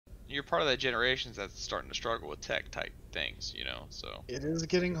you're part of that generation that's starting to struggle with tech type things, you know. So it is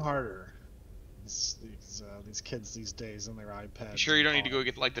getting harder. These kids these days on their iPads. you sure you don't need to go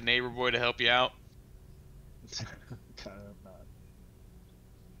get like the neighbor boy to help you out? Kind of not.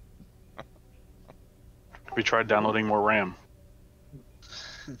 We tried downloading more RAM.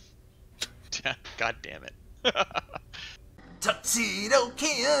 God damn it. Tuxedo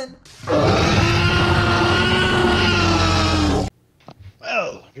Ken!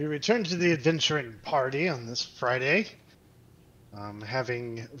 Well, we return to the adventuring party on this Friday,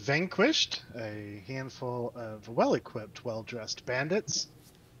 having vanquished a handful of well-equipped, well-dressed bandits.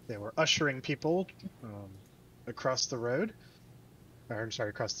 They were ushering people across the road, or I'm sorry,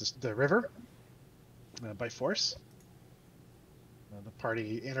 across the river by force. The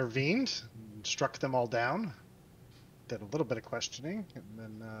party intervened, and struck them all down, did a little bit of questioning, and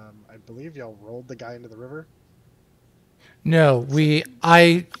then I believe y'all rolled the guy into the river. No,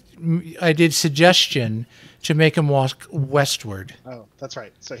 I did suggestion to make him walk westward. Oh, that's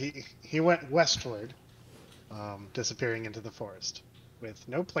right. So he went westward, disappearing into the forest with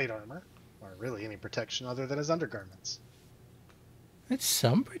no plate armor or really any protection other than his undergarments. It's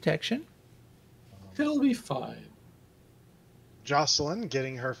some protection. It'll be fine. Josselyn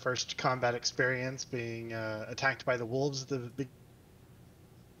getting her first combat experience being attacked by the wolves at the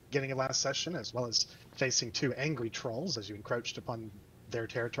beginning of last session, as well as facing 2 angry trolls as you encroached upon their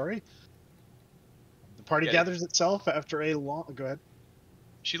territory. The party gathers itself after a long... Go ahead.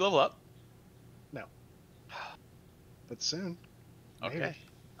 She level up? No. But soon. Okay. Maybe.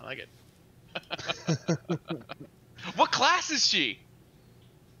 I like it. What class is she?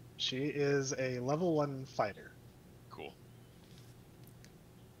 She is a level 1 fighter. Cool.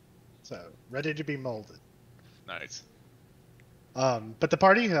 So, ready to be molded. Nice. But the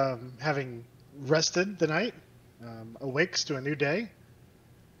party, having rested the night, awakes to a new day.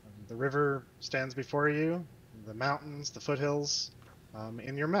 The river stands before you, the mountains, the foothills,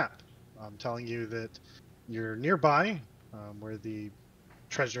 in your map, telling you that you're nearby where the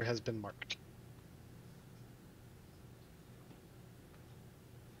treasure has been marked.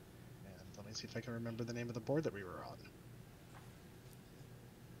 And let me see if I can remember the name of the board that we were on.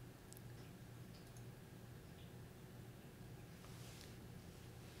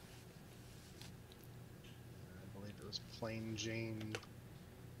 Plain Jane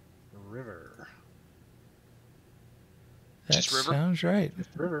River. That Just river? sounds right.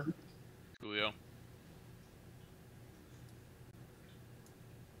 River. Coolio.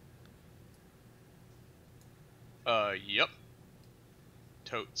 Yep.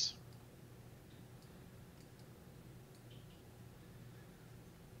 Totes.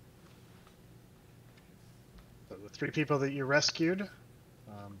 So the 3 people that you rescued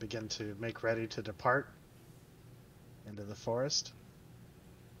begin to make ready to depart into the forest.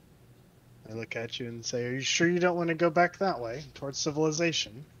 I look at you and say, are you sure you don't want to go back that way, towards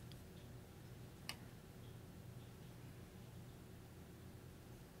civilization?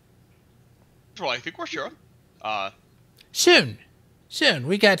 Well, I think we're sure. Soon.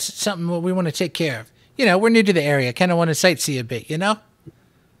 We got something we want to take care of. You know, we're new to the area. Kind of want to sightsee a bit, you know?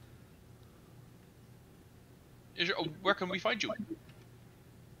 Where can we find you?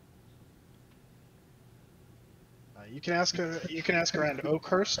 You can ask around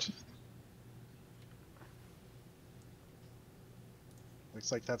Oakhurst.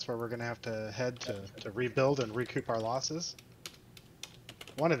 Looks like that's where we're going to have to head to rebuild and recoup our losses.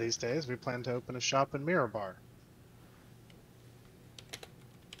 One of these days, we plan to open a shop in Mirabar.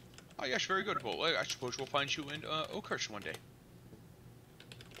 Oh, yes, very good. Well, I suppose we'll find you in Oakhurst one day.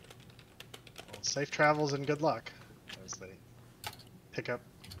 Well, safe travels and good luck as they pick up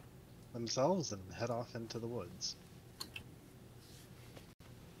themselves and head off into the woods.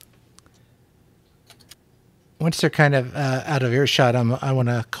 Once they're kind of out of earshot, I want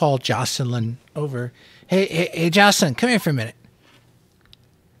to call Josselyn over. Hey, Josselyn, come here for a minute.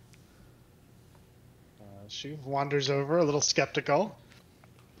 She wanders over, a little skeptical,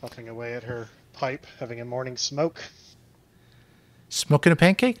 puffing away at her pipe, having a morning smoke. Smoking a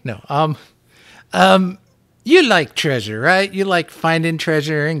pancake? No. You like treasure, right? You like finding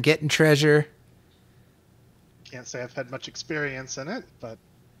treasure and getting treasure. Can't say I've had much experience in it, but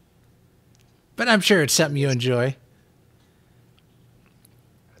I'm sure it's something you enjoy.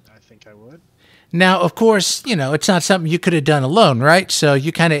 I think I would. Now, of course, you know, it's not something you could have done alone, right? So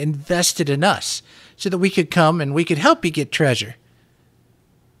you kind of invested in us so that we could come and we could help you get treasure.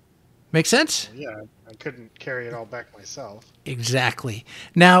 Make sense? Well, yeah, I couldn't carry it all back myself. Exactly.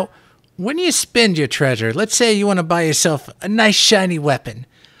 Now, when you spend your treasure, let's say you want to buy yourself a nice shiny weapon.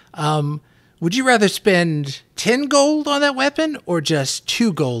 Would you rather spend 10 gold on that weapon or just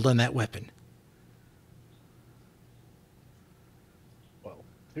 2 gold on that weapon? Well,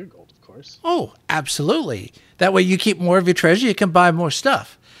 2 gold, of course. Oh, absolutely. That way you keep more of your treasure, you can buy more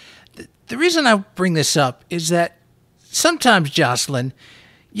stuff. The reason I bring this up is that sometimes, Josselyn,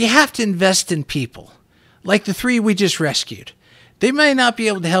 you have to invest in people. Like the 3 we just rescued. They may not be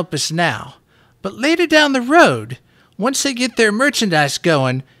able to help us now, but later down the road, once they get their merchandise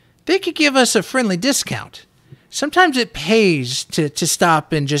going, they could give us a friendly discount. Sometimes it pays to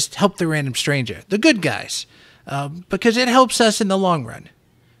stop and just help the random stranger, the good guys, because it helps us in the long run.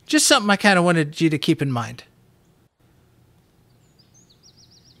 Just something I kind of wanted you to keep in mind.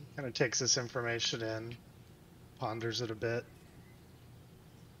 Kind of takes this information in, ponders it a bit.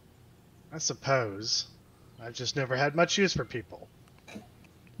 I suppose I've just never had much use for people.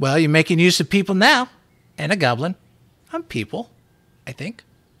 Well, you're making use of people now, and a goblin. I'm people, I think.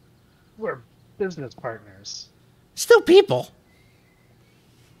 We're business partners. Still people.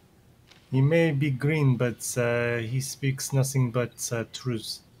 He may be green, but he speaks nothing but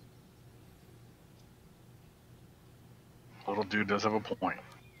truth. Little dude does have a point.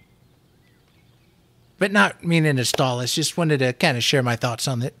 But not meaning to stall us, just wanted to kind of share my thoughts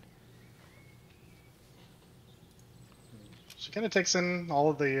on it. She kind of takes in all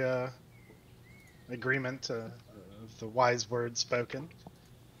of the agreement of the wise words spoken.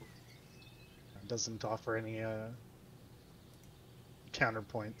 Doesn't offer any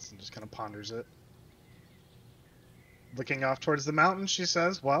counterpoints and just kind of ponders it. Looking off towards the mountain, she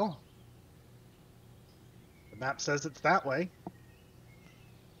says, well, the map says it's that way.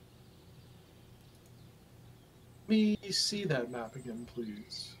 Let me see that map again,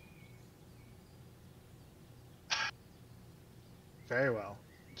 please. Very well.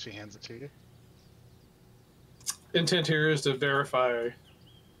 She hands it to you. Intent here is to verify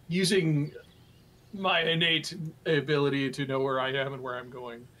using my innate ability to know where I am and where I'm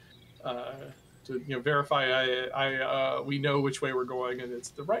going. To verify we know which way we're going and it's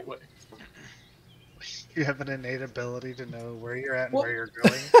the right way. You have an innate ability to know where you're at and Well, where you're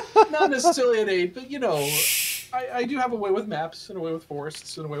going. Not necessarily innate, but I do have a way with maps and a way with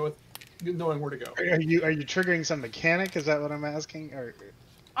forests and a way with knowing where to go. Are you triggering some mechanic? Is that what I'm asking? Or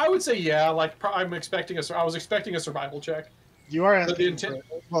I would say yeah. Like I was expecting a survival check. you are But the asking intent-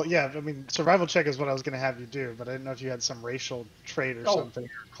 well, yeah. I mean, survival check is what I was going to have you do, but I didn't know if you had some racial trait or something,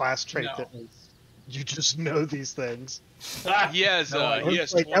 or class trait no. that was. You just know these things. He has, I he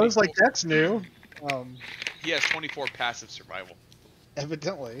has was like, 24 that's new. He has 24 passive survival.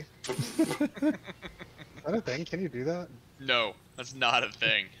 Evidently. Is that a thing? Can you do that? No, that's not a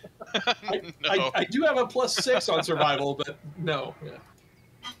thing. I do have a +6 on survival, but no. Yeah.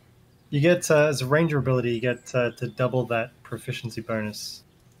 You get, as a ranger ability, you get to double that proficiency bonus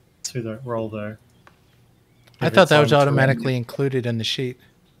to the roll, though. I If thought it's that was on automatically included in the sheet.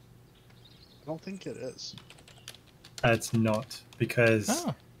 I don't think it is. terrain. It's not, because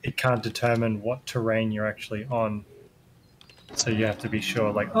Oh. it can't determine what terrain you're actually on. So you have to be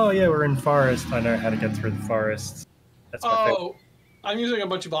sure, like, oh yeah, we're in forest. I know how to get through the forest. That's my favorite. Oh, I'm using a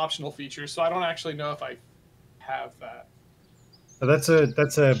bunch of optional features, so I don't actually know if I have that. But that's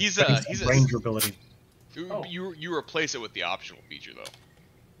a He's basic a- ranger ability. Oh. You replace it with the optional feature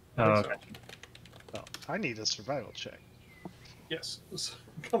though. Oh, I think okay. Oh, I need a survival check. Yes.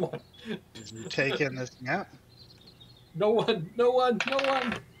 Come on. Did you take in this map? No one. No,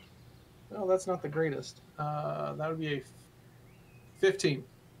 that's not the greatest. That would be a 15.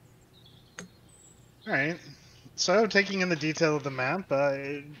 All right. So, taking in the detail of the map,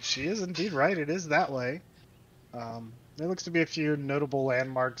 she is indeed right. It is that way. There looks to be a few notable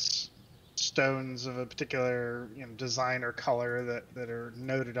landmarks, stones of a particular design or color that are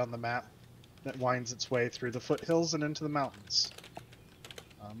noted on the map that winds its way through the foothills and into the mountains.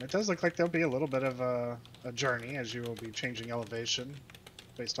 It does look like there'll be a little bit of a journey as you will be changing elevation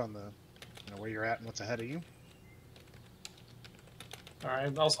based on the where you're at and what's ahead of you. All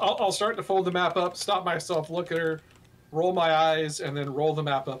right. I'll start to fold the map up, stop myself, look at her, roll my eyes, and then roll the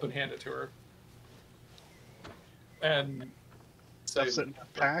map up and hand it to her. And say, Stuffs it in a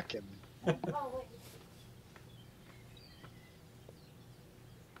pack and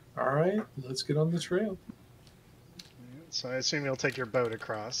all right, let's get on the trail. so I assume you'll take your boat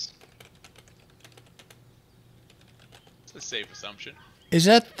across. It's a safe assumption. Is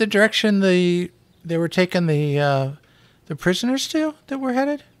that the direction they were taking the prisoners to that we're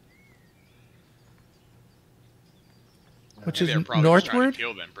headed? Which Maybe they're is probably just trying northward? to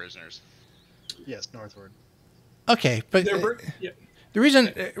kill them prisoners. Yes, northward. Okay, but Yeah. the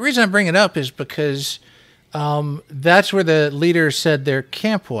reason I bring it up is because that's where the leader said their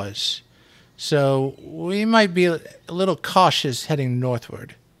camp was. So we might be a little cautious heading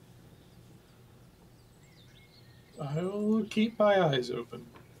northward. I'll keep my eyes open.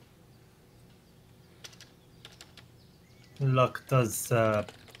 Luck does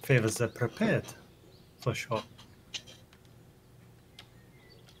favor the prepared, for sure.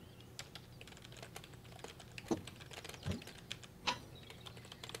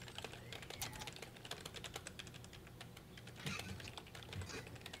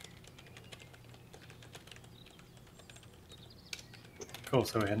 Cool,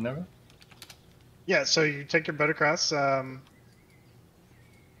 so we're heading over? Yeah, so you take your boat across, you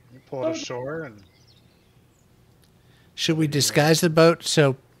pull it ashore, and Should we disguise the boat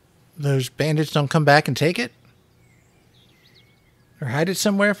so those bandits don't come back and take it? Or hide it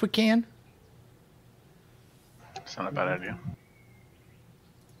somewhere if we can? It's not a bad idea.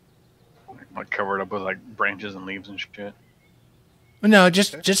 Like cover it up with like branches and leaves and shit. No,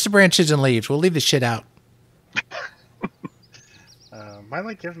 just the branches and leaves. We'll leave the shit out.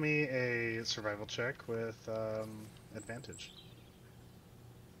 Mindleak, give me a survival check with advantage.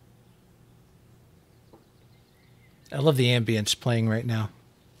 I love the ambience playing right now.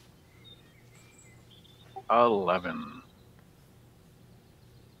 11.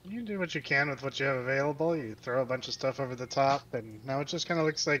 You do what you can with what you have available. You throw a bunch of stuff over the top, and now it just kind of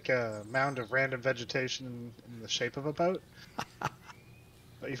looks like a mound of random vegetation in the shape of a boat.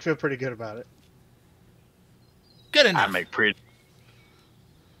 But you feel pretty good about it. Good I enough. make pretty.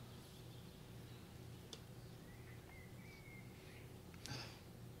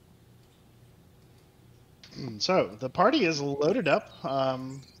 So, the party is loaded up.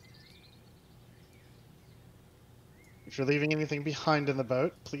 If you're leaving anything behind in the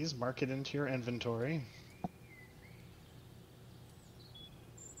boat, please mark it into your inventory.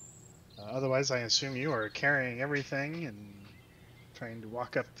 Otherwise, I assume you are carrying everything and trying to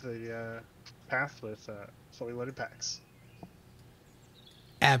walk up the path with fully loaded packs.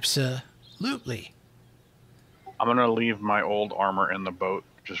 Absolutely. I'm gonna leave my old armor in the boat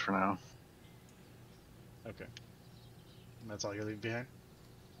just for now. Okay. And that's all you leave behind?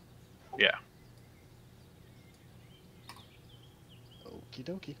 Yeah. Okie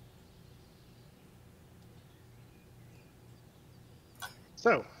dokie.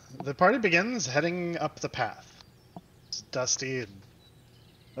 So, the party begins heading up the path. It's dusty and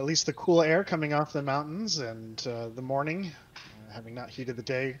at least the cool air coming off the mountains and the morning, having not heated the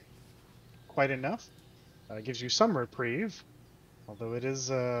day quite enough, gives you some reprieve, although it is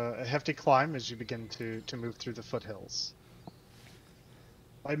a hefty climb as you begin to move through the foothills.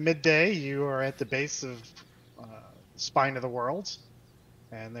 By midday, you are at the base of the spine of the world,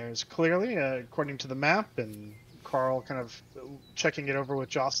 and there's clearly, according to the map, and Karl kind of checking it over with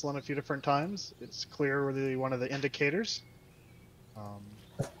Josselyn a few different times, it's clearly one of the indicators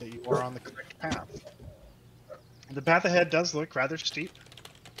that you are on the correct path. The path ahead does look rather steep,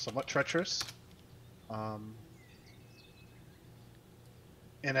 somewhat treacherous.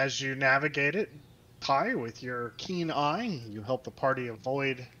 And as you navigate it, Tyee, with your keen eye, you help the party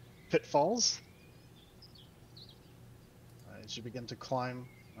avoid pitfalls as you begin to climb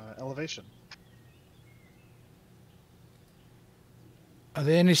elevation. Are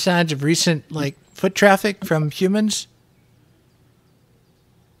there any signs of recent, foot traffic from humans?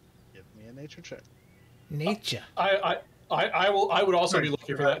 Give me a nature check. Nature. I would also be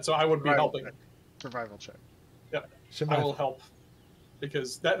looking for that, so I would be helping. Survival check. Yeah, Survival. I will help.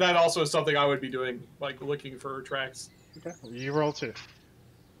 Because that also is something I would be doing, like looking for tracks. Okay, you roll too.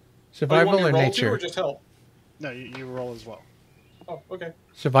 Survival or or nature? Or just help? No, you roll as well. Oh, okay.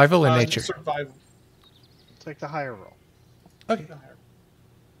 Survival or nature? Survival. Take the higher roll. Okay.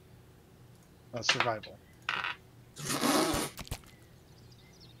 Survival.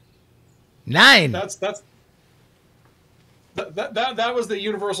 9. That was the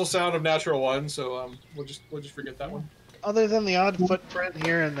universal sound of natural one, so we'll just forget that one. Other than the odd footprint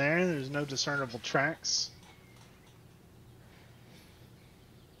here and there, there's no discernible tracks.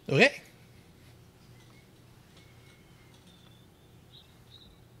 Okay.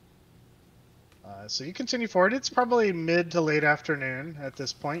 So you continue forward. It's probably mid to late afternoon at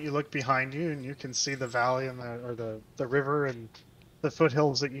this point. You look behind you and you can see the valley and the river and the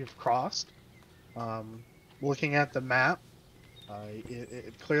foothills that you've crossed. Looking at the map,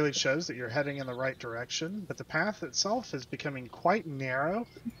 it clearly shows that you're heading in the right direction, but the path itself is becoming quite narrow,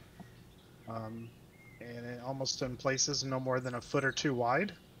 and it almost in places no more than a foot or two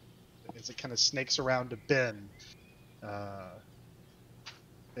wide, as it kind of snakes around a bend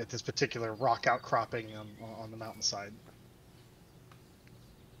at this particular rock outcropping on the mountainside.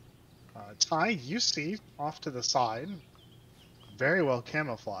 Tyee, you see off to the side, very well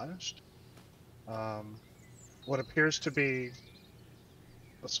camouflaged, what appears to be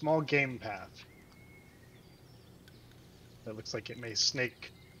a small game path that looks like it may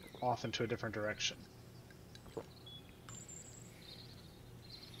snake off into a different direction.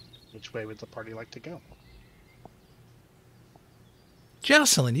 Which way would the party like to go?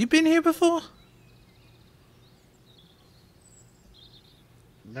 Josselyn, you been here before?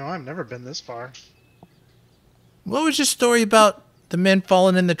 No, I've never been this far. What was your story about the men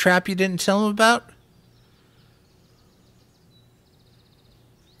falling in the trap you didn't tell them about?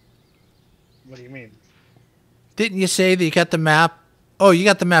 What do you mean? Didn't you say that you got the map? Oh, you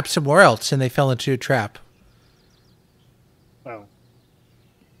got the map somewhere else and they fell into a trap. Oh.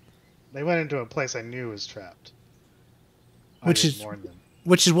 They went into a place I knew was trapped. Which I is didn't warn them.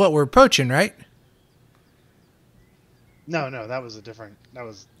 Which is what we're approaching, right? No, that was a different. That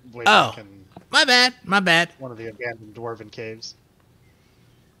was way Oh. back in My bad. one of the abandoned dwarven caves.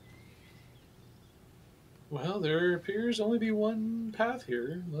 Well, there appears only be one path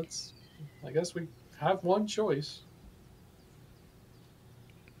here. I guess we have one choice.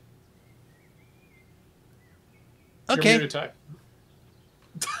 Okay. You're muted, Tyee.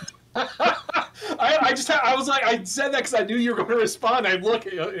 I was like, I said that because I knew you were going to respond. I'm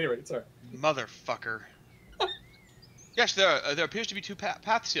looking. Anyway, sorry. Motherfucker. Yes, there appears to be two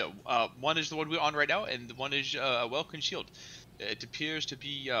paths here. One is the one we're on right now, and one is a Welkin shield. It appears to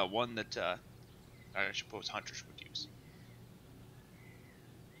be one that I suppose hunters would use.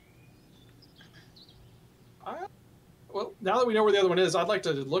 Well, now that we know where the other one is, I'd like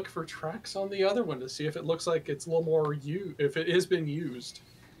to look for tracks on the other one to see if it looks like it's a little more if it has been used.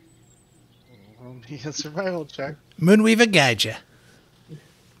 A survival check. Moonweaver guide you.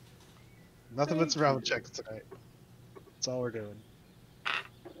 Nothing but survival checks tonight. That's all we're doing.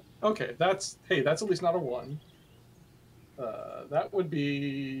 Okay, that's at least not a 1. That would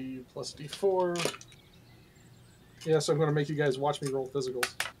be plus D4. Yeah, so I'm going to make you guys watch me roll physicals.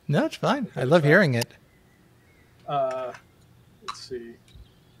 No, it's fine. I love hearing it. Let's see.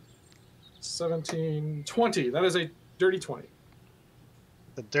 17, 20. That is a dirty 20.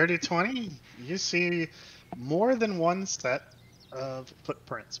 The dirty 20, you see more than one set of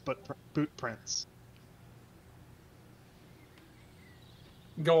footprints, boot prints.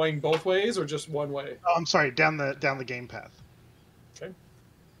 Going both ways or just one way? Oh, I'm sorry, down the game path. Okay.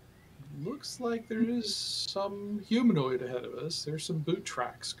 Looks like there is some humanoid ahead of us. There's some boot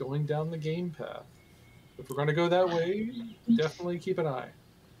tracks going down the game path. If we're going to go that way, definitely keep an eye.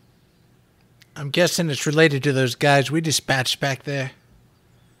 I'm guessing it's related to those guys we dispatched back there.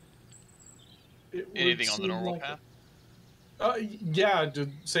 Anything on the normal path? Yeah,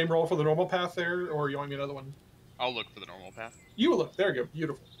 same roll for the normal path there, or you want me another one? I'll look for the normal path. You look. There you go.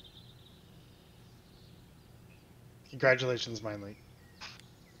 Beautiful. Congratulations, Mindleak.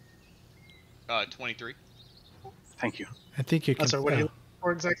 23. Thank you. I think you can. So what are you looking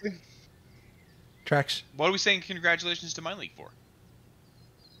for exactly? Tracks. What are we saying congratulations to Mindleak for?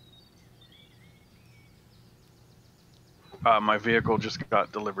 My vehicle just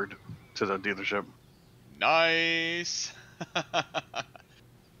got delivered to the dealership. Nice.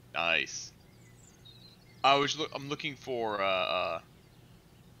 Nice. I'm looking for I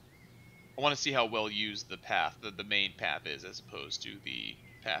want to see how well used the path, the main path is, as opposed to the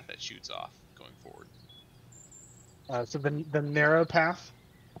path that shoots off going forward. So the narrow path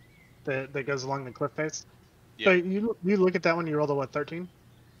that goes along the cliff face. Yeah. So you look at that one. You rolled a what, 13?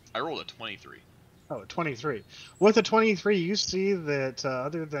 I rolled a 23. Oh, 23. With a 23, you see that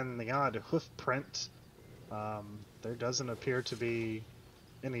other than the odd hoof print, there doesn't appear to be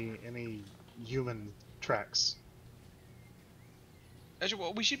any human tracks. Actually,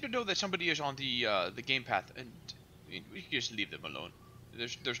 well, we seem to know that somebody is on the game path, and we can just leave them alone.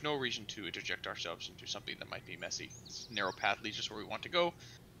 There's no reason to interject ourselves into something that might be messy. This narrow path leads us where we want to go.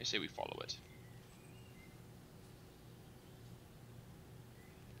 I say we follow it.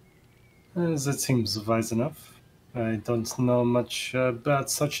 That seems wise enough. I don't know much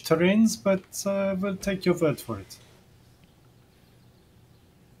about such terrains, but I will take your word for it.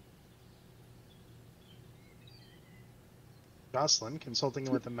 Josselyn,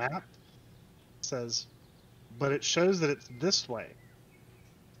 consulting with the map, says, but it shows that it's this way.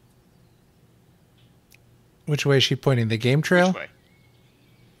 Which way is she pointing? The game trail? Which way?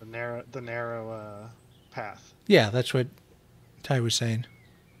 The narrow path. Yeah, that's what Tyee was saying.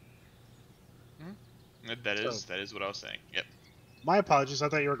 That is what I was saying. Yep. My apologies. I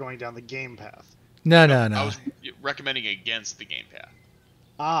thought you were going down the game path. No. I was recommending against the game path.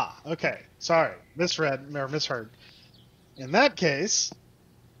 Ah, okay. Sorry, misheard. In that case,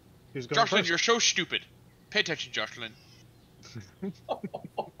 who's going Josselyn, first? you're so stupid. Pay attention, Josselyn.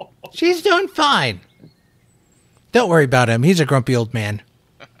 She's doing fine. Don't worry about him. He's a grumpy old man.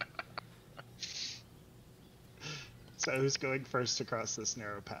 So who's going first across this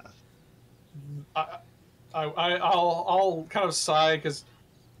narrow path? I'll kind of sigh because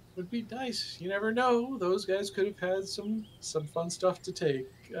it would be nice. You never know; those guys could have had some fun stuff to take.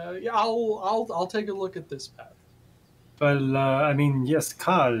 Yeah, I'll take a look at this path. Well, I mean, yes,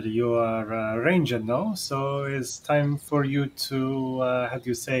 Karl, you are a ranger, no? So it's time for you to, how do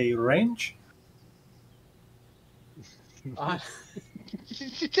you say, range?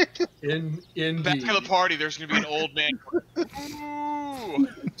 Indeed. Back of the party, there's gonna be an old man.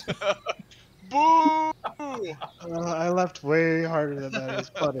 Boo! Boo! I left way harder than that. It's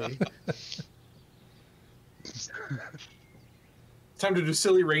funny. Time to do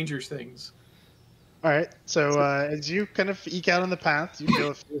silly rangers things. All right. So as you kind of eke out on the path, you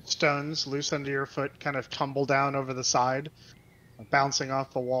feel a few stones loose under your foot, kind of tumble down over the side, bouncing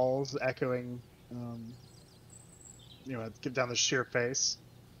off the walls, echoing. Get down the sheer face.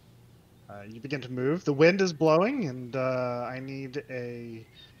 You begin to move. The wind is blowing, and I need a.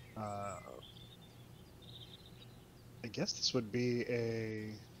 I guess this would be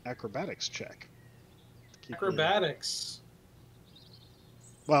a acrobatics check. Acrobatics.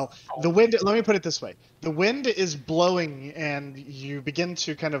 Well, the wind. Let me put it this way: the wind is blowing, and you begin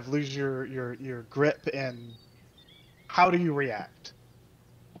to kind of lose your grip. And how do you react?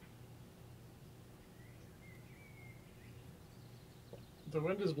 The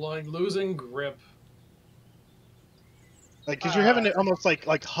wind is blowing, losing grip. Like, because you're having to almost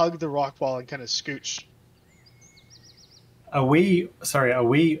like hug the rock wall and kind of scooch. Are we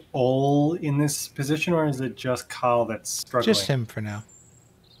all in this position, or is it just Karl that's struggling? Just him for now.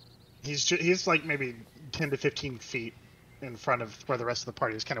 He's like maybe 10 to 15 feet in front of where the rest of the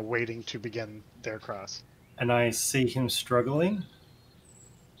party is kind of waiting to begin their cross. And I see him struggling.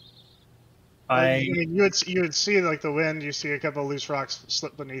 I mean, you would see like the wind. You see a couple of loose rocks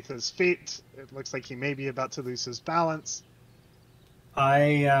slip beneath his feet. It looks like he may be about to lose his balance.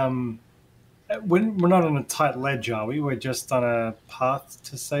 We're not on a tight ledge, are we? We're just on a path,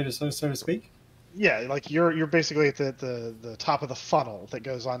 so to speak. Yeah, like you're basically at the top of the funnel that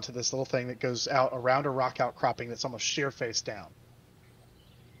goes onto this little thing that goes out around a rock outcropping that's almost sheer face down.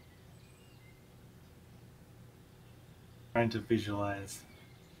 Trying to visualize.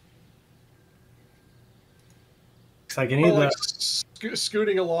 I can either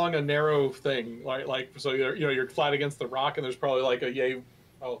scooting along a narrow thing, like so you're flat against the rock, and there's probably like a yay.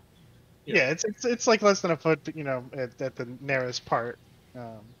 Oh, yeah, it's like less than a foot, at the narrowest part,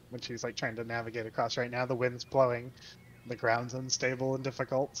 which he's like trying to navigate across right now. The wind's blowing, the ground's unstable and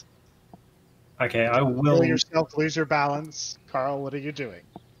difficult. Okay, I will. Feel yourself lose your balance, Karl. What are you doing?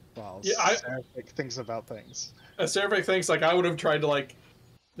 Well, Seraphic thinks about things. Seraphic thinks like I would have tried to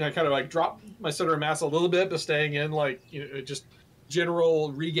kind of drop my center of mass a little bit, but staying in just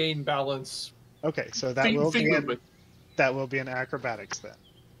general regain balance. Okay, so that will be an acrobatics then.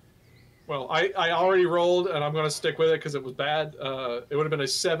 Well, I already rolled, and I'm going to stick with it because it was bad. It would have been a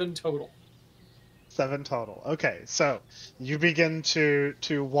 7 total. 7 total. Okay, so you begin to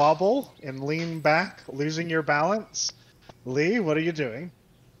wobble and lean back, losing your balance. Lee, what are you doing?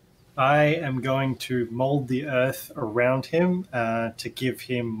 I am going to mold the earth around him to give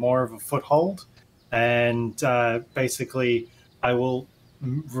him more of a foothold, and basically I will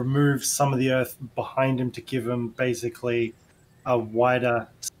remove some of the earth behind him to give him basically a wider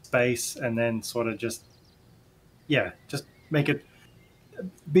space, and then sort of just make it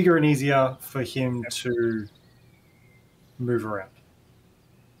bigger and easier for him to move around.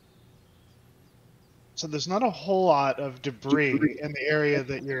 So there's not a whole lot of debris in the area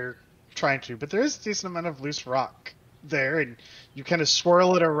that you're trying to, but there is a decent amount of loose rock there, and you kind of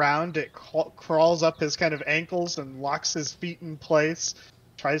swirl it around. It crawls up his kind of ankles and locks his feet in place,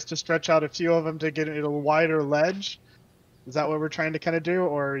 tries to stretch out a few of them to get it a wider ledge. Is that what we're trying to kind of do,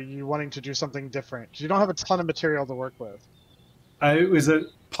 or are you wanting to do something different? You don't have a ton of material to work with. Is it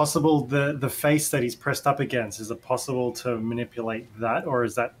possible the face that he's pressed up against, is it possible to manipulate that, or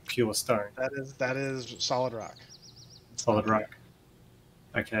is that pure stone? That is solid rock. Solid rock.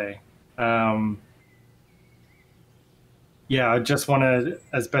 Okay. I just want to,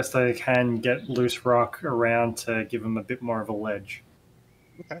 as best I can, get loose rock around to give him a bit more of a ledge.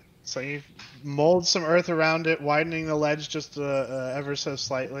 Okay. So you mold some earth around it, widening the ledge just ever so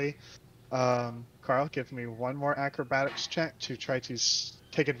slightly. Karl, give me one more acrobatics check to try to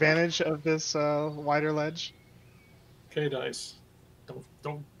take advantage of this wider ledge. Okay, dice.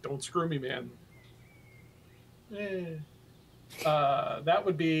 Don't screw me, man. That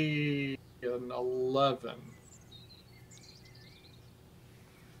would be an 11.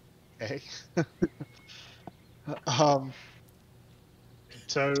 Okay. um.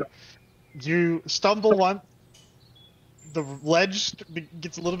 So you stumble once. The ledge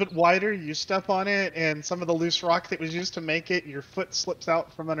gets a little bit wider. You step on it, and some of the loose rock that was used to make it, your foot slips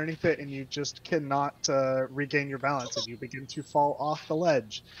out from underneath it, and you just cannot regain your balance, and you begin to fall off the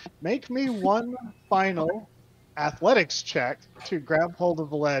ledge. Make me one final athletics check to grab hold of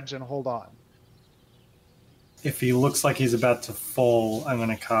the ledge and hold on. If he looks like he's about to fall, I'm going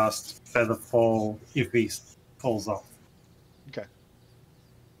to cast Feather Fall if he falls off. Okay.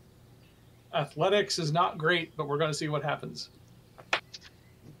 Athletics is not great, but we're going to see what happens.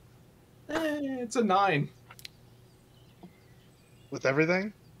 It's a 9. With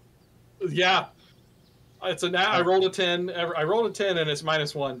everything? Yeah. It's a I rolled a 10. I rolled a 10 and it's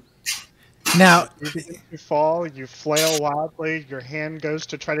 -1. Now, You fall, you flail wildly, your hand goes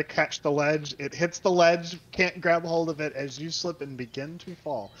to try to catch the ledge. It hits the ledge, can't grab hold of it as you slip and begin to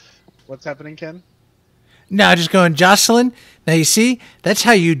fall. What's happening, Ken? now just going, Josselyn. Now you see, that's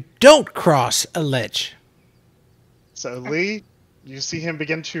how you don't cross a ledge. So Lee, you see him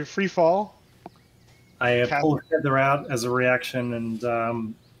begin to free fall. I pull a feather out as a reaction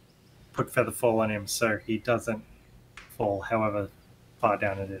and put Feather Fall on him so he doesn't fall however far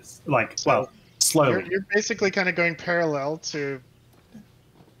down it is. Like, So well, slowly. You're basically kind of going parallel to...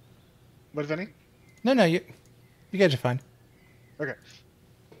 What, Vinny? No, you guys are fine. Okay.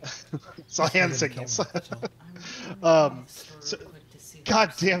 So hand signals. So,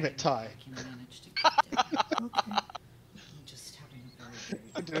 God damn it, Tyee.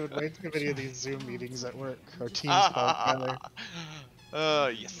 Dude, way too many of these Zoom meetings at work. Or Teams called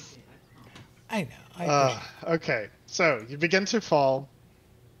together. Yes. I know. Okay, so you begin to fall.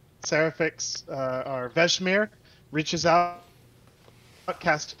 Seraphic, or Vesmir, reaches out,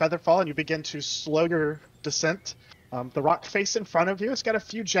 casts Featherfall, and you begin to slow your descent. The rock face in front of you has got a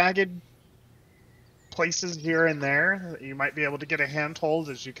few jagged places here and there that you might be able to get a handhold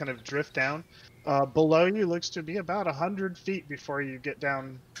as you kind of drift down. Below you looks to be about 100 feet before you get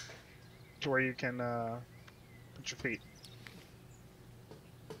down to where you can put your feet.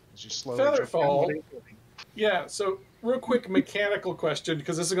 As you slowly drift down. Featherfall. Yeah, so real quick mechanical question,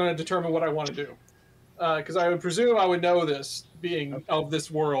 because this is going to determine what I want to do. Because I would presume I would know this, being of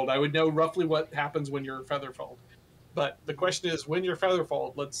this world. I would know roughly what happens when you're featherfalled. But the question is, when you're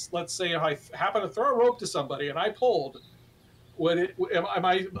featherfalled, let's say if I happen to throw a rope to somebody and I pulled, am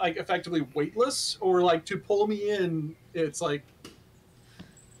I like effectively weightless, or like to pull me in, it's like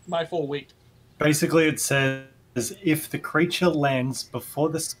my full weight? Basically, it says if the creature lands before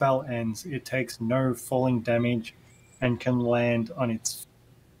the spell ends, it takes no falling damage and can land on its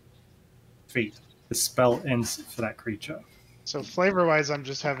feet. The spell ends for that creature. So flavor-wise, I'm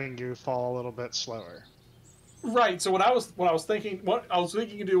just having you fall a little bit slower. Right. So what I was thinking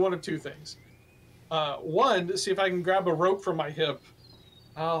you can do one of two things. One, to see if I can grab a rope from my hip.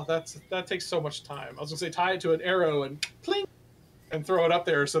 Oh, that takes so much time. I was gonna say tie it to an arrow and pling, and throw it up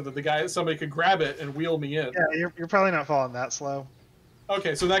there so that somebody could grab it and wheel me in. Yeah, you're probably not falling that slow.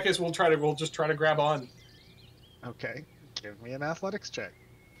 Okay, so in that case we'll just try to grab on. Okay, give me an athletics check.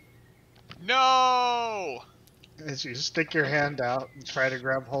 No. As you stick your hand out and try to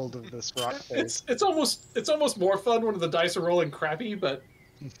grab hold of this rock face. It's almost more fun when the dice are rolling crappy, but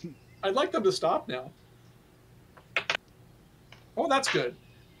I'd like them to stop now. Oh, that's good.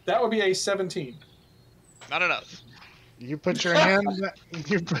 That would be a 17. Not enough. You put your hand.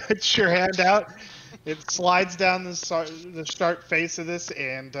 You put your hand out. It slides down the start face of this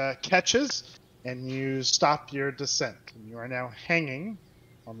and catches, and you stop your descent. And you are now hanging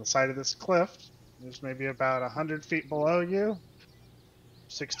on the side of this cliff. There's maybe about 100 feet below you,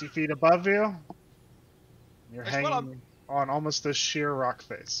 60 feet above you. You're hanging on almost this sheer rock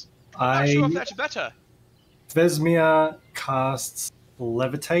face. I'm not sure if that's better. Vesmir casts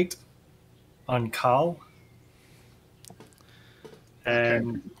Levitate on Karl.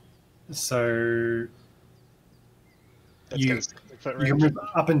 And so That's you can move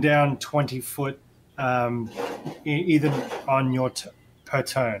up and down 20 foot either on your per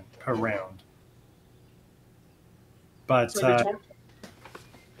turn, per round. But So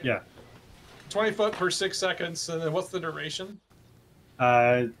yeah, 20 foot per 6 seconds, and then what's the duration?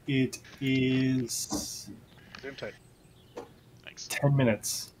 it is Thanks. 10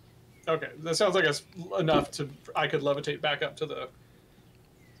 minutes. Okay, that sounds like it's enough I could levitate back up to the.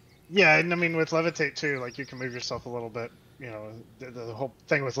 Yeah, and I mean with levitate too, like you can move yourself a little bit. You know, the whole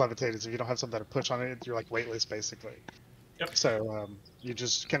thing with levitate is if you don't have something to push on it, you're like weightless basically. Yep. So you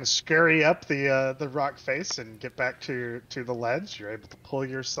just kind of scurry up the rock face and get back to the ledge. You're able to pull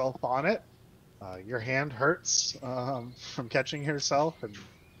yourself on it. Your hand hurts from catching yourself, and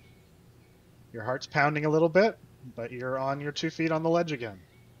Your heart's pounding a little bit, but you're on your 2 feet on the ledge again.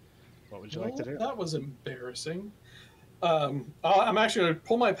 What would you like to do? That was embarrassing. I'm actually going to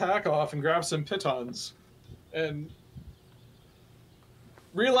pull my pack off and grab some pitons. And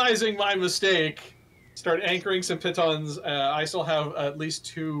realizing my mistake, start anchoring some pitons. I still have at least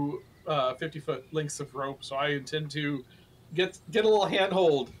 2 50-foot lengths of rope, so I intend to get a little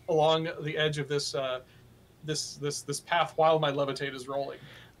handhold along the edge of this this path while my levitate is rolling.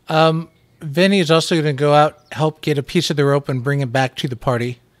 Vinny is also going to go out, help get a piece of the rope, and bring it back to the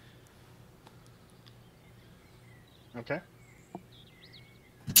party. Okay.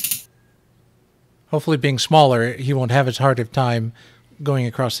 Hopefully, being smaller, he won't have as hard of time going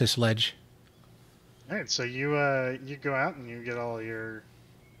across this ledge. All right, so you go out and you get all your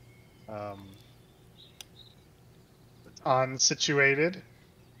on situated.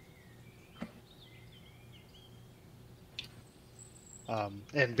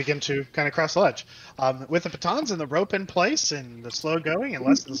 And begin to kind of cross the ledge. With the batons and the rope in place and the slow going and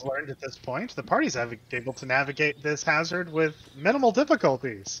lessons learned at this point, the party's able to navigate this hazard with minimal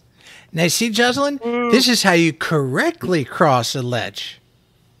difficulties. Now, see, Josselyn, this is how you correctly cross a ledge.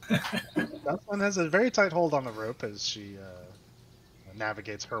 Josselyn has a very tight hold on the rope as she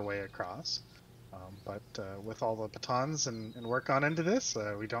navigates her way across. But with all the batons and work on into this,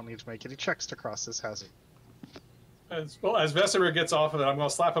 we don't need to make any checks to cross this hazard. As Vesmir gets off of it, I'm going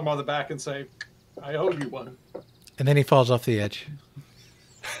to slap him on the back and say, I owe you one. And then he falls off the edge.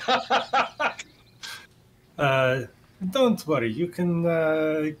 Don't worry, you can...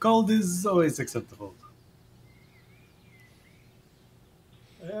 gold is always acceptable.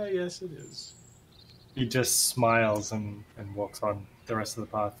 Yes, it is. He just smiles and walks on the rest of the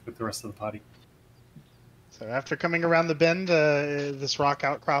path with the rest of the party. So after coming around the bend, this rock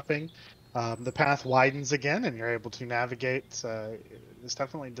outcropping, the path widens again, and you're able to navigate. This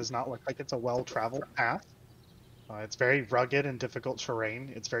definitely does not look like it's a well-traveled path. It's very rugged and difficult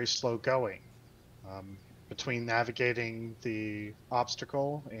terrain. It's very slow going. Between navigating the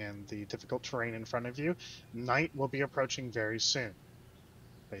obstacle and the difficult terrain in front of you, night will be approaching very soon.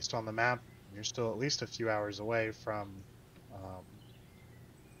 Based on the map, you're still at least a few hours away from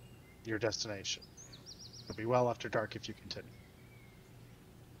your destination. It'll be well after dark if you continue.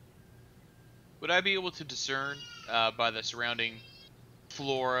 Would I be able to discern by the surrounding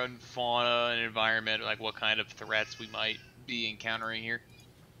flora and fauna and environment, like what kind of threats we might be encountering here?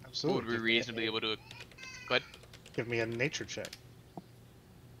 Absolutely. Would we reasonably be able to... Go ahead. Give me a nature check.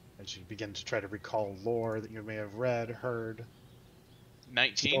 As you begin to try to recall lore that you may have read, heard,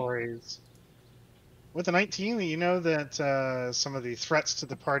 19. stories. With a 19, you know that some of the threats to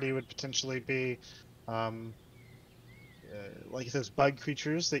the party would potentially be like those bug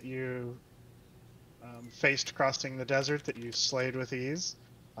creatures that you faced crossing the desert that you slayed with ease.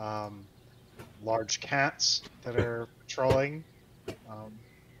 Large cats that are patrolling.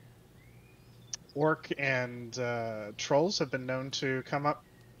 Orc and trolls have been known to come up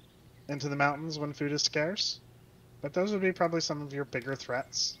into the mountains when food is scarce. But those would be probably some of your bigger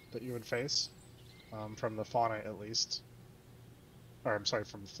threats that you would face. From the fauna, at least. Or, I'm sorry,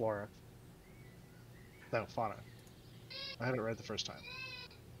 from the flora. No, fauna. I had it right the first time.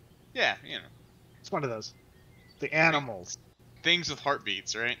 Yeah, you know. It's one of those. The animals. Things with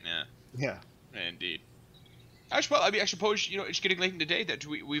heartbeats, right? Yeah. Yeah. Indeed. I suppose, you know, it's getting late in the day that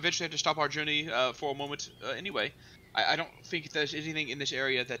we eventually have to stop our journey for a moment anyway. I don't think there's anything in this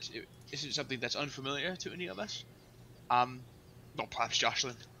area that isn't something that's unfamiliar to any of us. Well, perhaps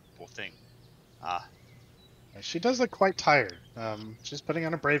Josselyn. Poor thing. She does look quite tired. She's putting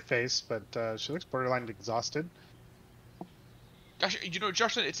on a brave face, but she looks borderline exhausted. Gosh, you know,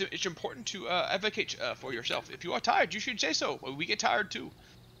 Josselyn, it's important to advocate for yourself. If you are tired, you should say so. We get tired too.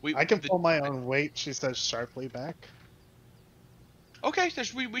 I can pull my own weight, she says sharply back. Okay,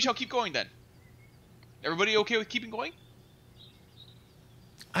 we shall keep going then. Everybody okay with keeping going?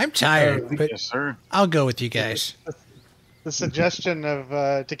 I'm tired, but Yes, sir. I'll go with you guys. The suggestion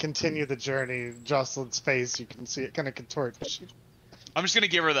of to continue the journey, Josselyn's face, you can see it kind of contort. I'm just gonna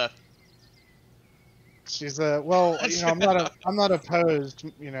give her the... She's well, you know, I'm not opposed,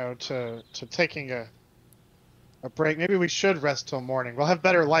 you know, to taking a break. Maybe we should rest till morning. We'll have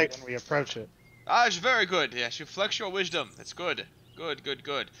better light when we approach it. It's very good. Yes, you flex your wisdom. That's good.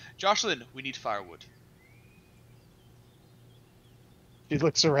 Good. Josselyn, we need firewood. She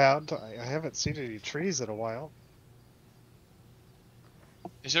looks around. I haven't seen any trees in a while.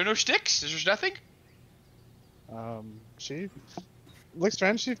 Is there no sticks? Is there nothing? She looks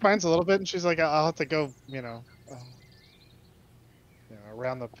around. She finds a little bit, and she's like, "I'll have to go, you know,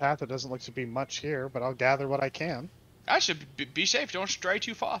 around the path. It doesn't look to be much here, but I'll gather what I can." I should be safe. Don't stray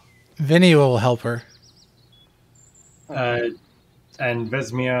too far. Vinny will help her. And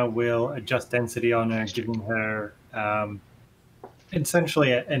Vesmir will adjust density on her, giving her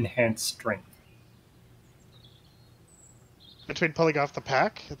essentially an enhanced strength. Between pulling off the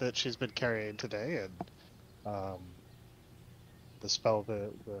pack that she's been carrying today and the spell,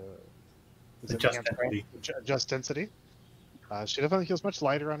 is it Adjust enhanced density. strength? Adjust density. She definitely feels much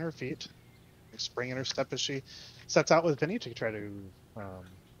lighter on her feet. Spring in her step as she sets out with Vinny to try to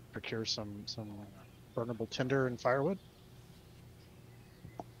procure some burnable tinder and firewood.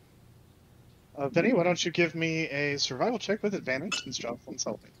 Vinny, why don't you give me a survival check with advantage since Josselyn's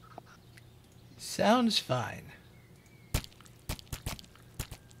helping? Sounds fine.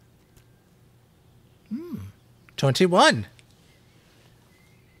 21.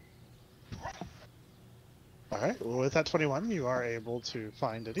 All right. Well, with that 21, you are able to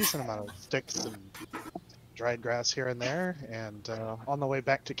find a decent amount of sticks and dried grass here and there. And on the way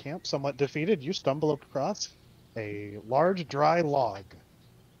back to camp, somewhat defeated, you stumble across a large dry log.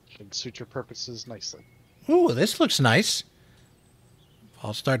 Should suit your purposes nicely. Ooh, this looks nice.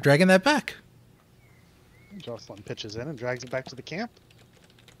 I'll start dragging that back. Josselyn pitches in and drags it back to the camp.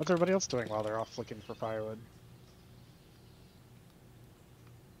 What's everybody else doing while they're off looking for firewood?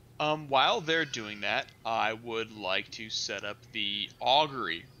 While they're doing that, I would like to set up the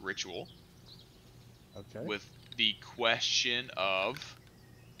augury ritual. Okay. With the question of,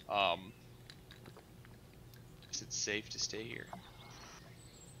 is it safe to stay here?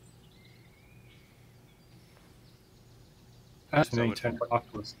 Fascinating turn for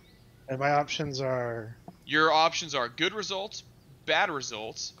Oculus. And my options are... Your options are good results, bad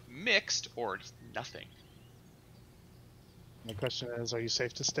results, mixed, or nothing. My question is, are you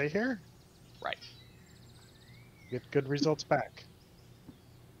safe to stay here? Right. Get good results back.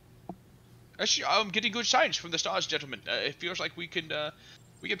 Actually, I'm getting good signs from the stars, gentlemen. It feels like we can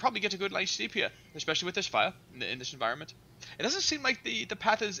probably get a good night's sleep here, especially with this fire in this environment. It doesn't seem like the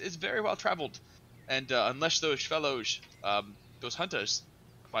path is very well traveled, and unless those fellows, those hunters,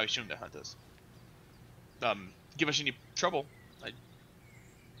 well, I assume they're hunters, give us any trouble, I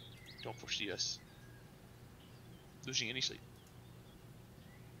don't foresee us losing any sleep.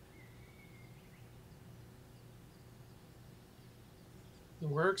 It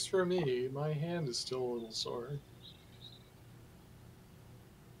works for me. My hand is still a little sore.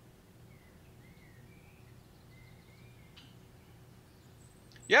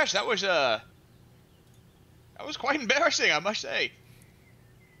 Yes, that was quite embarrassing, I must say.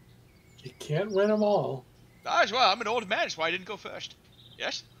 You can't win them all. As well, I'm an old man, that's why I didn't go first.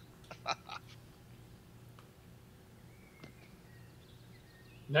 Yes?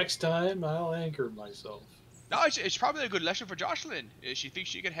 Next time, I'll anchor myself. No, it's probably a good lesson for Josselyn. She thinks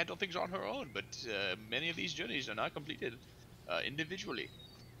she can handle things on her own, but many of these journeys are not completed individually.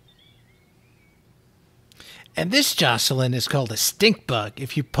 And this Josselyn is called a stink bug.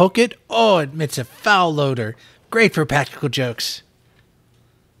 If you poke it, oh, it emits a foul odor. Great for practical jokes.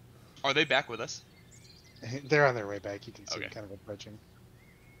 Are they back with us? They're on their way back. You can see Okay. them kind of approaching.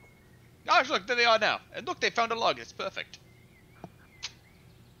 Gosh, look, there they are now. And look, they found a log. It's perfect.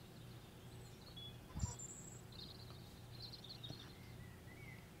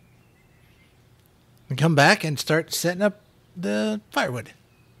 And come back and start setting up the firewood.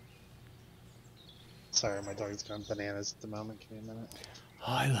 Sorry, my dog's going bananas at the moment. Give me a minute.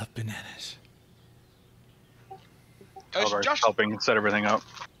 Oh, I love bananas. Kalbren's Josh, helping set everything up.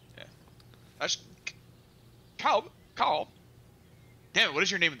 Karl. Damn it, what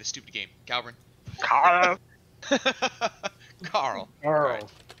is your name in this stupid game? Kalbren. Karl! Karl. Right.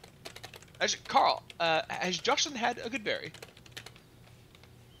 Karl, has Josselyn had a good berry?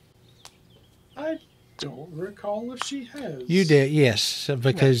 I don't recall if she has. You did, yes,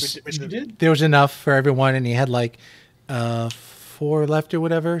 because we She did? there was enough for everyone, and he had like 4 left or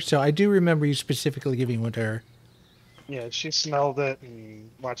whatever. So I do remember you specifically giving one to her. Yeah, she smelled it and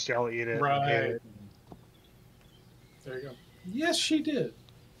watched y'all eat it. Right. And ate it. There you go. Yes, she did.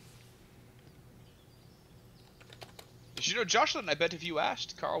 You know, Josselyn, I bet if you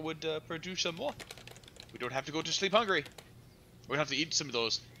asked, Karl would produce some more. We don't have to go to sleep hungry. We don't have to eat some of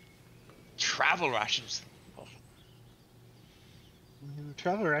those travel rations. Oh,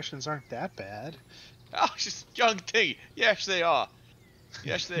 Travel rations aren't that bad. just young thing. Yes, they are.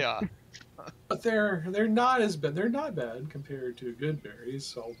 Yes, they are. But they're not as bad. They're not bad compared to good berries.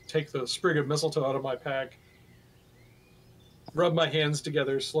 So I'll take the sprig of mistletoe out of my pack, rub my hands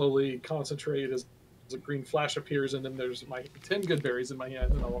together, slowly concentrate as a green flash appears, and then there's my 10 good berries in my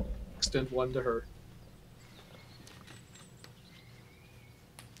hand, and I'll extend one to her.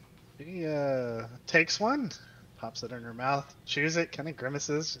 He takes one, pops it in her mouth, chews it, kind of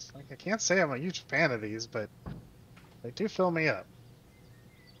grimaces. Just like, I can't say I'm a huge fan of these, but they do fill me up.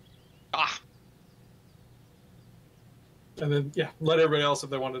 Ah, And then, yeah, let everybody else if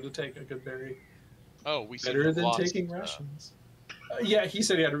they wanted to take a good berry. oh, we seem to Better have than lost, taking rations. Yeah, he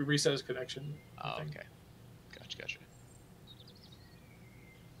said he had to reset his connection. I Oh, think. okay. Gotcha.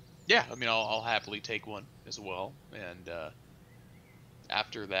 Yeah, I mean, I'll happily take one as well, and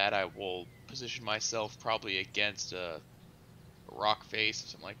after that, I will position myself probably against a rock face or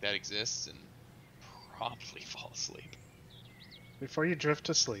something like that exists, and probably fall asleep. Before you drift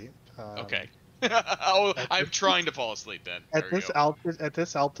to sleep. Okay. at I'm this- trying to fall asleep then. At There we go. at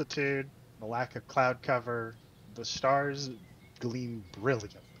this altitude, the lack of cloud cover, the stars gleam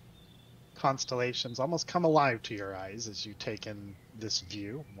brilliant. Constellations almost come alive to your eyes as you take in this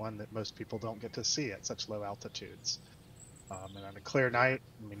view, one that most people don't get to see at such low altitudes. And on a clear night,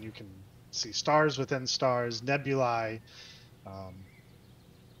 I mean, you can see stars within stars, nebulae,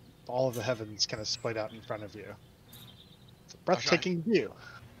 all of the heavens kind of splayed out in front of you. It's a breathtaking view.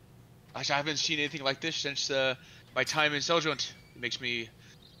 Gosh, I haven't seen anything like this since my time in Seljunt. It makes me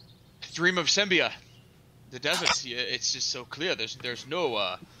dream of Sembia, the desert. Yeah, it's just so clear. There's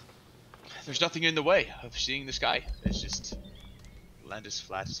nothing in the way of seeing the sky. It's just land is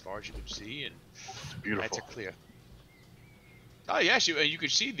flat as far as you can see, and It's beautiful. nights are clear. Oh yes, you can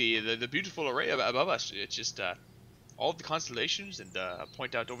see the beautiful array above us. It's just all of the constellations, and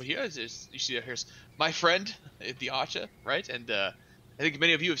point out over here is you see here's my friend the Archer, right? And I think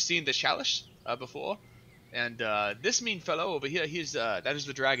many of you have seen the Chalice before, and this mean fellow over here, that is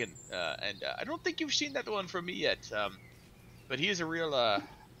the dragon, and I don't think you've seen that one from me yet, but he is a real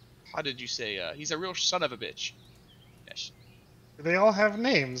how did you say? He's a real son of a bitch. Yes. Do they all have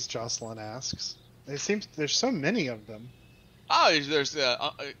names? Josselyn asks. There's so many of them. Ah, there's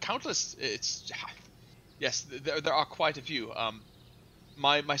countless. Yes, there are quite a few.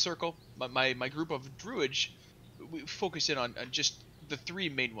 My circle, my group of druids, we focus in on just the three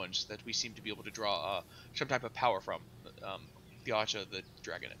main ones that we seem to be able to draw some type of power from: the Archer, the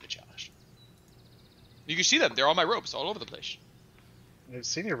Dragon, and the Chalice. You can see them; they're on my robes, all over the place. I've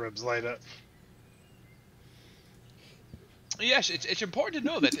seen your robes light up. Yes, it's important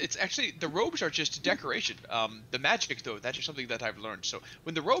to know that it's actually the robes are just decoration. The magic, though, that's just something that I've learned. So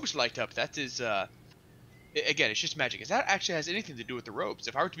when the robes light up, that is again, it's just magic. That actually has anything to do with the robes.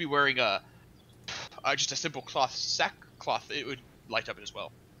 If I were to be wearing just a simple sackcloth, it would light up as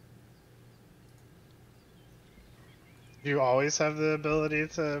well. Do you always have the ability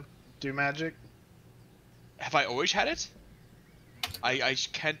to do magic? Have I always had it? I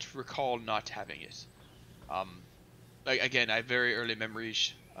can't recall not having it. Again, I have very early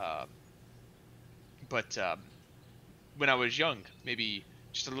memories, but when I was young, maybe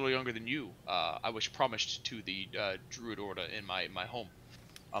just a little younger than you, I was promised to the Druid Order in my home.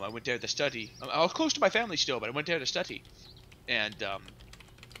 I went there to study. I was close to my family still, but I went there to study, and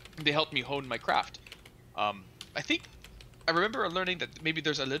they helped me hone my craft. I think I remember learning that maybe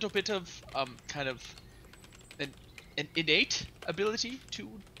there's a little bit of kind of an innate ability to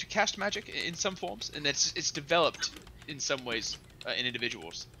cast magic in some forms, and it's developed in some ways in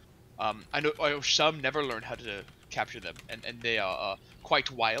individuals. I know some never learn how to capture them, and they are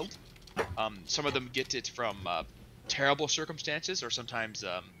quite wild. Some of them get it from terrible circumstances, or sometimes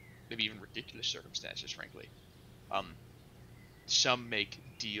maybe even ridiculous circumstances, frankly. Some make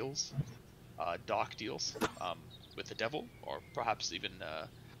deals, dark deals, with the devil, or perhaps even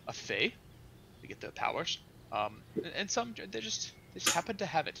a fae to get the powers. And some they just happen to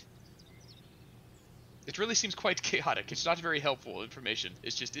have it. It really seems quite chaotic. It's not very helpful information.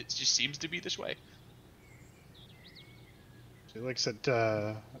 It just seems to be this way. She looks at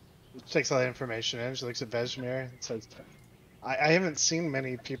takes all that information in. She looks at Vesmir and says, I haven't seen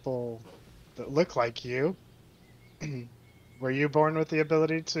many people that look like you. Were you born with the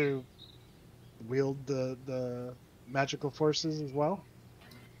ability to wield the magical forces as well?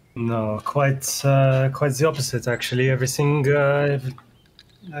 No, quite the opposite actually. Everything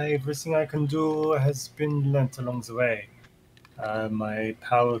I can do has been learnt along the way. My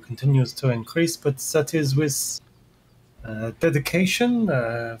power continues to increase, but that is with dedication,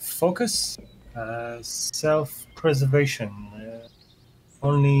 focus, self-preservation.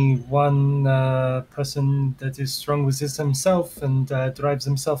 Only one person that is strong with this himself and drives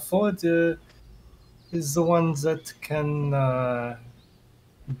himself forward is the one that can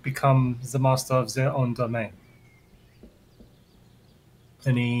become the master of their own domain.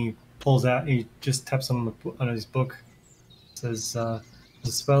 And he he just taps on his book, says, the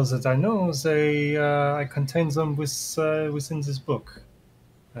spells that I know, I contain them within this book.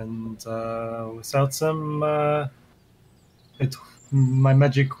 and without them, my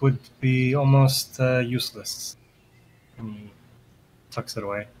magic would be almost useless. And he tucks it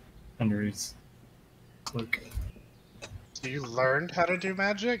away under his cloak. So you learned how to do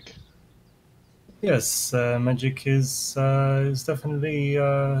magic? Yes, magic is definitely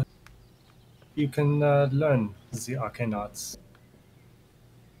you can learn the arcane arts.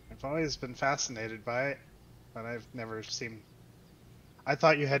 I've always been fascinated by it, but I've never seen. I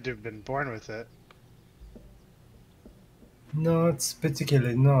thought you had to have been born with it. No, it's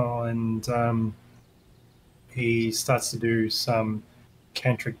particularly no, and he starts to do some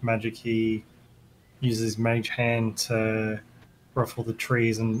cantric magic. He uses mage hand to ruffle the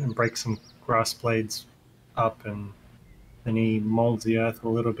trees and break some grass blades up, and then he molds the earth a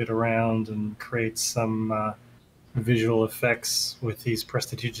little bit around and creates some visual effects with his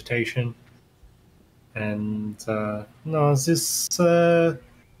prestidigitation. And no, this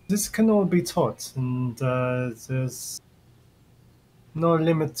can all be taught, and there's no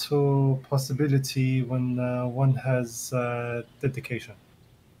limit to possibility when one has dedication.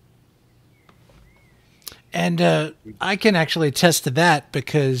 And I can actually attest to that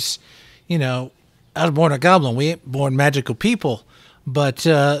because, I was born a goblin. We ain't born magical people. But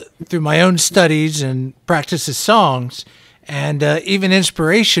through my own studies and practice of songs and even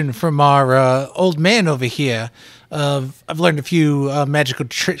inspiration from our old man over here, I've learned a few magical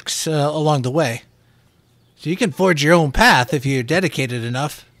tricks along the way. So you can forge your own path if you're dedicated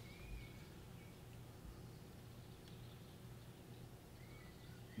enough.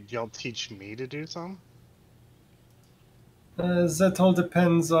 You'll teach me to do some? That all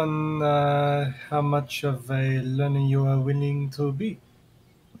depends on how much of a learner you are willing to be.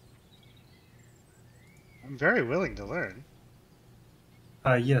 I'm very willing to learn.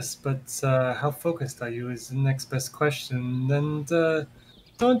 Yes, but how focused are you is the next best question. And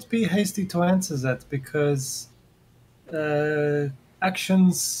don't be hasty to answer that because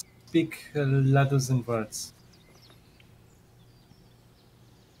actions speak louder than words.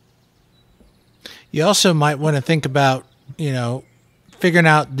 You also might want to think about, figuring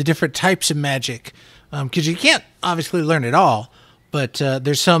out the different types of magic. Because you can't obviously learn it all, but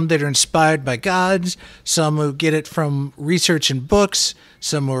there's some that are inspired by gods, some who get it from research and books,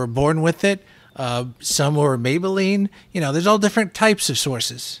 some who are born with it, some who are Maybelline. There's all different types of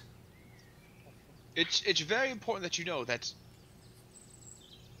sources. It's very important that you know that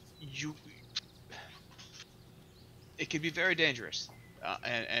it can be very dangerous,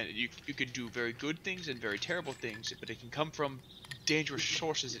 and you can do very good things and very terrible things, but it can come from dangerous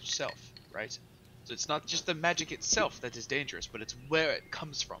sources itself, right? So it's not just the magic itself that is dangerous, but it's where it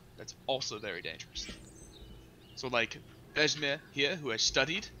comes from that's also very dangerous. So like Vesmir here, who has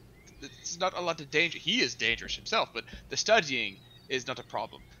studied, it's not a lot of danger. He is dangerous himself, but the studying is not a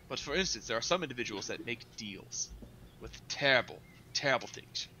problem. But for instance, there are some individuals that make deals with terrible, terrible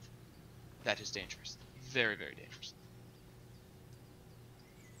things. That is dangerous. Very, very dangerous.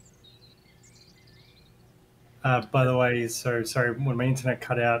 By the way, so sorry, when my internet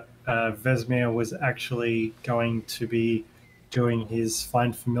cut out, Vesmir was actually going to be doing his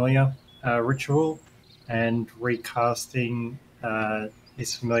Find Familiar ritual and recasting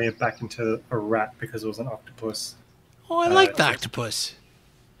his familiar back into a rat because it was an octopus. Oh, I like the octopus.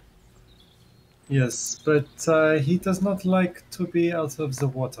 Yes, but he does not like to be out of the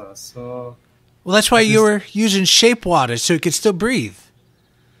water, so... Well, that's why you were using shape water, so he could still breathe.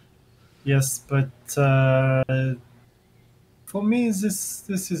 Yes, but for me, this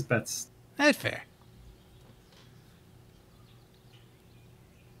is best. That's fair.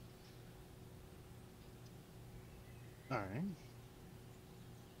 All right.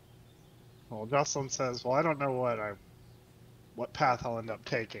 Well, Josselyn says, "Well, I don't know what path I'll end up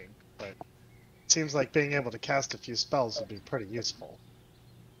taking, but it seems like being able to cast a few spells would be pretty useful."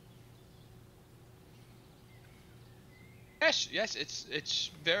 Yes,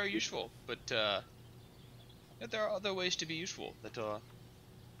 it's very useful, but there are other ways to be useful that are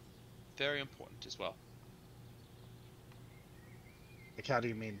very important as well. Like, how do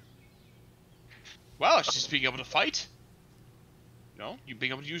you mean? Well, it's just being able to fight. You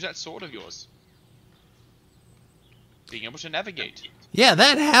being able to use that sword of yours. Being able to navigate. Yeah,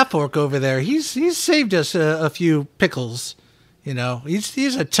 that half-orc over there, he's saved us a few pickles.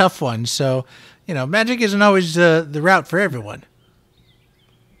 He's a tough one, so... magic isn't always the route for everyone.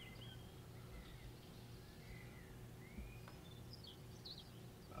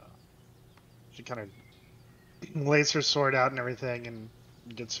 She kind of lays her sword out and everything and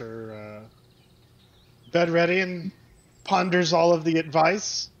gets her bed ready and ponders all of the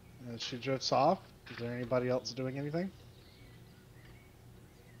advice as she drifts off. Is there anybody else doing anything?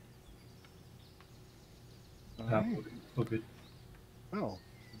 Alright. All good. Well,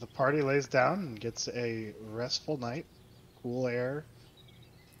 the party lays down and gets a restful night, cool air.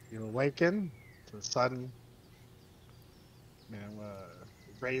 You awaken to the sun,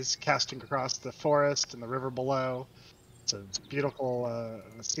 rays casting across the forest and the river below. It's a beautiful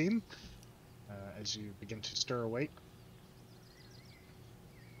scene as you begin to stir awake.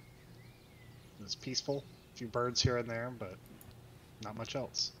 It's peaceful. A few birds here and there, but not much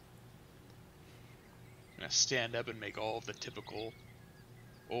else. I'm gonna stand up and make all of the typical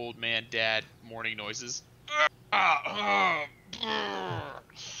old man dad morning noises.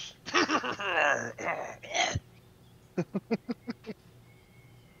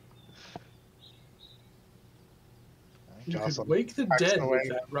 You Josselyn could wake the packs dead away. with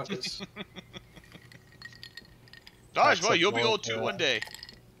that ruckus. Dodge, well, Packs you'll be up old too all one day.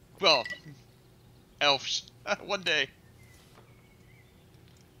 Well, elves, one day.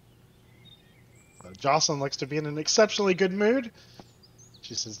 Josselyn looks to be in an exceptionally good mood.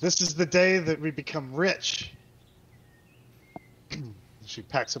 She says, "This is the day that we become rich." She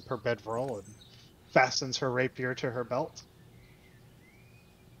packs up her bedroll and fastens her rapier to her belt.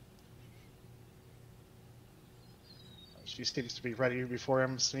 She seems to be ready before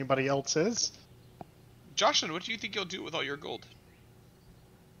anybody else is. Josselyn, what do you think you'll do with all your gold?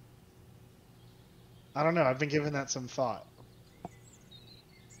 I don't know. I've been giving that some thought. I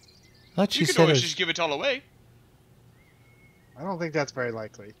thought You she could said it always was, just give it all away. I don't think that's very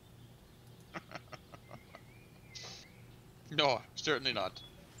likely. No, certainly not.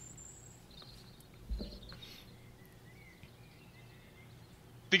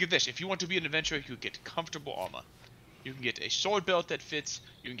 Think of this, if you want to be an adventurer, you get comfortable armor. You can get a sword belt that fits,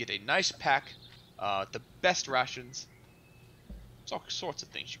 you can get a nice pack, the best rations. There's all sorts of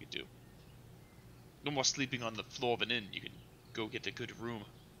things you can do. No more sleeping on the floor of an inn, you can go get a good room.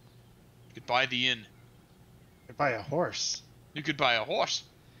 You could buy the inn. I buy a horse. You could buy a horse.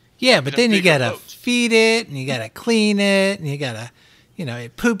 yeah, but a then you bigger gotta boat. feed it, and you gotta clean it, and you gotta,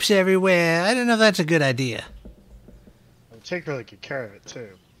 it poops everywhere. I don't know if that's a good idea. I would take really good care of it too.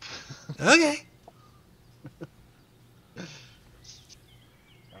 Okay.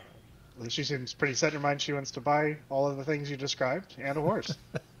 She seems pretty set in her mind. She wants to buy all of the things you described and a horse.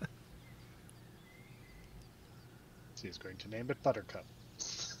 She's going to name it Buttercup.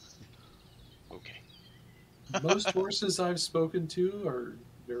 Okay. Most horses I've spoken to are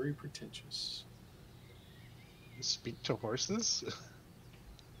very pretentious. You speak to horses?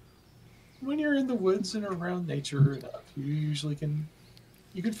 When you're in the woods and around nature enough, you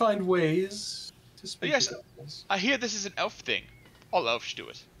can find ways to speak Yes. to animals. I hear this is an elf thing. All elves do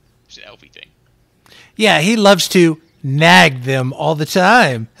it. It's an elfy thing. Yeah, he loves to nag them all the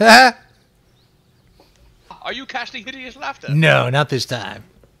time. Are you casting hideous laughter? No, not this time.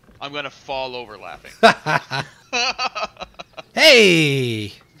 I'm gonna fall over laughing.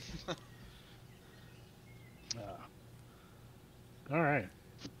 Hey! All right.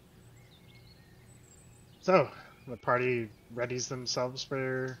 So, the party readies themselves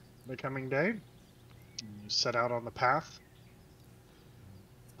for the coming day. You set out on the path.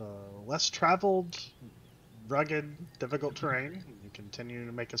 Less traveled, rugged, difficult terrain. You continue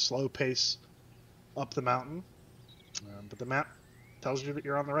to make a slow pace up the mountain. But the map tells you that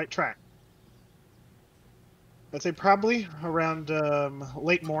you're on the right track. I'd say probably around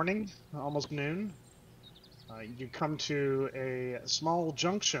late morning, almost noon, you come to a small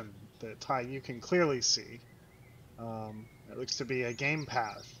junction that Tyee you can clearly see. It looks to be a game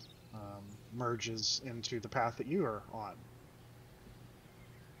path merges into the path that you are on.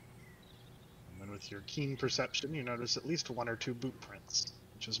 And with your keen perception, you notice at least one or two boot prints,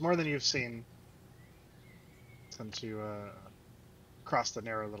 which is more than you've seen since you crossed the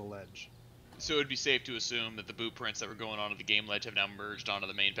narrow little ledge. So it would be safe to assume that the boot prints that were going onto the game ledge have now merged onto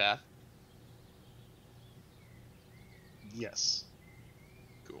the main path? Yes.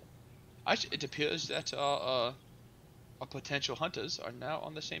 Cool. It appears that our potential hunters are now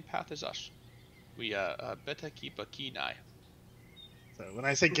on the same path as us. We better keep a keen eye. So when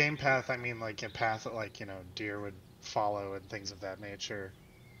I say game path, I mean like a path that deer would follow and things of that nature.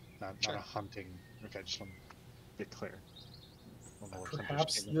 Not Sure. a hunting. Okay, just want to get clear. I don't know what Perhaps something came up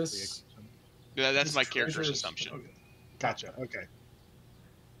to the this- equation. That's This my character's treasure is- assumption. okay. Gotcha. Okay.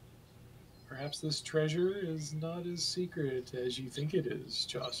 Perhaps this treasure is not as secret as you think it is,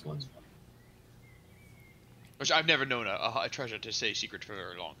 Josselyn. Which I've never known a treasure to stay secret for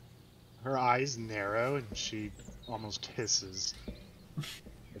very long. Her eyes narrow and she almost hisses.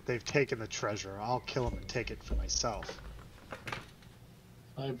 If they've taken the treasure, I'll kill them and take it for myself.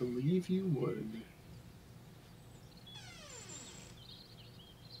 I believe you would.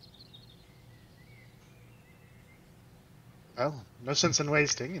 Well, no sense in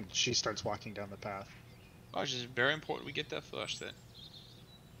wasting, and she starts walking down the path. Oh, it's just very important we get there first then.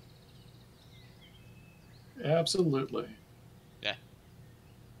 Absolutely. Yeah.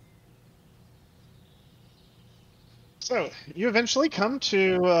 So you eventually come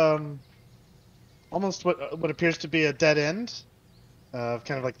to almost what appears to be a dead end,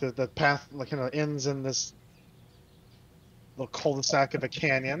 kind of like the path, like kind of ends in this little cul-de-sac of a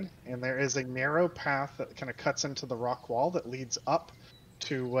canyon, and there is a narrow path that kind of cuts into the rock wall that leads up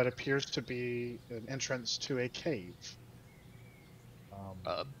to what appears to be an entrance to a cave.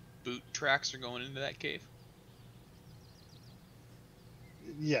 Boot tracks are going into that cave.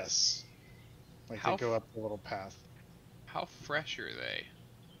 Yes, like How they go up the little path. How fresh are they?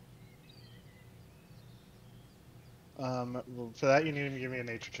 Well, for that you need to give me a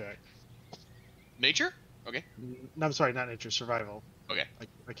nature check. Nature? Okay. No, I'm sorry, not nature, survival. Okay.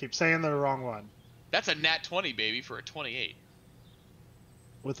 I keep saying the wrong one. That's a nat 20, baby, for a 28.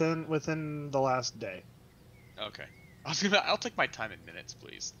 Within the last day. Okay. I'll take my time in minutes,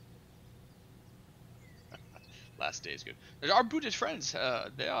 please. Last day is good. Our Buddhist friends,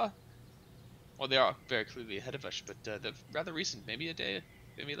 they are very clearly ahead of us, but they're rather recent. Maybe a day,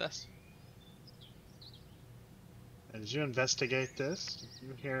 maybe less. As you investigate this,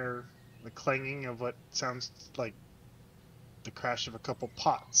 you hear the clanging of what sounds like the crash of a couple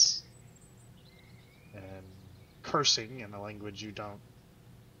pots, and cursing in a language you don't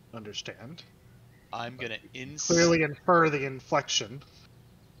understand. I'm gonna clearly infer the inflection,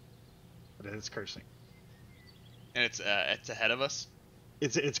 but it is cursing. And it's ahead of us.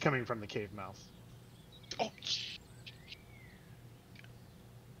 It's coming from the cave mouth. Oh,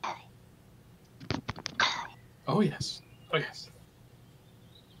 Karl. Oh yes. Oh yes.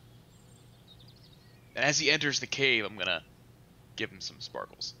 And as he enters the cave, I'm gonna give him some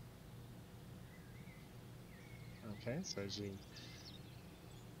sparkles. Okay, so as you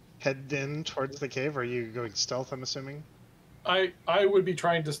head in towards the cave, are you going stealth, I'm assuming? I would be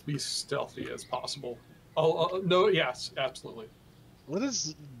trying to be stealthy as possible. Oh no, yes, absolutely. What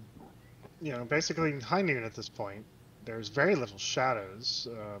is, basically high noon at this point. There's very little shadows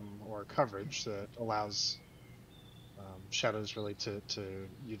or coverage that allows shadows really to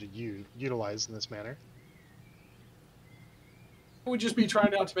utilize in this manner. I would just be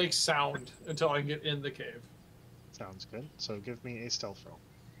trying not to make sound until I get in the cave. Sounds good. So give me a stealth roll.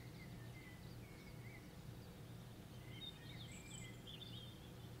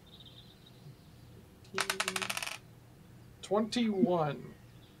 21.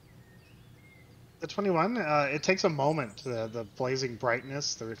 The 21, it takes a moment, the blazing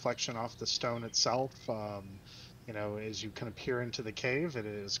brightness, the reflection off the stone itself, as you kind of peer into the cave, it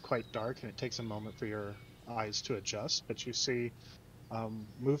is quite dark, and it takes a moment for your eyes to adjust, but you see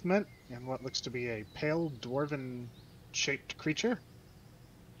movement in what looks to be a pale, dwarven-shaped creature.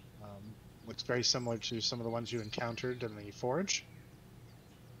 Looks very similar to some of the ones you encountered in the forge.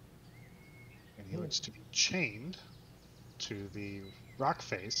 And he looks to be chained to the rock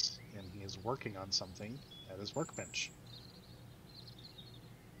face, and he is working on something at his workbench.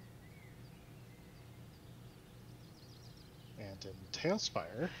 And in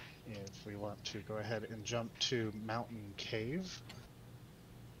Talespire, if we want to go ahead and jump to Mountain Cave.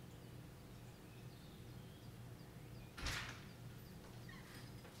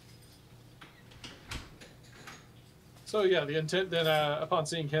 So yeah, the intent then upon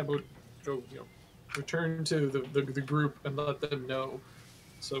seeing him would go, return to the group and let them know.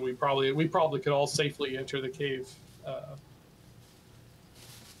 So we probably could all safely enter the cave.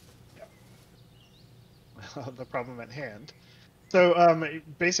 The problem at hand. So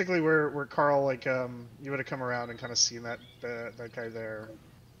basically, where Karl, you would have come around and kind of seen that guy there.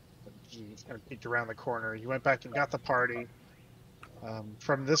 You kind of peeked around the corner. You went back and got the party.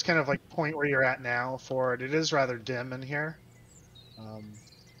 From this kind of point where you're at now forward, it is rather dim in here.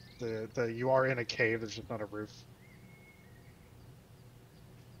 You are in a cave. There's just not a roof.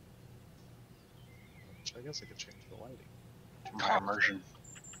 Which I guess I could change the lighting. My immersion.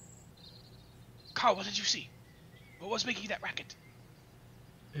 Karl, what did you see? What was making that racket?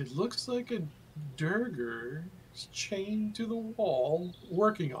 It looks like a Durger is chained to the wall,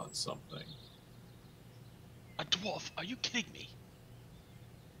 working on something. A dwarf? Are you kidding me?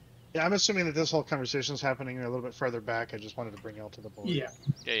 Yeah, I'm assuming that this whole conversation is happening a little bit further back. I just wanted to bring y'all to the board. Yeah.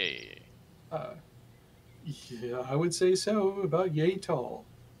 Yeah. Yeah, I would say so. About yay tall.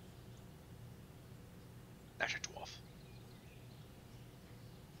 That's a dwarf.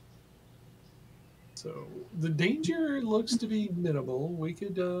 So the danger looks to be minimal. We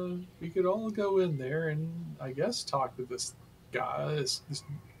could all go in there and I guess talk to this guy, this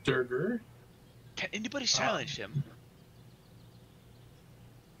Durger. Can anybody silence him?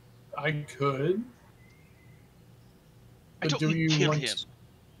 I could. I But don't do mean you kill want? him.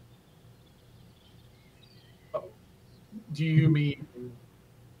 Do you mean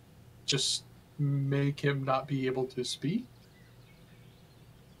just make him not be able to speak?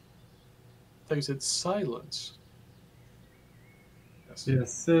 I thought you said silence. Yes.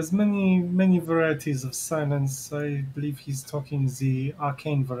 Yes, there's many varieties of silence. I believe he's talking the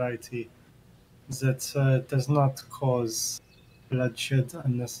arcane variety that does not cause bloodshed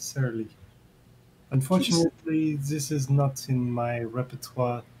unnecessarily. Unfortunately, this is not in my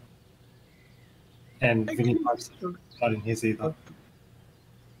repertoire, and I Vinny can, Pipes is not in his either.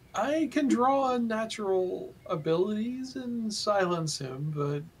 I can draw on natural abilities and silence him,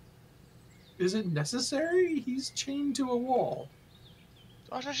 but is it necessary? He's chained to a wall.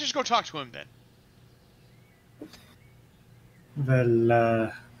 Let's just go talk to him then.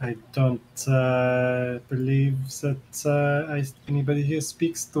 Well, I don't believe that anybody here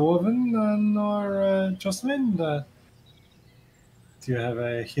speaks Dwarven, nor Josselyn. Do you have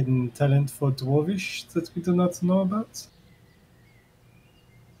a hidden talent for Dwarvish that we do not know about?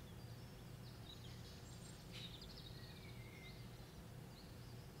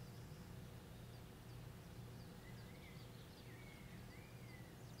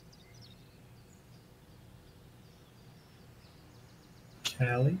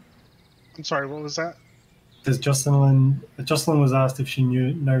 Callie? I'm sorry, what was that? Does Josselyn was asked if she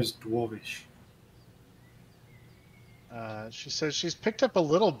knows Dwarvish. She says she's picked up a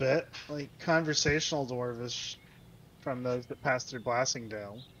little bit, like conversational Dwarvish, from those that passed through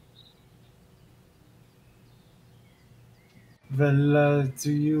Blassingdale. Well,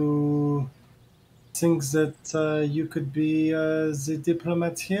 do you think that you could be the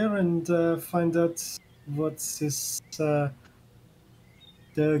diplomat here and find out what this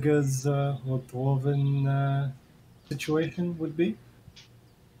Durga's or Dwarven situation would be?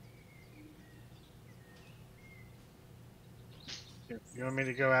 You want me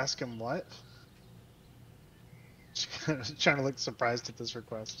to go ask him what? Trying to look surprised at this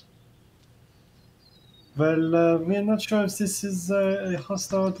request. Well, we're not sure if this is a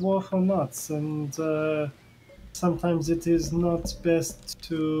hostile dwarf or not, and sometimes it is not best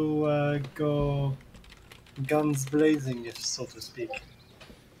to go guns blazing, if so to speak.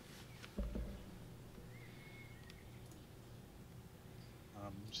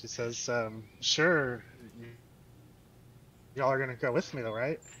 She says, sure. Y'all are gonna go with me, though,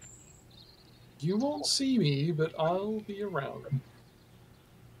 right? You won't see me, but I'll be around.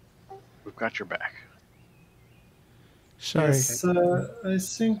 We've got your back. Sorry. Yes, I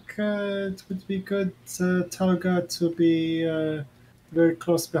think it would be good, Talgar, to be very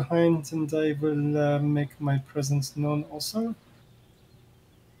close behind, and I will make my presence known also.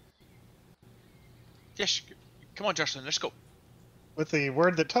 Yes, come on, Josselyn, let's go. With the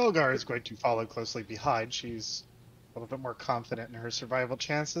word that Talgar is going to follow closely behind, she's a little bit more confident in her survival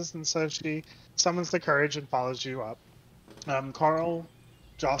chances, and so she summons the courage and follows you up. Karl,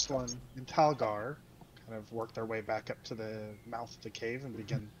 Josselyn, and Talgar kind of work their way back up to the mouth of the cave and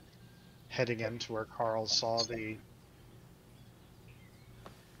begin heading into where Karl saw the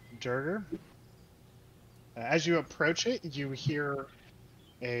Durgar. As you approach it, you hear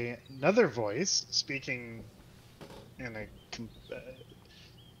another voice speaking in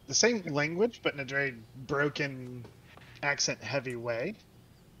the same language, but in a very broken, accent-heavy way.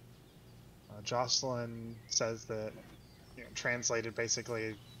 Josselyn says that, translated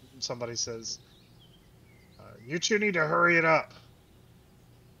basically, somebody says, you two need to hurry it up.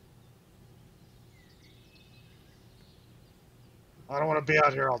 I don't want to be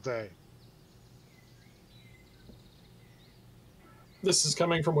out here all day. This is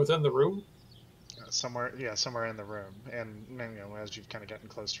coming from within the room? Somewhere in the room. And as you've kind of gotten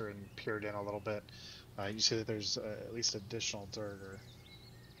closer and peered in a little bit, you see that there's at least additional Durgar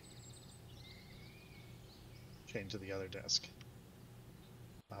chained to the other desk.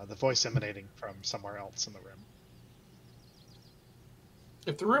 The voice emanating from somewhere else in the room.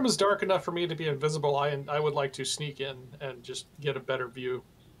 If the room is dark enough for me to be invisible, I would like to sneak in and just get a better view.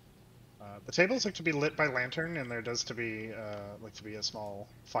 The tables look to be lit by lantern, and there does to be a small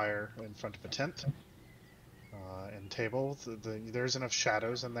fire in front of a tent. And table, there's enough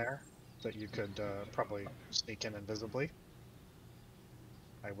shadows in there that you could probably sneak in invisibly.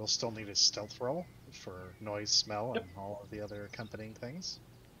 I will still need a stealth roll for noise, smell, and all of the other accompanying things.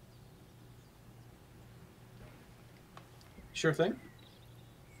 Sure thing.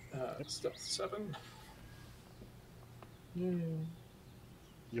 Stealth 7. You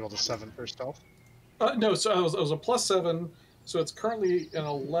rolled a 7 for stealth? No, so it was a +7, so it's currently an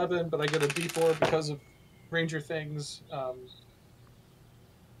 11, but I get a D4 because of Ranger things.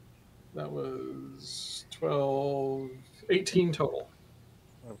 That was 12, 18 total.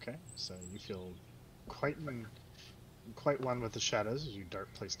 Okay, so you feel quite quite one with the shadows as you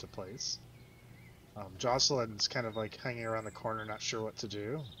dart place to place. Josselyn's kind of like hanging around the corner, not sure what to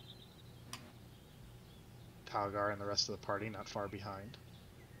do. Talgar and the rest of the party not far behind.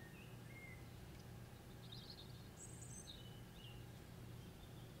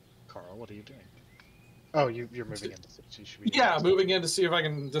 Karl, what are you doing? Oh, you're moving into so you should be Yeah, moving in to see if I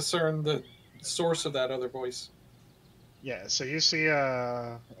can discern the source of that other voice. Yeah, so you see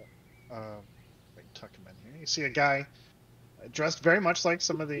wait, tuck him in here. You see a guy dressed very much like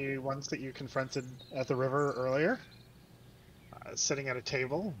some of the ones that you confronted at the river earlier, sitting at a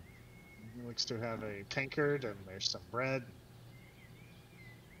table. He looks to have a tankard, and there's some bread.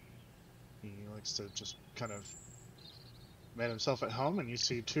 He likes to just kind of made himself at home, and you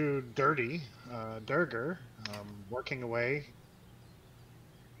see two dirty Durger working away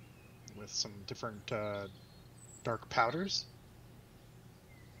with some different dark powders.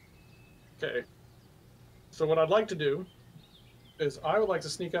 Okay. So what I'd like to do is I would like to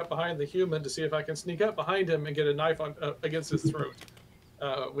sneak up behind the human to see if I can sneak up behind him and get a knife on against his throat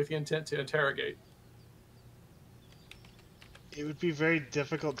with the intent to interrogate. It would be very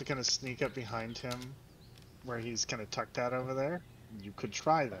difficult to kind of sneak up behind him where he's kind of tucked out over there. You could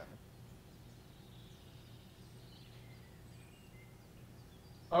try that.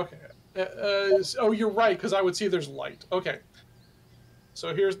 Okay. Oh, you're right, because I would see there's light. Okay.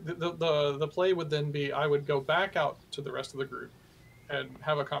 So here's the play would then be I would go back out to the rest of the group and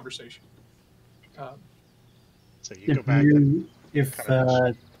have a conversation. So you go back. If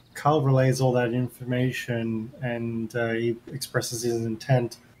Karl relays all that information and he expresses his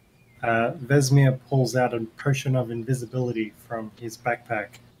intent, Vesmir pulls out a potion of invisibility from his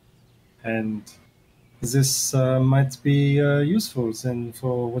backpack, and this might be useful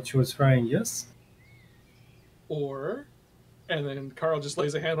for what you were trying. Yes. And then Karl just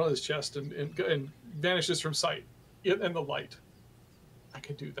lays a hand on his chest and vanishes from sight in the light. I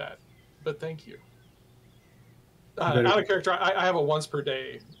could do that, but thank you. Out of character, I have a once per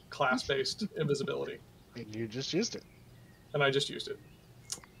day class-based invisibility. And you just used it. And I just used it.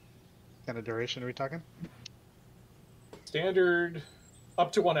 What kind of duration are we talking? Standard,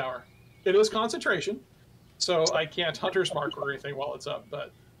 up to 1 hour. It is concentration, so I can't Hunter's Mark or anything while it's up,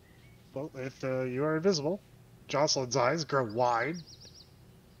 but... Well, if you are invisible, Josselyn's eyes grow wide.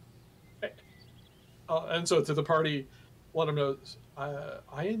 And so to the party, let them know,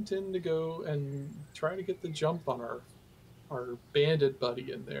 I intend to go and try to get the jump on our bandit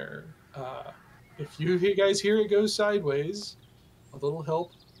buddy in there. If you guys hear it goes sideways, a little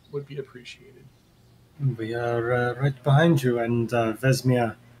help would be appreciated. We are right behind you, and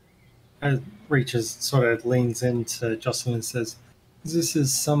Vesmir reaches, sort of leans into Josselyn and says, this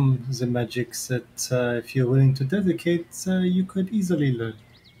is some of the magics that if you're willing to dedicate, you could easily learn.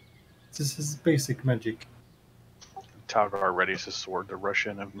 This is basic magic. Talgar readies his sword to rush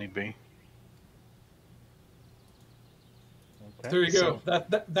in if need be. Okay, there you go.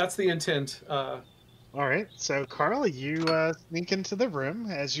 That's the intent. All right, so Karl, you sneak into the room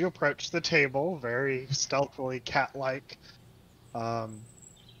as you approach the table, very stealthily, cat-like. You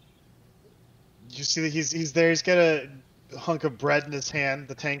see that he's there. He's got a hunk of bread in his hand,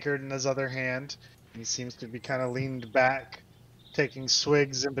 the tankard in his other hand. He seems to be kind of leaned back, taking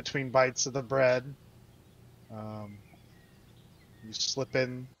swigs in between bites of the bread. You slip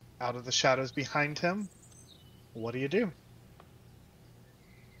in out of the shadows behind him. What do you do?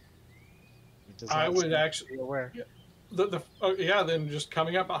 I would actually aware. Then just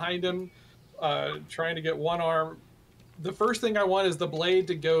coming up behind him, trying to get one arm. The first thing I want is the blade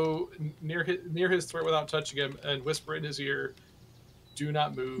to go near his throat without touching him and whisper in his ear, "Do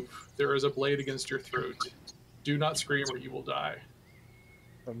not move. There is a blade against your throat. Do not scream or you will die."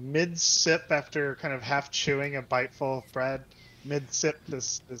 A mid-sip, after kind of half chewing a biteful of bread, mid-sip,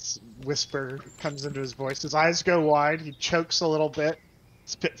 this whisper comes into his voice. His eyes go wide. He chokes a little bit,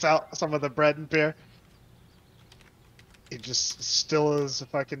 spits out some of the bread and beer. He just still is a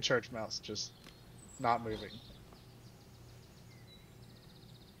fucking church mouse, just not moving.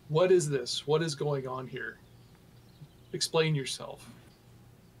 What is this? What is going on here? Explain yourself.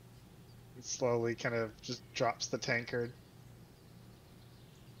 He slowly kind of just drops the tankard.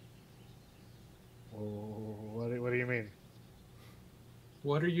 What do you mean?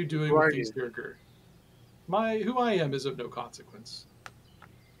 What are you doing with these Durger? Who I am is of no consequence.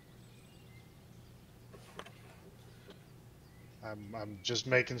 I'm just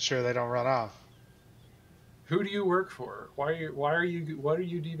making sure they don't run off. Who do you work for? What are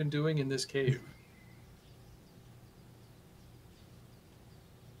you even doing in this cave?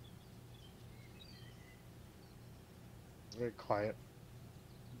 very quiet.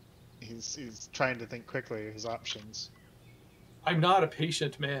 He's trying to think quickly his options. I'm not a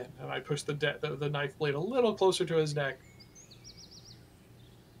patient man, and I push the knife blade a little closer to his neck.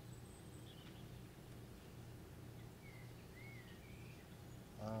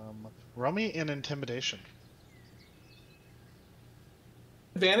 Roll me in intimidation.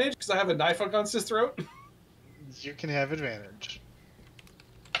 Advantage because I have a knife against his throat. You can have advantage.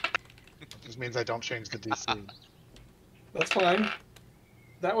 Which means I don't change the DC. That's fine.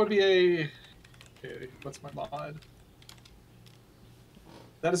 That would be a... Okay, what's my mod?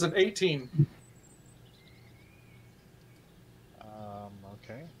 That is an 18.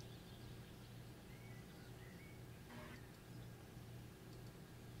 Okay.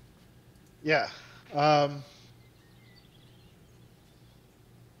 Yeah.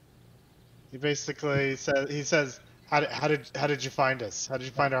 He basically says, how did you find us? How did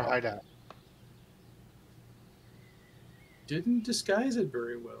you find our hideout? Didn't disguise it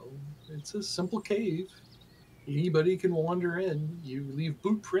very well. It's a simple cave. Anybody can wander in. You leave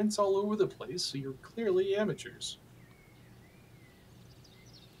boot prints all over the place, so you're clearly amateurs.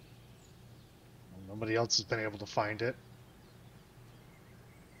 Nobody else has been able to find it.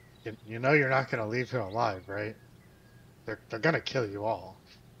 You know you're not going to leave him alive, right? They're going to kill you all.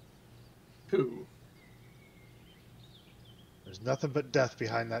 Who? There's nothing but death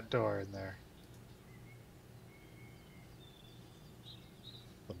behind that door in there.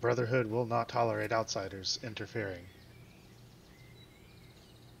 The Brotherhood will not tolerate outsiders interfering.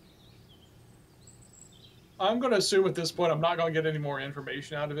 I'm going to assume at this point I'm not going to get any more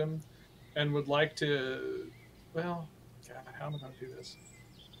information out of him, and would like to... Well, God, how am I going to do this?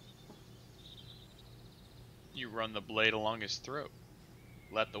 You run the blade along his throat.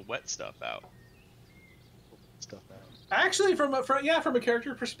 Let the wet stuff out. Actually, from a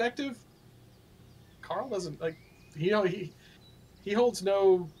character perspective, Karl doesn't like he holds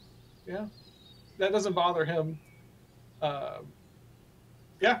no, that doesn't bother him. Karl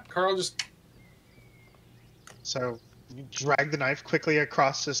just. So you drag the knife quickly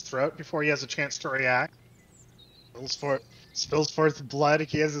across his throat before he has a chance to react. Spills forth blood.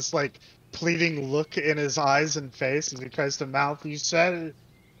 He has this like pleading look in his eyes and face as he tries to mouth, "You said it."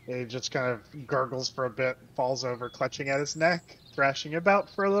 He just kind of gurgles for a bit, falls over, clutching at his neck, thrashing about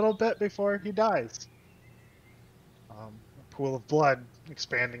for a little bit before he dies. A pool of blood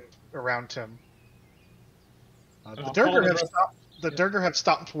expanding around him. The Durgar have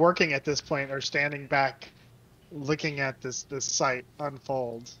stopped working at this point, are standing back, looking at this sight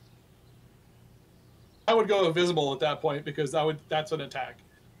unfold. I would go invisible at that point because that's an attack.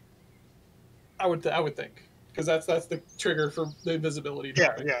 I would think. Because that's the trigger for the invisibility.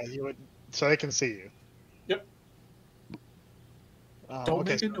 Yeah, you would, so they can see you. Yep. Don't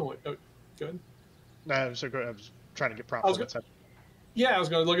make a noise. Oh, go ahead. No, so I was trying to get prompted. I was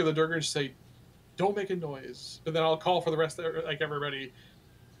going to look at the Durgar and say, "Don't make a noise." But then I'll call for the rest of everybody.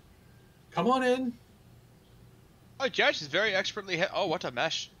 Come on in. Oh, Josh is very expertly. Oh, what a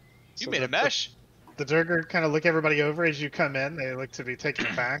mesh! You made a mesh. The Durgar kind of look everybody over as you come in. They look to be taken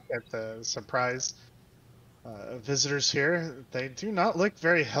aback at the surprise. Visitors here, they do not look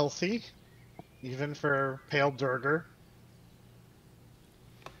very healthy, even for pale Durgar.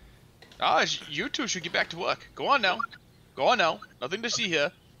 You two should get back to work. Go on now. Nothing to see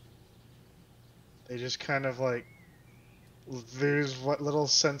here. They just kind of like lose what little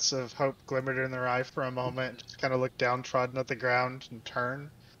sense of hope glimmered in their eye for a moment, just kind of look downtrodden at the ground and turn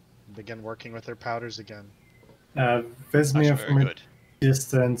and begin working with their powders again. Vesmir from a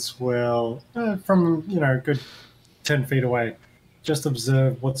distance will, from a good 10 feet away, just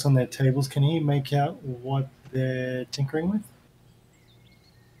observe what's on their tables. Can he make out what they're tinkering with?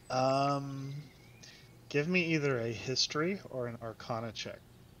 Give me either a history or an arcana check.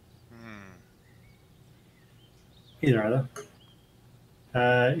 Either.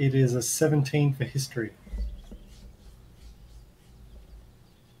 It is a 17 for history.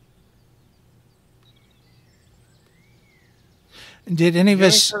 Did any of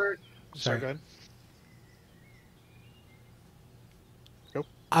us... Sorry, go ahead. Go.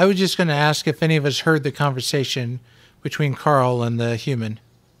 I was just going to ask if any of us heard the conversation between Karl and the human.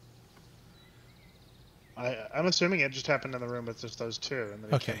 I'm assuming it just happened in the room with just those two, and then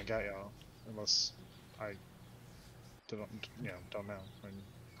he Okay. came and got y'all. Unless I don't know.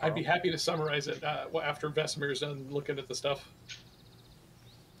 I'd be happy to summarize it after Vesmir's done looking at the stuff.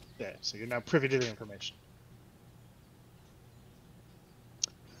 Yeah, so you're now privy to the information.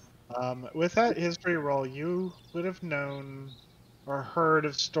 With that history roll, you would have known or heard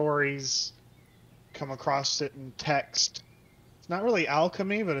of stories, come across it in text, not really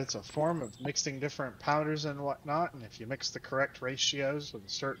alchemy, but it's a form of mixing different powders and whatnot. And if you mix the correct ratios with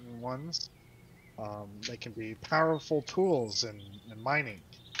certain ones, they can be powerful tools in mining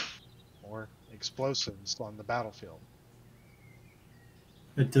or explosives on the battlefield.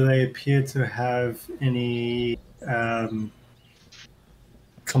 Do they appear to have any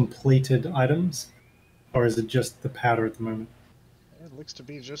completed items? Or is it just the powder at the moment? It looks to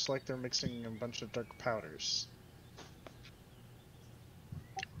be just like they're mixing a bunch of dark powders.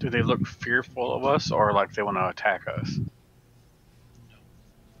 Do they look fearful of us, or like they want to attack us?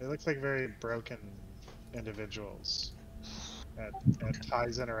 They look like very broken individuals. At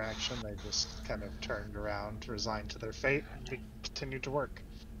Tyee's interaction, they just kind of turned around, resigned to their fate, and continued to work.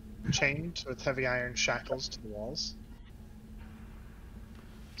 Chained with heavy iron shackles to the walls.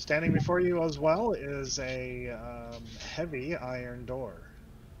 Standing before you as well is a heavy iron door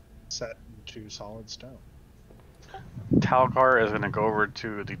set into solid stone. Talgar is going to go over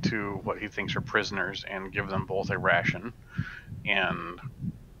to the two what he thinks are prisoners and give them both a ration, and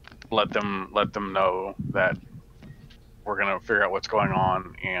let them know that we're going to figure out what's going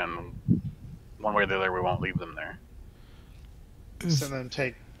on, and one way or the other we won't leave them there. So then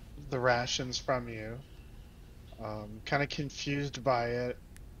take the rations from you. Kind of confused by it,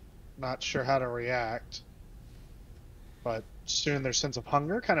 not sure how to react, but soon their sense of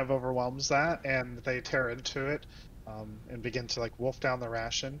hunger kind of overwhelms that, and they tear into it and begin to like wolf down the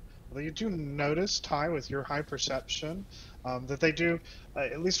ration. Although you do notice, Tyee, with your high perception, that they do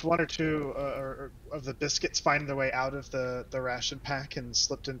at least one or two of the biscuits find their way out of the ration pack and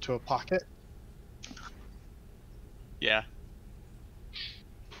slipped into a pocket. Yeah.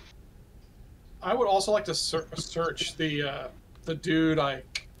 I would also like to search the dude.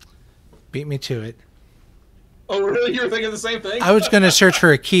 Beat me to it. Oh, really? You were thinking the same thing? I was going to search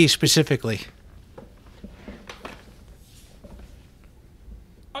for a key specifically.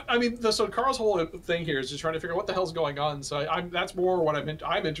 I mean, so Karl's whole thing here is just trying to figure out what the hell's going on. So that's more what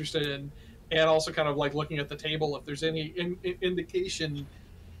I'm interested in, and also kind of like looking at the table if there's any indication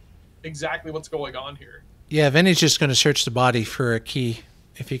exactly what's going on here. Yeah, Vinny's just going to search the body for a key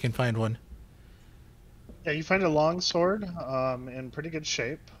if he can find one. Yeah, you find a long sword in pretty good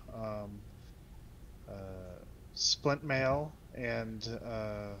shape, splint mail, and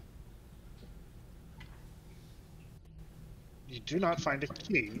you do not find a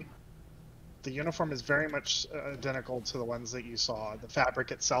key. The uniform is very much identical to the ones that you saw. The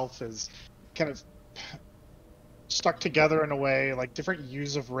fabric itself is kind of stuck together in a way, like different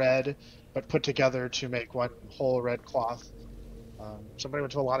hues of red, but put together to make one whole red cloth. Somebody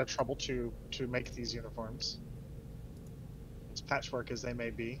went to a lot of trouble to make these uniforms, as patchwork as they may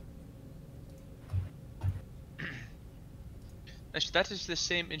be. That is the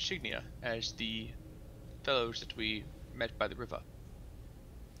same insignia as the fellows that we met by the river.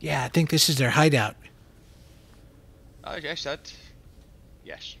 Yeah, I think this is their hideout. Yes,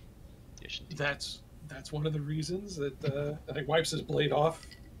 yes, indeed. That's one of the reasons that he wipes his blade off.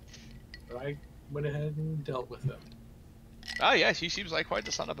 I went ahead and dealt with him. Ah, yes, he seems like quite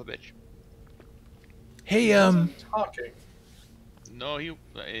the son of a bitch. Hey, talking. No,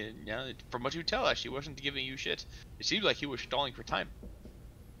 yeah, from what you tell us, he wasn't giving you shit. It seems like he was stalling for time.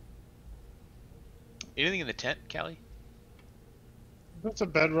 Anything in the tent, Callie? That's a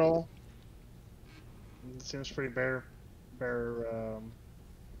bedroll. It seems pretty bare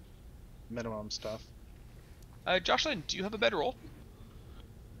minimum stuff. Josselyn, do you have a bedroll?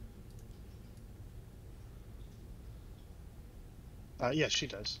 Yes, she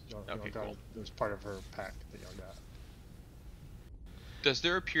does. Y'all Okay, got cool. it. It was part of her pack that y'all got. Does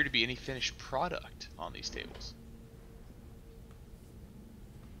there appear to be any finished product on these tables?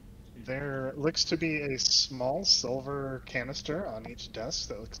 There looks to be a small silver canister on each desk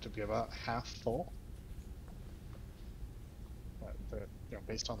that looks to be about half full. But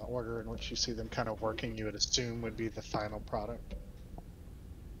based on the order in which you see them kind of working, you would assume would be the final product.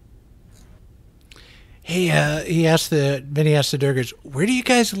 hey, Vinny asked the Durgers, where do you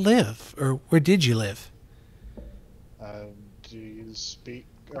guys live? Or where did you live? Do you speak,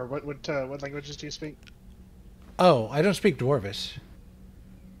 or what languages do you speak? Oh, I don't speak Dwarvish.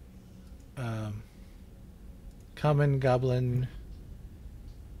 Common, Goblin,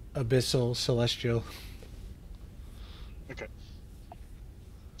 Abyssal, Celestial. Okay.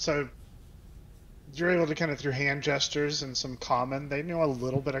 So you're able to kind of, through hand gestures and some common, they know a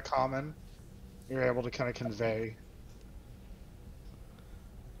little bit of common. You're able to kind of convey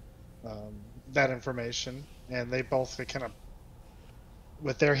that information, and they both kind of,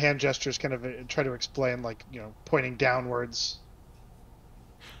 with their hand gestures, kind of try to explain, like, pointing downwards.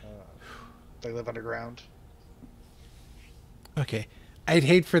 They live underground. Okay. I'd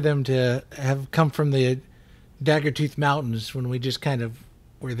hate for them to have come from the Daggertooth Mountains when we just kind of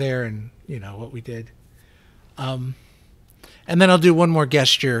were there and, you know, what we did. And then I'll do one more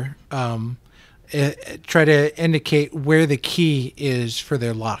gesture. Try to indicate where the key is for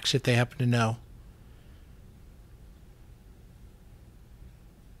their locks, if they happen to know.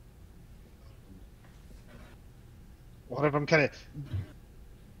 One of them kind of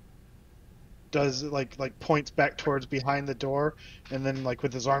does like points back towards behind the door, and then like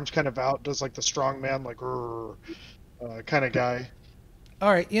with his arms kind of out, does like the strong man like kind of guy.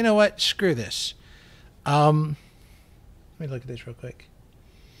 All right, you know what? Screw this. Let me look at this real quick.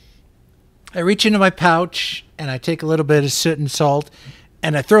 I reach into my pouch and I take a little bit of soot and salt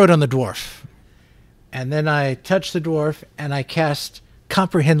and I throw it on the dwarf. And then I touch the dwarf and I cast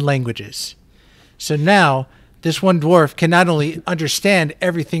Comprehend Languages. So now this one dwarf can not only understand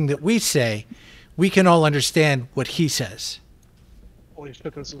everything that we say, we can all understand what he says. Holy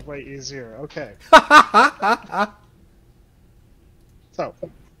shit, this is way easier. Okay. So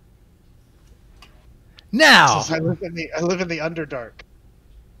Now, I live in the Underdark.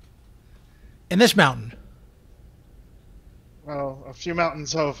 in this mountain, Well, a few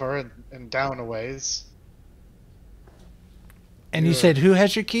mountains over and down a ways. and you said who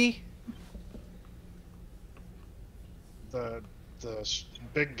has your key? The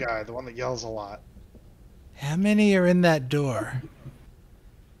big guy, the one that yells a lot. How many are in that door?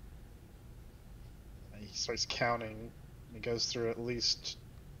 He starts counting. He goes through at least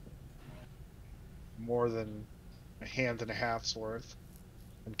more than a hand and a half's worth,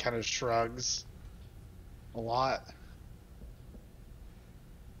 and kind of shrugs. A lot.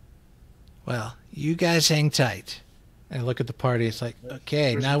 Well, you guys hang tight. And I look at the party. It's like,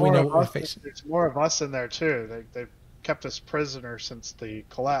 okay, now we know what we're facing. There's more of us in there too. They've kept us prisoner since the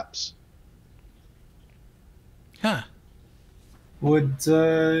collapse. Huh. Would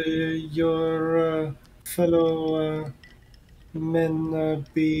your fellow men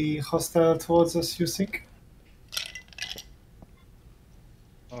be hostile towards us, you think?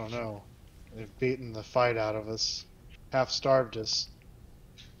 Oh no. They've beaten the fight out of us. Half-starved us.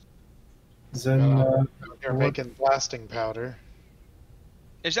 Then They're what- making blasting powder.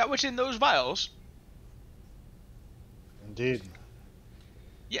 Is that what's in those vials? Indeed.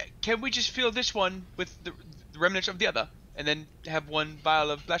 Yeah, can we just fill this one with the remnants of the other, and then have one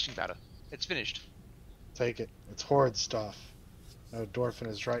vial of blasting powder? It's finished. Take it. It's horrid stuff. No dwarf in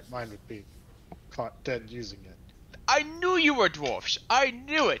his right mind would be caught dead using it. I knew you were dwarfs. I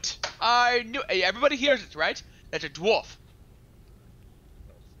knew it. I knew. Hey, everybody hears it, right? That's a dwarf.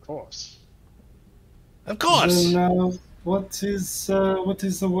 Of course. Of course. Then, what is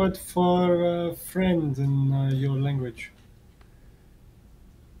the word for friend in your language?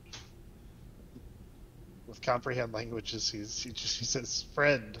 With comprehend languages, he says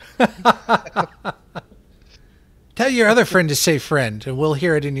friend. Tell your other friend to say friend, and we'll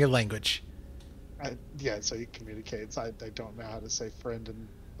hear it in your language. Yeah, so he communicates. I don't know how to say friend in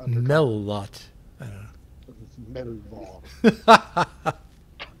Underdark. Melot. I don't Melvor.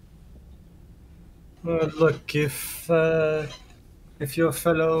 know. Look, if your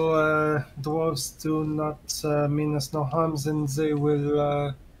fellow dwarves do not mean us no harm, then they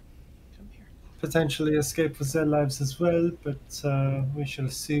will potentially escape with their lives as well. But we shall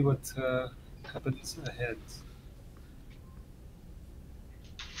see what happens ahead.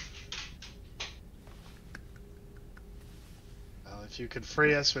 Well, if you could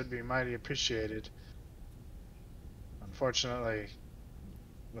free us, would be mighty appreciated. Unfortunately,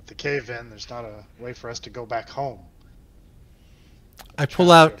 with the cave-in, there's not a way for us to go back home. I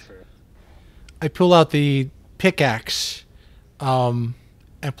pull out the pickaxe, and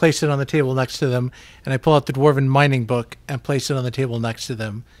place it on the table next to them, and I pull out the dwarven mining book and place it on the table next to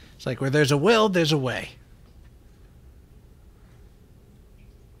them. It's like, where there's a will, there's a way.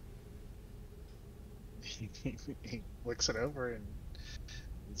 He looks it over and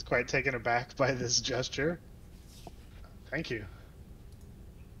is quite taken aback by this gesture. Thank you.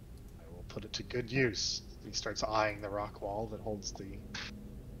 I will put it to good use. He starts eyeing the rock wall that holds the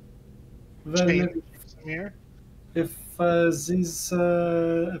Well, chain here. if these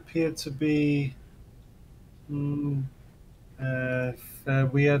appear to be,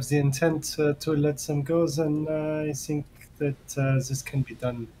 if we have the intent to let them go, then I think that this can be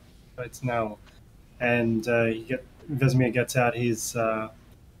done right now. And Vesmir gets out his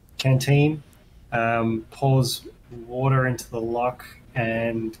canteen, pours water into the lock,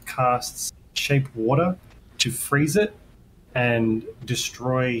 and casts Shape Water to freeze it and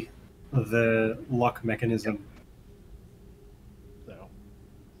destroy the lock mechanism. So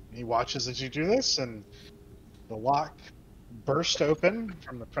he watches as you do this, and the lock burst open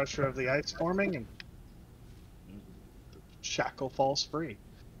from the pressure of the ice forming, and shackle falls free.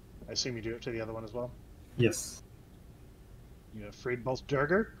 I assume you do it to the other one as well? Yes. You have freed both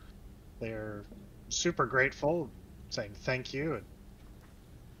Durger. They're super grateful, saying thank you. And,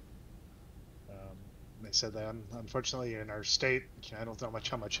 they said that unfortunately in our state, I don't know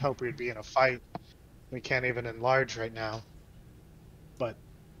how much help we'd be in a fight. We can't even enlarge right now. But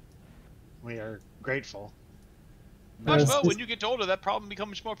we are grateful. Much Yes, well, yes. when you get older, that problem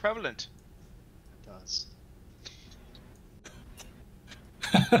becomes more prevalent. It does.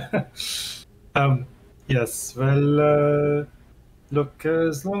 Yes, well, look,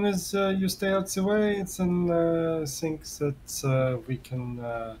 as long as you stay out the way, then I think that we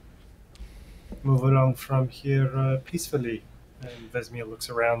can move along from here peacefully. And Vesmir looks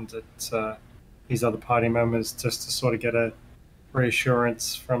around at his other party members just to sort of get a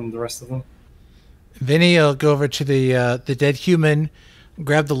reassurance from the rest of them. Vinny will go over to the dead human,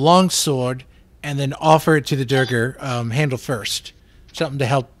 grab the long sword, and then offer it to the Durger, handle first. Something to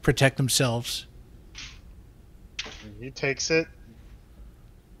help protect themselves. He takes it,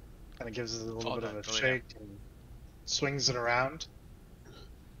 kind of gives it a little Oh, bit of no, a really shake, and swings it around.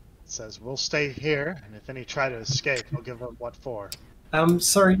 Says, "We'll stay here, and if any try to escape, we'll give them what for."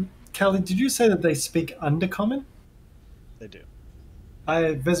 Sorry, Callie, did you say that they speak Undercommon? They do.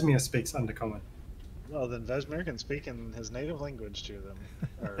 Vesmir speaks Undercommon. Well, then Vesmir can speak in his native language to them,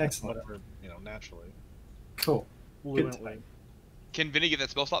 or Excellent. whatever, naturally. Cool. Fluently. Can Vinny get that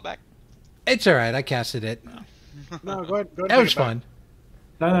spell slot back? It's all right. I casted it. No, go ahead. Go ahead That and was take it back. fun.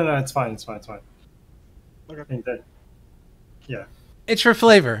 No, it's fine. It's fine. Okay. And then, yeah. It's for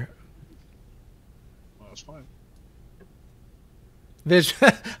flavor. Well, it's fine.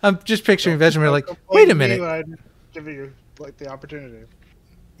 I'm just picturing Vesmir like, Don't wait a blame me minute. when I give you the opportunity.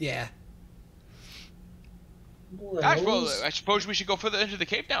 Yeah. Gosh, well, I suppose we should go further into the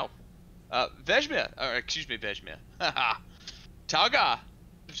cave now. Vesmir, or excuse me, Vesmir. Talgar,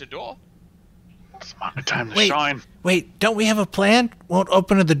 there's a door. It's my time to Wait. shine. Wait, don't we have a plan? Won't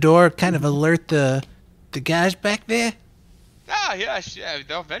opening the door kind of alert the guys back there? Ah, yes, yeah.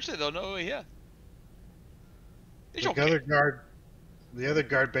 Eventually they'll know we're here. It's The okay. other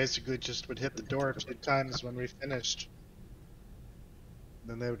guard basically just would hit the door a few times when we finished.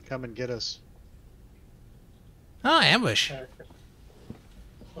 Then they would come and get us. Oh, ambush.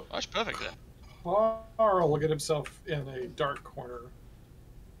 Oh, that's perfect then. Karl will get himself in a dark corner.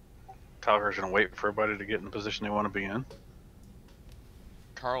 Talgar's gonna wait for everybody to get in the position they want to be in.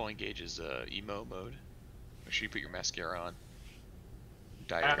 Karl engages emo mode. Make sure you put your mascara on.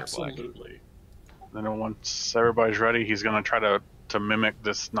 Dye your hair black. Absolutely. Then once everybody's ready, he's gonna try to mimic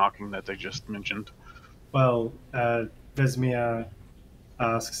this knocking that they just mentioned. Well, Vesmir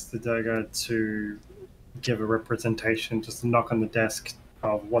asks the Durger to give a representation, just a knock on the desk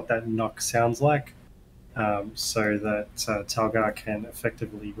of what that knock sounds like, so that Talgar can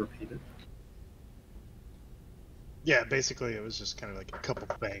effectively repeat it. Yeah, basically it was just kind of like a couple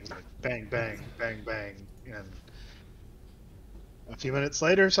bangs, like bang, bang, bang, bang, and a few minutes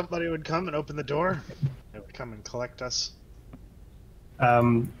later somebody would come and open the door. They would come and collect us.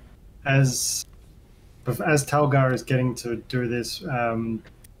 As Talgar is getting to do this,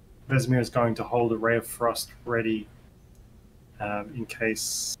 Vesmir is going to hold a ray of frost ready in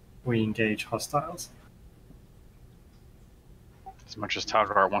case we engage hostiles. As much as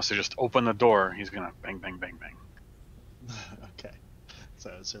Talgar wants to just open the door, he's gonna bang, bang, bang, bang. Okay.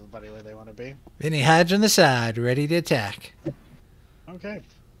 So is everybody where they want to be? Vinny hides on the side, ready to attack. Okay.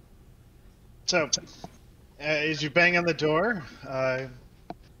 So, as you bang on the door,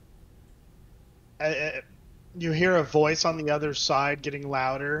 you hear a voice on the other side getting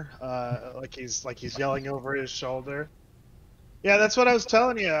louder, like he's yelling over his shoulder. Yeah, that's what I was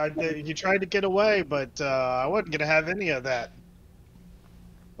telling you. He tried to get away, but I wasn't gonna have any of that.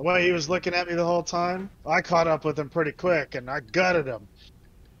 The way he was looking at me the whole time, I caught up with him pretty quick, and I gutted him.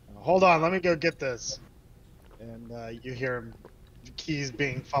 Hold on, let me go get this. And you hear him, keys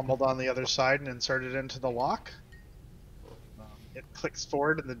being fumbled on the other side and inserted into the lock. It clicks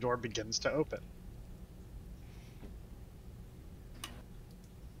forward, and the door begins to open.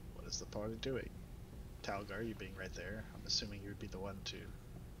 What is the party doing? Talgar, you being right there, I'm assuming you would be the one to.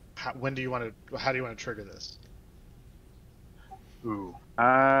 How do you want to trigger this? Ooh.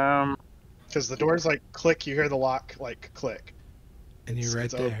 Because the doors like click, you hear the lock like click. And you're right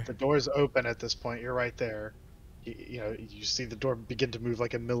there. The door's open at this point. You're right there. You see the door begin to move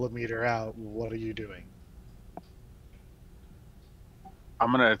like a millimeter out. What are you doing?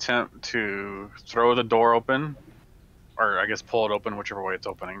 I'm gonna attempt to throw the door open, or I guess pull it open, whichever way it's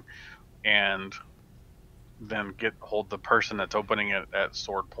opening, and then hold the person that's opening it at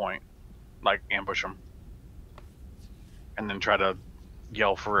sword point, like ambush them, and then try to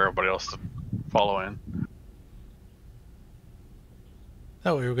yell for everybody else to follow in.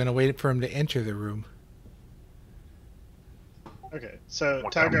 Oh, we were going to wait for him to enter the room. Okay, so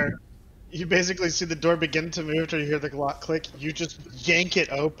What Talgar, you basically see the door begin to move till you hear the lock click. You just yank it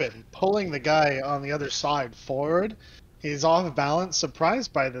open, pulling the guy on the other side forward. He's off balance,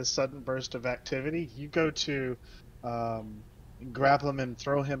 surprised by this sudden burst of activity. You go to grab him and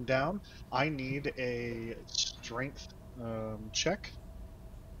throw him down. I need a strength check.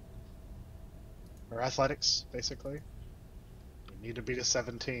 Or athletics, basically. You need to beat a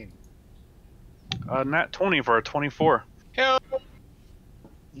 17. Nat 20 for a 24. Hell.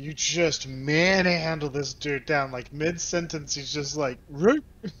 You just manhandle this dude down, like mid-sentence. He's just like, root,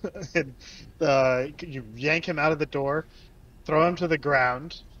 and you yank him out of the door, throw him to the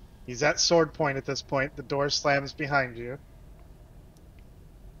ground. He's at sword point at this point. The door slams behind you.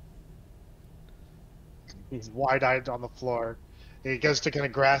 He's wide-eyed on the floor. He goes to kind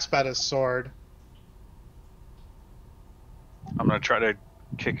of grasp at his sword. I'm gonna try to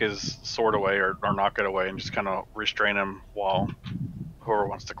kick his sword away or knock it away and just kind of restrain him while whoever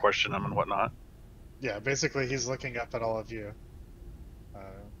wants to question him and whatnot. Yeah, basically he's looking up at all of you,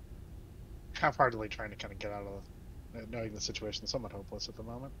 half-heartedly trying to kind of get out of knowing the situation is somewhat hopeless at the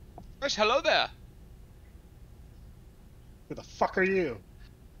moment. Yes, hello there. Who the fuck are you?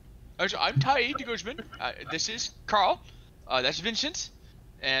 I'm Tyee, the Guzman. This is Karl. That's Vincent.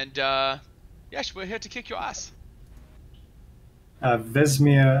 And, yes, we're here to kick your ass.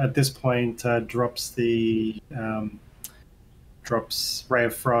 Vesmir at this point drops Ray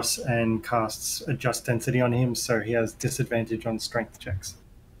of Frost and casts Adjust Density on him, so he has disadvantage on strength checks.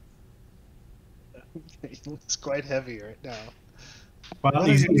 He looks quite heavy right now. Well,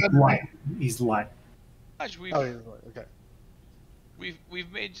 he's light. He's light. Guys, Okay.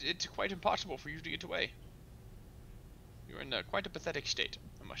 We've made it quite impossible for you to get away. You're in quite a pathetic state,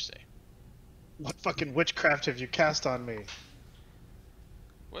 I must say. What fucking witchcraft have you cast on me?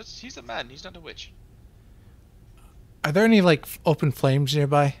 Well, he's a man, he's not a witch. Are there any, like, open flames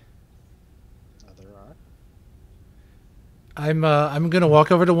nearby? Oh, there are. I'm going to walk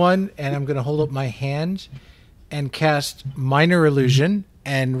over to one, and I'm going to hold up my hand and cast Minor Illusion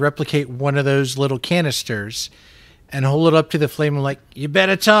and replicate one of those little canisters and hold it up to the flame and like, you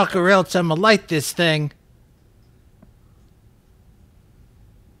better talk or else I'm going to light this thing.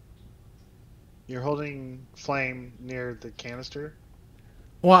 You're holding flame near the canister?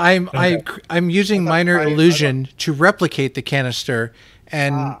 Well, I'm using Minor Illusion to replicate the canister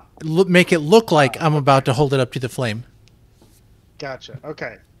and make it look like I'm about to hold it up to the flame. Gotcha.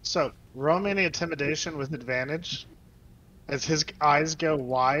 Okay. So, roll me any intimidation with advantage. As his eyes go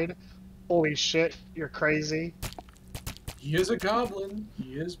wide. Holy shit, you're crazy. He is a goblin.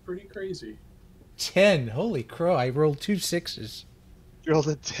 He is pretty crazy. 10. Holy crow, I rolled 2 6s. You rolled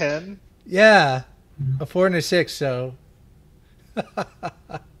a 10? Yeah. A 4 and a 6, so...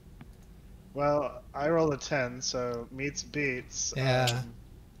 Well, I rolled a 10, so meets beats. Yeah.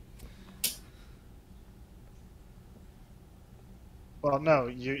 Well, no,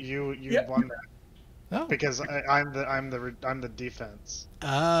 you won that Oh. because I'm the defense.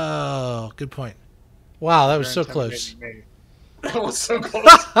 Oh, good point. Wow, that was so You're close. intimidating That was so close.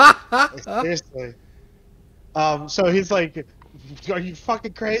 me. Seriously. So he's like, "Are you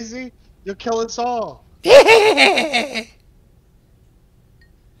fucking crazy? You'll kill us all." Yes,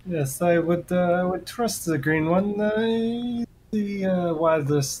 I would trust the green one. He's the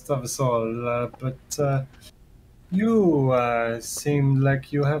wildest of us all, but you seem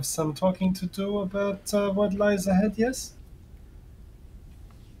like you have some talking to do about what lies ahead, yes?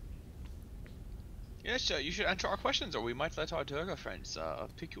 Yes, you should answer our questions, or we might let our Durga friends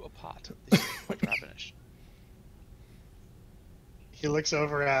pick you apart. They seem quite ravenous. He looks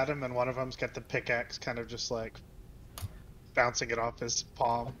over at him, and one of them's got the pickaxe, kind of just like bouncing it off his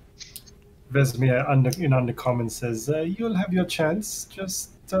palm. Vesmir in Undercommon says, "You'll have your chance. Just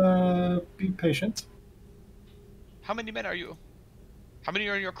be patient." How many men are you? How many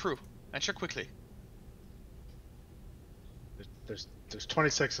are in your crew? Answer quickly. There's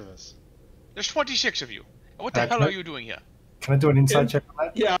 26 of us. There's 26 of you. And what the hell are you doing here? Can I do an insight check on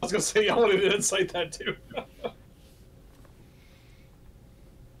that? Yeah, I was gonna say I wanted to incite that too.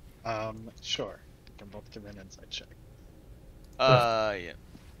 Sure. You can both give me an insight check. Yeah.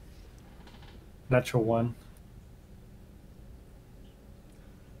 Natural 1.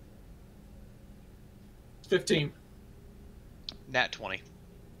 15. Nat 20.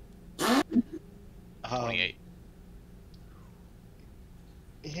 28.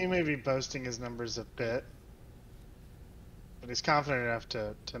 He may be boasting his numbers a bit, but he's confident enough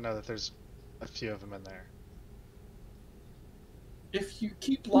to know that there's a few of them in there. If you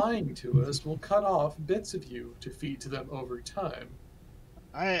keep lying to us, we'll cut off bits of you to feed to them over time.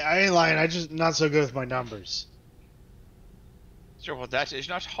 I ain't lying. I just not so good with my numbers. Sure, well, that is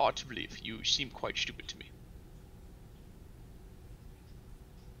not hard to believe. You seem quite stupid to me.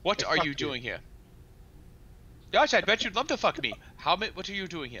 What are you doing here? Gosh, I bet you'd love to fuck me. What are you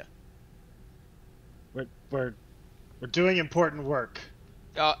doing here? We're doing important work.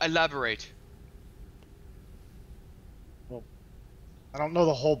 Elaborate. Well, I don't know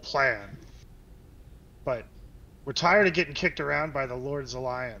the whole plan, but we're tired of getting kicked around by the Lord's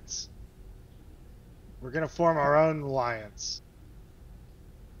Alliance. We're gonna form our own alliance.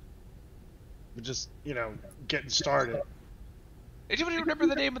 We're just, getting started. Anybody remember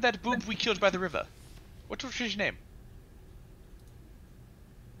the name of that boob we killed by the river? What was his name?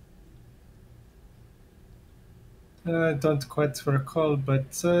 I don't quite recall,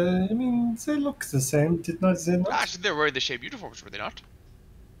 but I mean, they look the same, did not they? Not? Gosh, they're wearing the same uniforms, were they not?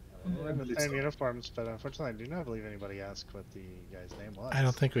 We're in the same uniforms, but unfortunately I do not believe anybody asked what the guy's name was. I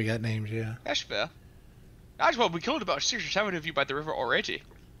don't think we got names yet. That's fair. Gosh, well, we killed about 6 or 7 of you by the river already.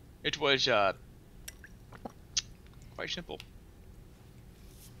 It was, quite simple.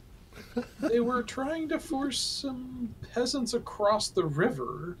 They were trying to force some peasants across the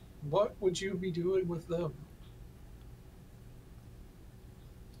river. What would you be doing with them?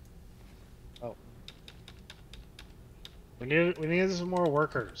 Oh. We need some more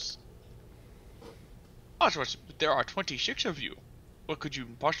workers. Oh, so there are 26 of you. What could you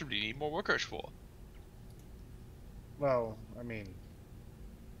possibly need more workers for? Well, I mean,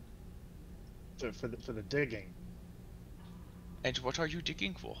 for the digging. And what are you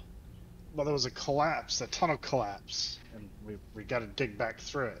digging for? Well, there was a collapse, a tunnel collapse, and we got to dig back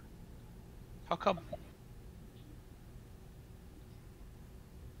through it. How come?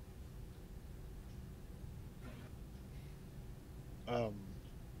 I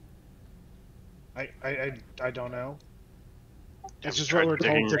don't know. It's just Try what we're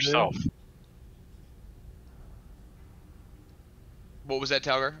digging told to yourself. do. What was that,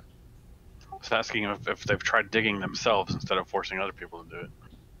 Talgar? I was asking if they've tried digging themselves instead of forcing other people to do it.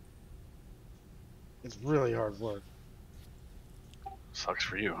 It's really hard work. Sucks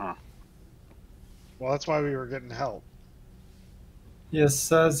for you, huh? Well, that's why we were getting help. Yes,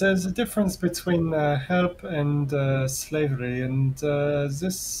 there's a difference between help and slavery, and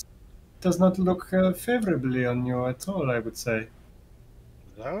this does not look favorably on you at all, I would say.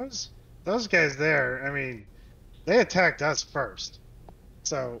 Those guys there, I mean, they attacked us first.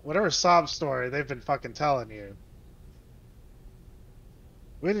 So whatever sob story they've been fucking telling you,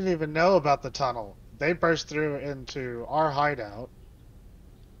 we didn't even know about the tunnel. They burst through into our hideout,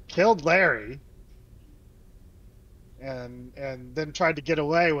 killed Larry, and then tried to get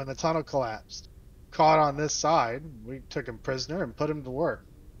away when the tunnel collapsed. Caught on this side, we took him prisoner and put him to work.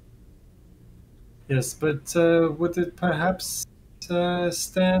 Yes, but would it perhaps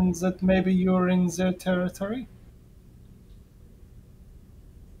stand that maybe you're in their territory?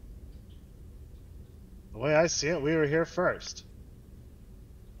 The way I see it, we were here first.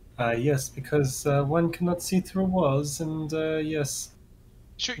 Yes, because one cannot see through walls, and yes.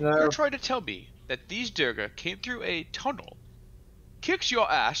 So you're trying to tell me that these Durga came through a tunnel, kicked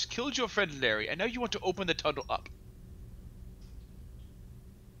your ass, killed your friend Larry, and now you want to open the tunnel up?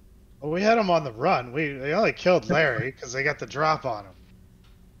 Well, we had him on the run. They only killed Larry because they got the drop on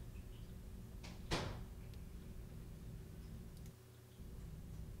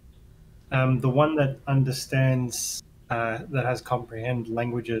him. The one that understands, that has comprehend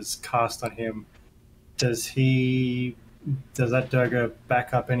languages cast on him, does that Durga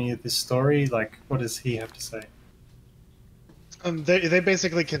back up any of this story? Like, what does he have to say? They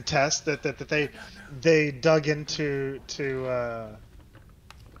basically contest that they dug into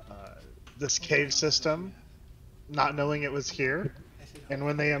this cave system, not knowing it was here, and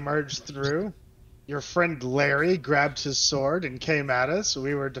when they emerged through, your friend Larry grabbed his sword and came at us.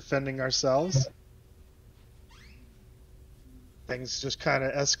 We were defending ourselves. Things just kind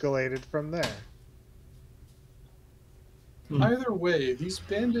of escalated from there. Either way, these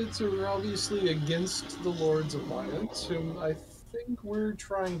bandits are obviously against the Lord's Alliance, whom I think we're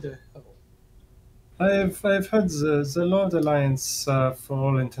trying to help. I've heard the Lord Alliance, for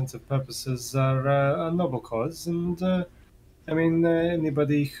all intents and purposes, are a noble cause, and I mean,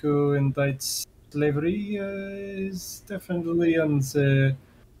 anybody who indicts slavery is definitely on the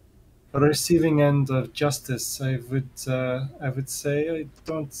receiving end of justice. I would say. I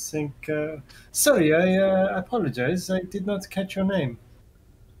don't think. Sorry, I apologize. I did not catch your name.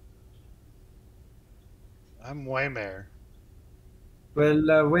 I'm Waymare. Well,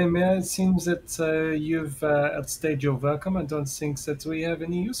 Waymare, it seems that you've outstayed your welcome. I don't think that we have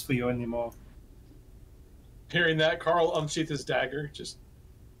any use for you anymore. Hearing that, Karl unsheathed his dagger. Just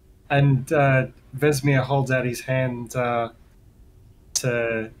And Vesmir holds out his hand to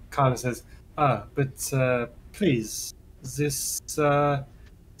Karl and says, but please, this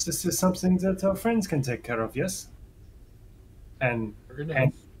is something that our friends can take care of, yes? And fair enough.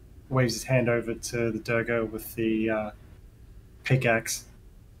 hand, waves his hand over to the Durgo with the pickaxe.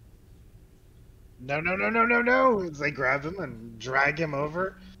 No, no, no, no, no, no! As they grab him and drag him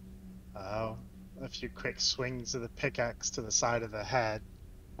over. A few quick swings of the pickaxe to the side of the head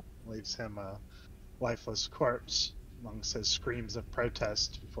leaves him a lifeless corpse amongst his screams of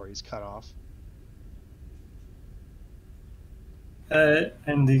protest before he's cut off.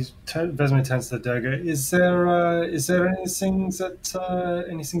 And Vesmir turns to the Durgo. Is there anything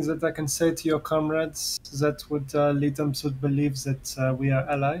that I can say to your comrades that would lead them to believe that we are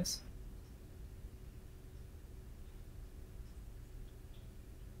allies?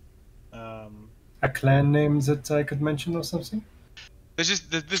 A clan name that I could mention or something? Does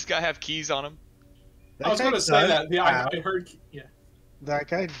this guy have keys on him? I was going to say that. Yeah, I heard. Yeah. That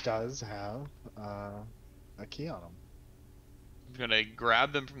guy does have a key on him. I'm gonna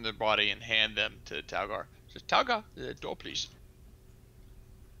grab them from their body and hand them to Talgar. Just Talgar, the door, please.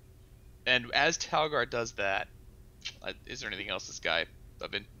 And as Talgar does that, is there anything else this guy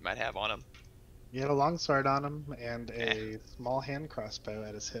might have on him? He had a longsword on him and a small hand crossbow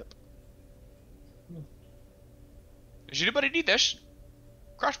at his hip. Does anybody need this?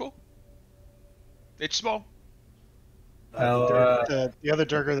 Crossbow. It's small. The other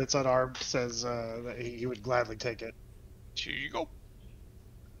Durgar that's unarmed says that he would gladly take it. Here you go.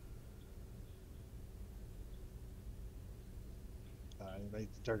 The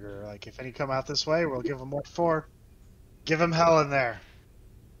Durgar are like, if any come out this way, we'll give them what for. Give him hell in there.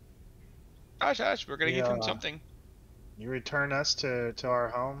 Gosh, we're gonna give him something. You return us to our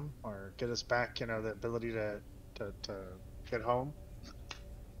home, or get us back, the ability to get home,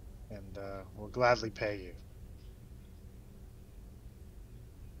 and we'll gladly pay you.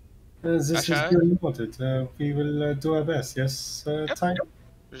 This is very noted. We will do our best, yes, Tyee?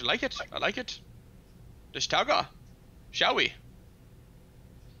 I like it. Just Talgar. Shall we?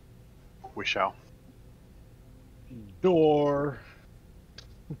 We shall. Door.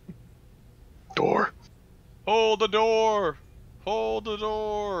 Door. Hold the door. Hold the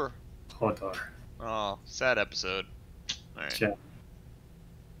door. Hold on. Oh, sad episode. All right. Yeah.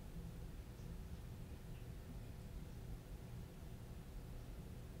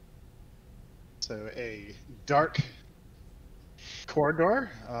 So a dark corridor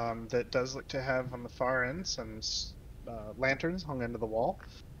that does look to have on the far end some lanterns hung into the wall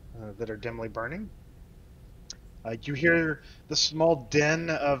that are dimly burning. You hear the small din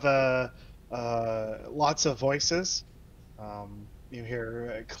of lots of voices. You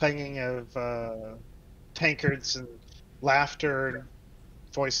hear a clanging of tankards and laughter and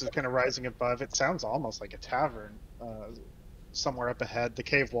voices kind of rising above. It sounds almost like a tavern somewhere up ahead. The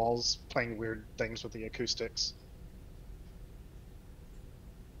cave walls playing weird things with the acoustics.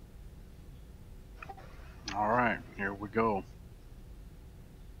 All right, here we go.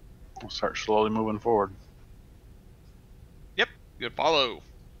 We'll start slowly moving forward. Yep, good follow.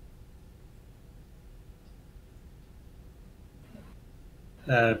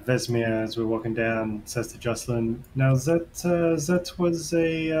 Vesmir, as we're walking down, says to Josselyn, now that was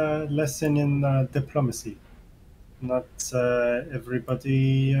a lesson in diplomacy. Not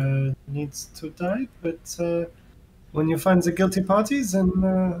everybody needs to die, but when you find the guilty parties, then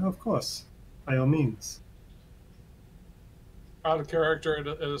of course, by all means. Out of character,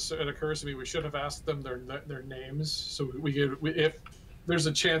 it occurs to me we should have asked them their names, so if there's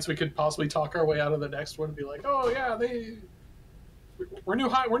a chance we could possibly talk our way out of the next one and be like, oh yeah, we're new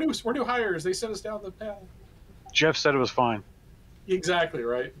hires. They sent us down the path. Jeff said it was fine. Exactly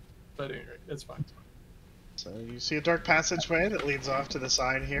right, but anyway, it's fine. So you see a dark passageway that leads off to the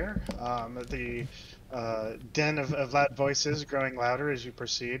side here. The din of loud voices growing louder as you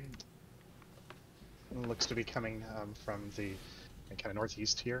proceed. It looks to be coming from the kind of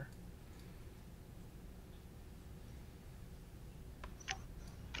northeast here.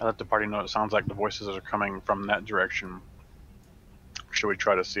 I let the party know it sounds like the voices are coming from that direction. Should we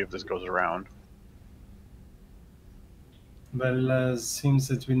try to see if this goes around? Well, seems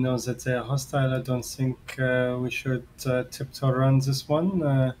that we know that they are hostile. I don't think we should tiptoe around this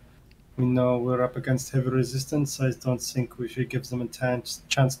one. We know we're up against heavy resistance. I don't think we should give them a chance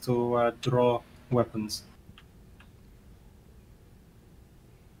to draw weapons.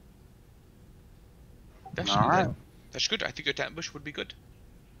 That All right. That's good. I think a ambush would be good.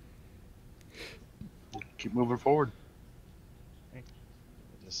 Keep moving forward.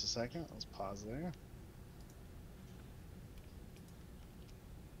 Just a second. Let's pause there.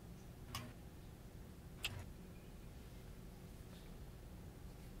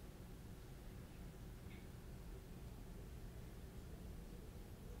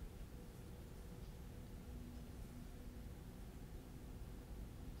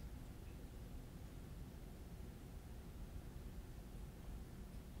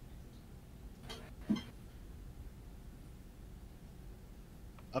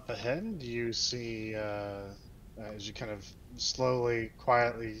 Up ahead, you see, as you kind of slowly,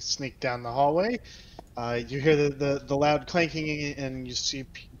 quietly sneak down the hallway, you hear the loud clanking, and you see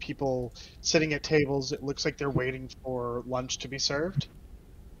people sitting at tables. It looks like they're waiting for lunch to be served.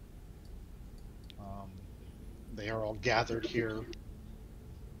 They are all gathered here,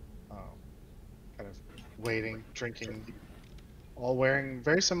 kind of waiting, drinking, all wearing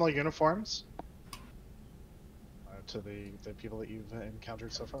very similar uniforms to the people that you've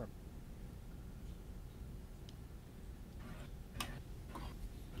encountered so far.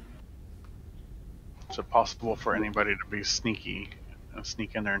 Is it possible for anybody to be sneaky and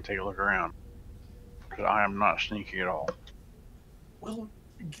sneak in there and take a look around? Because I am not sneaky at all. Well,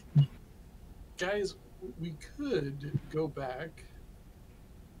 guys, we could go back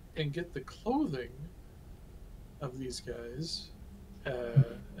and get the clothing of these guys,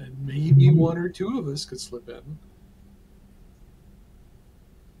 and maybe one or two of us could slip in.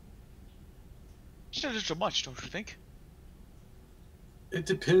 It's not so much, don't you think? It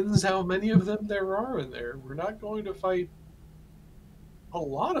depends how many of them there are in there. We're not going to fight a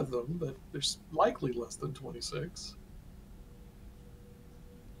lot of them, but there's likely less than 26.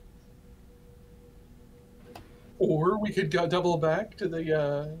 Or we could go double back to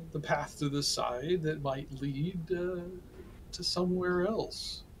the path to the side that might lead to somewhere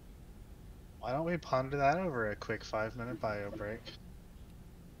else. Why don't we ponder that over a quick 5-minute bio break?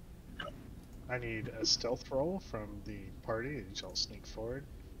 I need a stealth roll from the party. You shall sneak forward.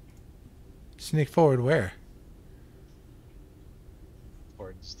 Sneak forward where?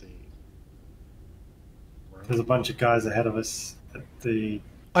 Towards the room. There's a bunch of guys ahead of us at the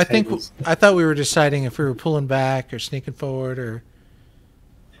I tables. think I thought we were deciding if we were pulling back or sneaking forward or.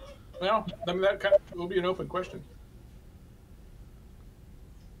 Well, I mean, that kind of will be an open question.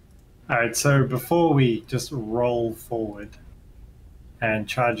 All right, so before we just roll forward and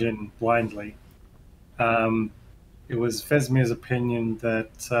charge in blindly, it was Vesmir's opinion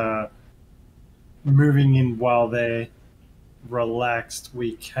that moving in while they're relaxed,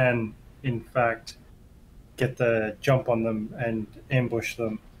 we can, in fact, get the jump on them and ambush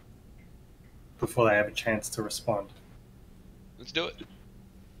them before they have a chance to respond. Let's do it.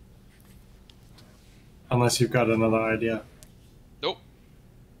 Unless you've got another idea. Nope.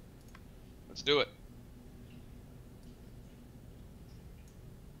 Let's do it.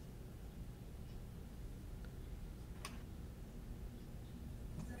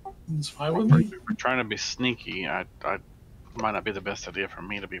 It's fine with me. If we're trying to be sneaky, I might not be the best idea for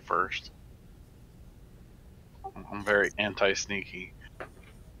me to be first. I'm very anti-sneaky.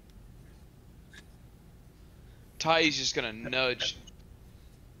 Tyee's just gonna nudge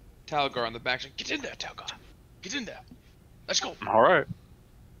Talgar on the back. Like, get in there, Talgar. Get in there. Let's go. All right.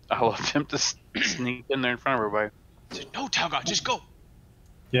 I'll attempt to sneak in there in front of everybody. No, Talgar, just go.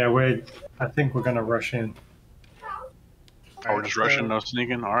 Yeah, I think we're going to rush in. Oh, we're just rushing, no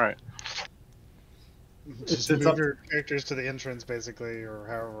sneaking? All right. Just It's move up- your characters to the entrance, basically, or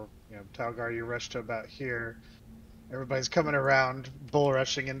however, Talgar, you rush to about here. Everybody's coming around, bull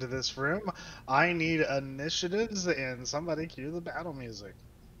rushing into this room. I need initiatives, and somebody cue the battle music.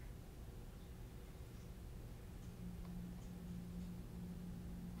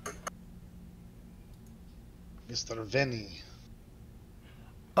 Mr. Vinny.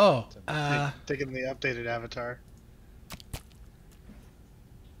 Oh, Taking the updated avatar.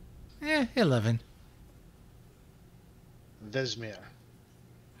 11. Vesmir.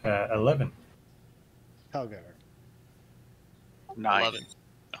 11. Talgar. 9. 11.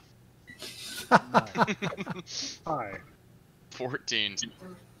 9. 14.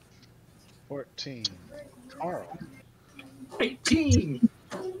 14. Karl. 18.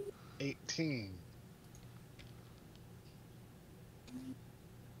 18.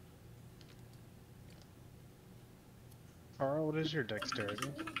 Karl, what is your dexterity?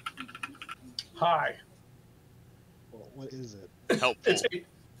 Hi. Well, what is it? Helpful. It's 8.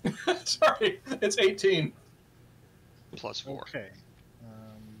 Sorry, it's 18. Plus 4. Okay.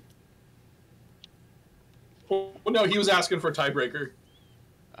 Well, no, he was asking for a tiebreaker.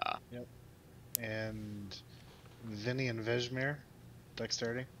 And Vinny and Vesmir?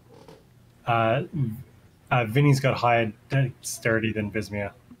 Dexterity? Vinny's got higher dexterity than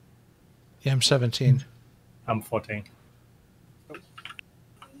Vesmir. Yeah, I'm 17. I'm 14.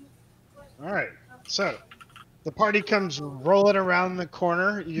 Alright, so the party comes rolling around the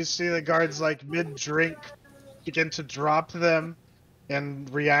corner. You see the guards, like, mid-drink, begin to drop them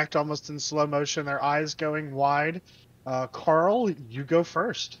and react almost in slow motion, their eyes going wide. Karl, you go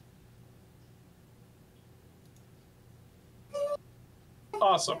first.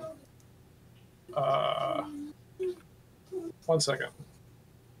 Awesome. 1 second.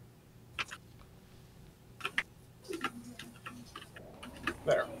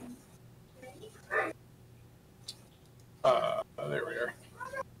 There. There we are.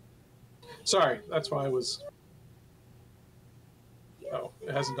 Sorry, that's why I was... Oh,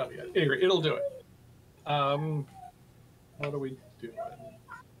 it hasn't done it yet. Anyway, it'll do it. What do we do?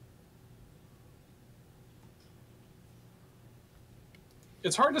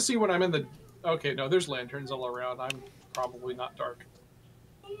 It's hard to see when I'm in the... Okay, no, there's lanterns all around. I'm probably not dark.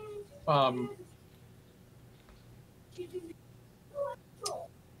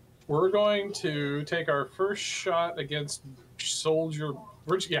 We're going to take our first shot against soldier...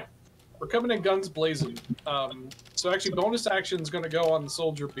 We're coming in guns blazing. So actually, bonus action is going to go on the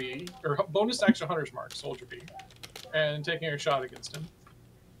soldier B, or bonus action hunter's mark, soldier B, and taking a shot against him.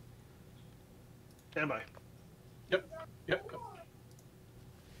 Stand by. Yep.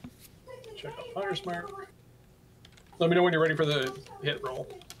 Check out hunter's mark. Let me know when you're ready for the hit roll.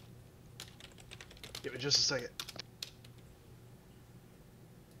 Give me just a second.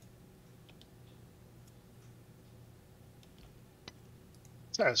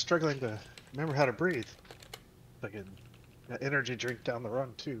 Sorry, I was struggling to remember how to breathe. Like an energy drink down the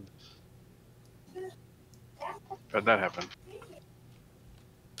run, too. How'd that happen?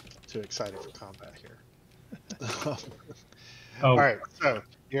 Too excited for combat here. Oh, Alright, so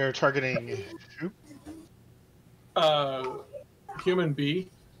you're targeting who? Human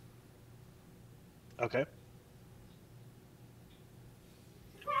B. Okay.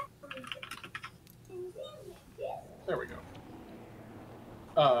 There we go.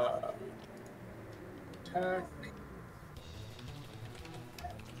 Attack.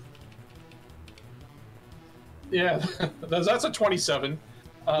 Yeah, that's a 27.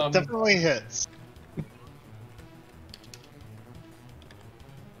 Definitely hits.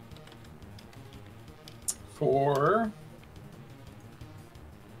 For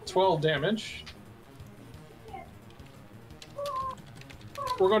 12 damage.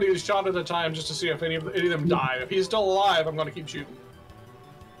 We're going to use shot at a time just to see if any of them die. If he's still alive, I'm going to keep shooting.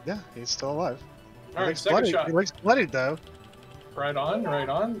 Yeah, he's still alive. All right, second shot. He looks bloodied, though. Right on, right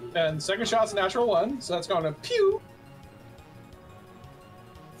on. And second shot's a natural 1, so that's going to pew.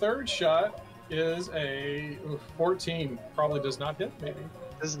 Third shot is a 14. Probably does not hit, maybe.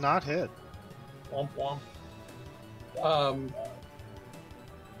 Does not hit. Womp womp.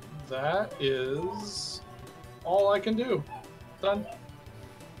 That is all I can do. Done.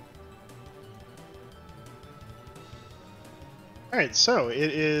 Alright, so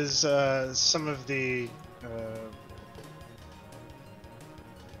it is some of the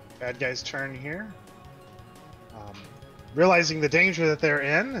bad guys' turn here. Realizing the danger that they're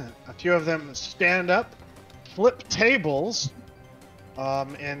in, a few of them stand up, flip tables,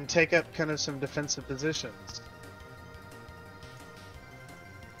 and take up kind of some defensive positions.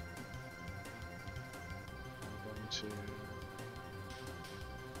 I'm going to...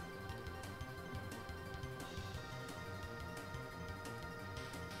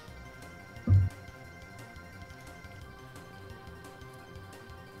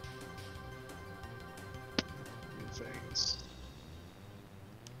 things.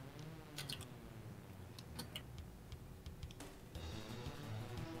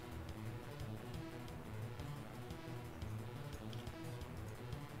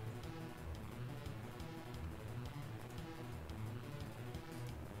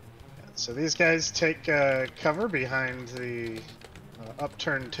 So these guys take cover behind the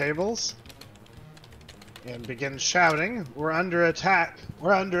upturned tables and begin shouting, "We're under attack!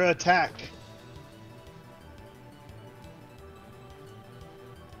 We're under attack!"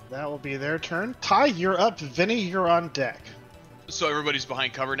 That will be their turn. Tyee, you're up. Vinny, you're on deck. So everybody's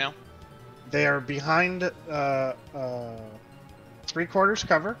behind cover now? They are behind 3/4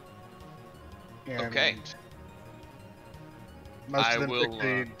 cover. And Okay. Most of them will, took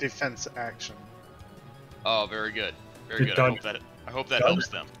the defense action. Oh, very good. Very Good good. I hope that helps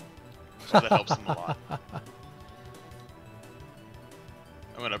them. I hope that helps them a lot.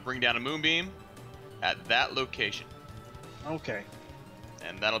 I'm going to bring down a moonbeam at that location. Okay.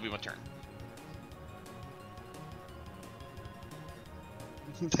 And that'll be my turn.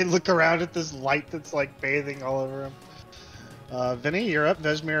 They look around at this light that's like bathing all over them. Vinny, you're up.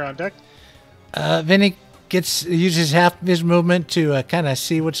 Vesmir on deck. Vinny uses half of his movement to kind of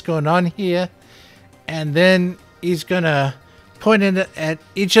see what's going on here, and then he's gonna point at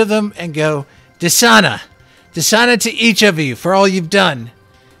each of them and go, Dishonor to each of you for all you've done.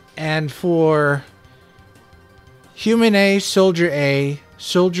 And for Human A, Soldier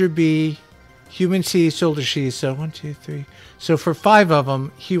B, Human C, Soldier C. So 1, 2, 3. So for 5 of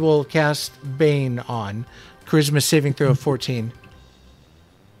them, he will cast Bane on. Charisma saving throw of 14.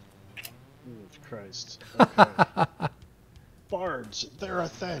 Oh, Christ. Okay. Bards, they're a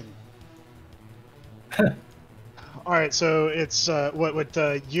thing. All right, so it's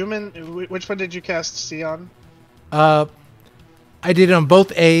human. Which one did you cast C on? I did it on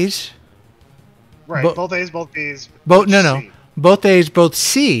both A's. Right, both A's, both B's. No. Both A's, both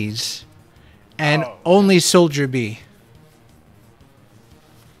C's, and only Soldier B.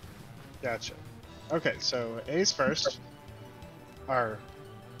 Gotcha. Okay, so A's first. We'll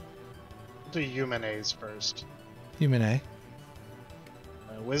do human A's first. Human A.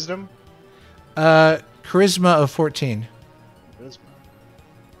 Wisdom. Charisma of 14. Charisma.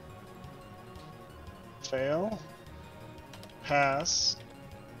 Fail. Pass.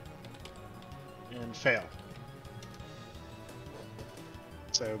 And fail.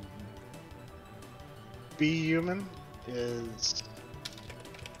 So B human is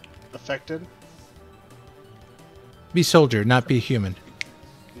affected. Be soldier, not be human.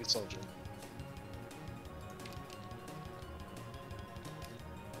 Be soldier.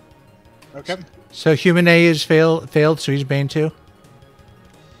 Okay. So human A is failed, so he's Bane too?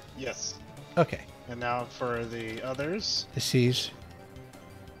 Yes. Okay. And now for the others. The C's.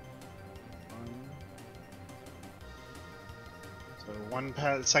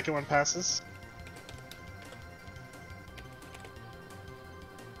 So second one passes.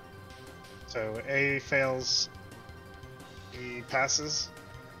 So A fails. E passes.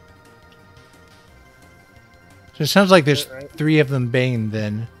 So it sounds like there's Right. 3 of them Bane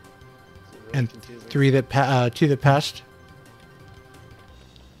then, It's really and confusing. 2 that passed.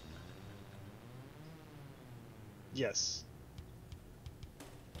 Yes.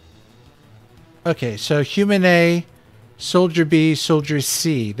 Okay, so human A, Soldier B, Soldier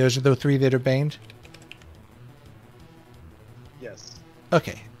C. Those are the 3 that are baned? Yes.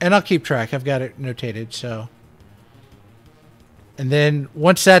 Okay, and I'll keep track. I've got it notated, so. And then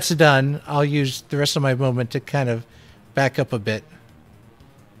once that's done, I'll use the rest of my movement to kind of back up a bit.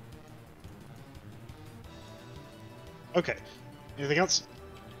 Okay. Anything else?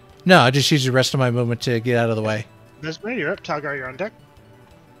 No, I'll just use the rest of my movement to get out of the way. Vesmir, you're up. Talgar, you're on deck.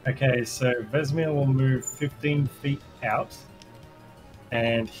 Okay, so Vesmir will move 15 feet out,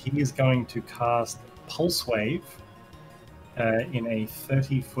 and he is going to cast Pulse Wave in a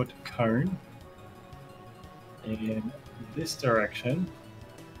 30-foot cone in this direction.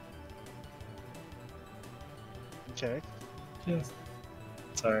 Okay. Just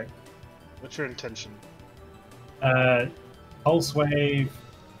sorry. What's your intention? Pulse Wave.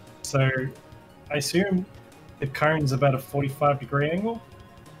 So I assume the cone's about a 45-degree angle.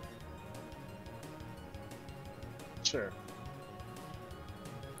 Sure.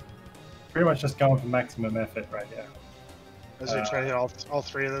 Pretty much just going for maximum effort right now. As we try to hit all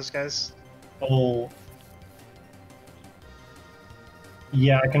 3 of those guys.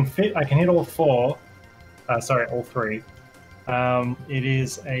 Yeah, I can hit all 4. Sorry, all 3. It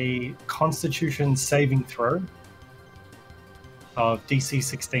is a Constitution saving throw of DC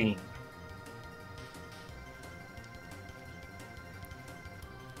 16.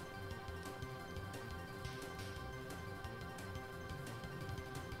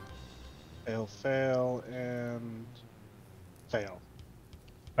 Fail, and fail.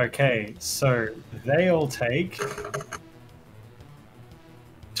 Okay, so they all take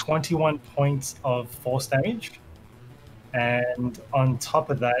 21 points of force damage, and on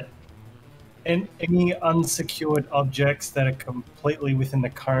top of that, any unsecured objects that are completely within the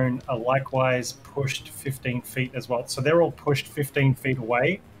cone are likewise pushed 15 feet as well. So they're all pushed 15 feet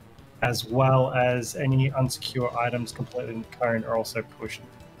away, as well as any unsecure items completely in the cone are also pushed.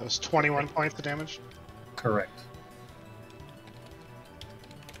 That was 21 points of damage. Correct.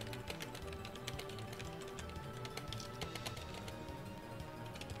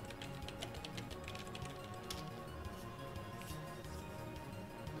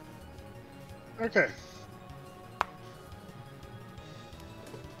 Okay.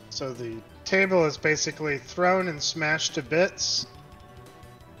 So the table is basically thrown and smashed to bits.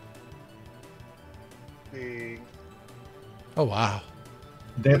 The Oh, wow.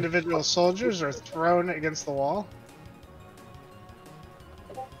 They're individual soldiers are thrown against the wall.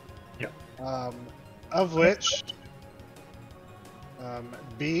 Of which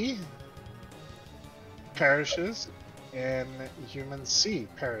B perishes and human C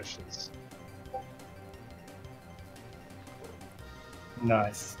perishes.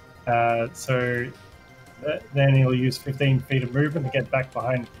 Nice. Then he'll use 15 feet of movement to get back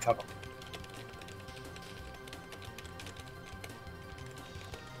behind cover.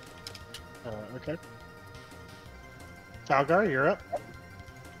 Okay. Talgar, you're up.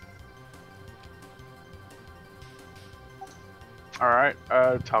 All right,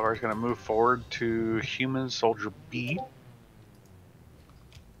 Talgar's going to move forward to human soldier B.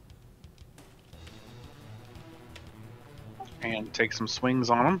 And take some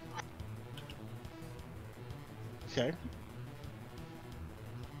swings on him. Okay.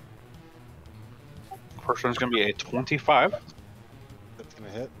 First one's going to be a 25. That's gonna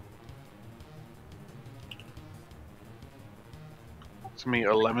hit. It's going to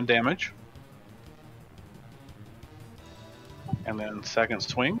be 11 damage. And then second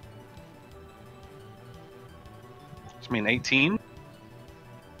swing. It's going to be an 18.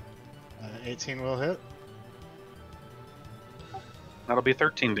 18 will hit. That'll be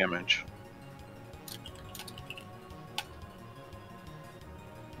 13 damage.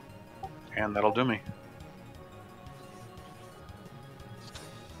 And that'll do me.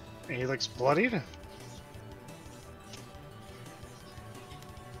 He looks bloodied.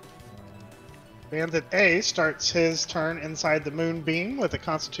 Bandit A starts his turn inside the moonbeam with a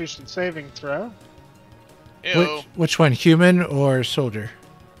Constitution saving throw. Ew. Which one, human or soldier?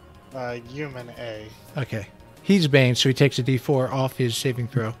 Human A. Okay. He's Bane, so he takes a d4 off his saving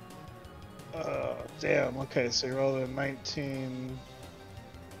throw. Damn. Okay, so he rolled a 19.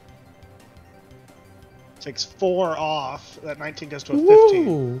 Takes 4 off. That 19 goes to a 15.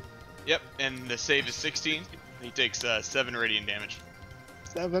 Ooh. Yep, and the save is 16. He takes 7 radiant damage.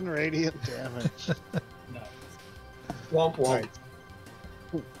 7 radiant damage. Nice. Womp womp.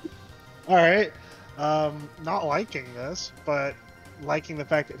 Alright. Not liking this, but liking the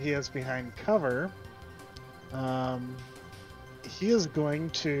fact that he is behind cover. He is going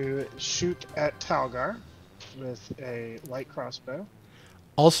to shoot at Talgar with a light crossbow.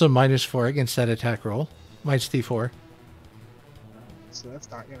 Also -4 against that attack roll. Minus d4. So that's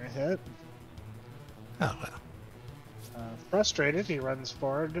not going to hit. Oh, well. Frustrated, he runs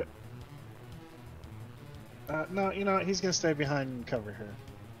forward. No, you know what? He's going to stay behind cover here.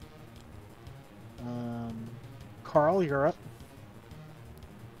 Karl, you're up.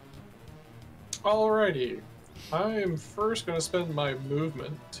 Alrighty. I am first going to spend my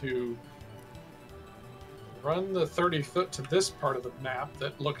movement to run the 30 foot to this part of the map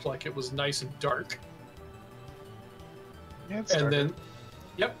that looked like it was nice and dark. Yeah, And then,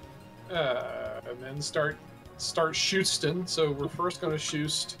 yep. And then start shoosting. So we're first going to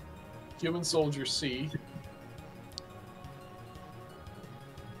shoot human soldier C.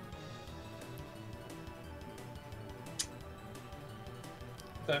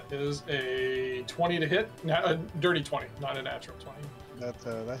 That is a 20 to hit. A dirty 20, not a natural 20.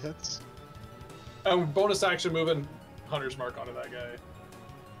 That hits. Bonus action moving Hunter's Mark onto that guy.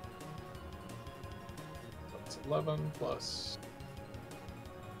 That's 11 plus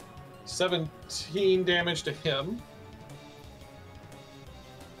 17 damage to him.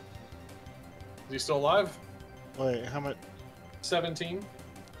 Is he still alive? Wait, how much? 17.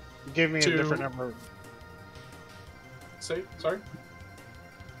 You gave me a To- different number. Say, sorry?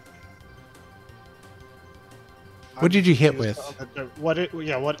 What did you hit I'm with?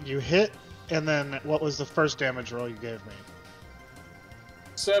 confused on what you hit, and then what was the first damage roll you gave me?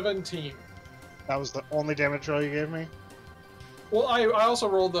 17. That was the only damage roll you gave me? Well, I also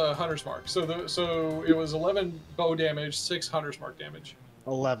rolled the Hunter's Mark. So it was 11 bow damage, 6 Hunter's Mark damage.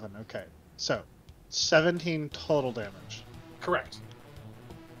 11, okay. So, 17 total damage. Correct.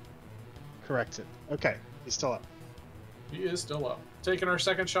 Corrected. Okay, he's still up. He is still up. Taking our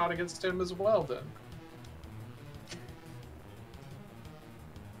second shot against him as well, then.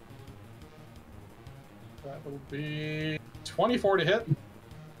 That will be 24 to hit.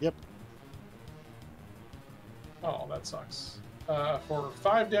 Yep. Oh, that sucks. For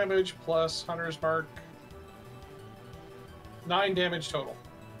 5 damage plus Hunter's Mark, 9 damage total.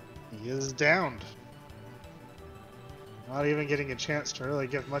 He is downed. Not even getting a chance to really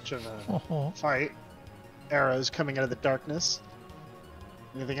give much of a Oh. fight. Arrows coming out of the darkness.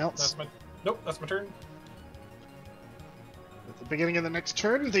 Anything else? Nope, that's my turn. At the beginning of the next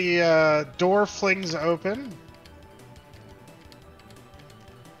turn, the door flings open,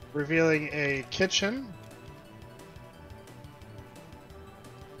 revealing a kitchen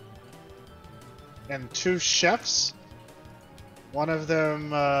and 2 chefs One of them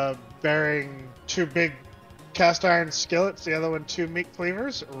bearing 2 big cast iron skillets, the other one 2 meat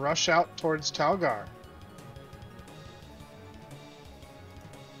cleavers, rush out towards Talgar.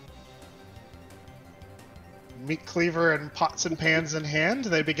 Meat cleaver and pots and pans in hand,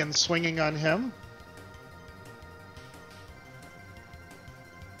 they begin swinging on him.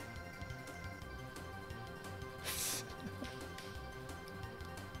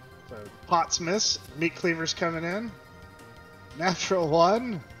 So pots miss, meat cleavers coming in. Natural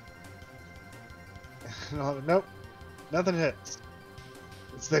 1. Nope, nothing hits.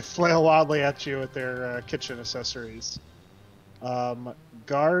 As they flail wildly at you with their kitchen accessories.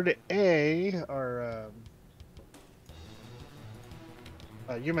 Guard A, or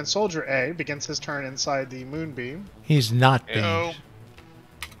human soldier A, begins his turn inside the moonbeam. He's not Heyo. being.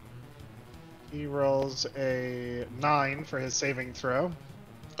 He rolls a 9 for his saving throw.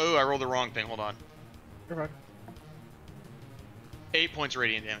 Oh, I rolled the wrong thing. Hold on. You're fine. 8 points of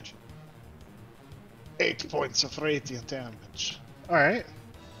radiant damage. 8 points of radiant damage. Alright.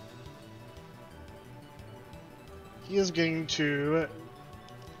 He is going to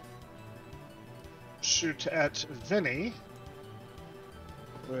shoot at Vinny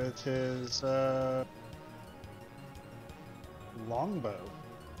with his longbow.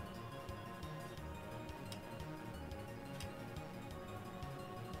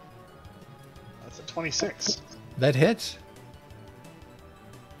 That's a 26. That hits.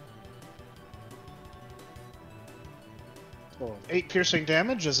 So 8 piercing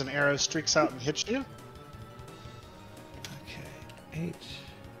damage as an arrow streaks out and hits you. Okay, 8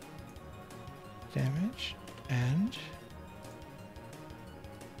 damage and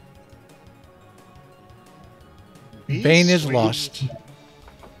Bane is swings- lost.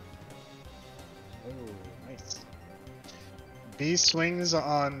 Oh, nice. B swings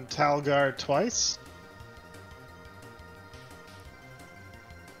on Talgar twice.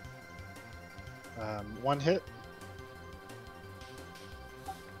 One hit.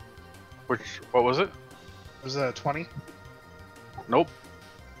 What was it? It was a 20. Nope.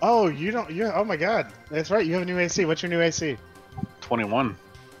 Oh, you don't. You. Oh my God, that's right. You have a new AC. What's your new AC? 21.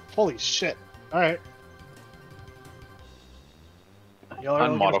 Holy shit! All right. Y'all are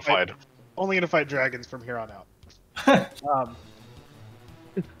Unmodified. only gonna fight dragons from here on out.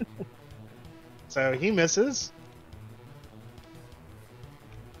 So he misses.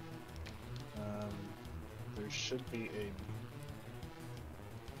 There should be a.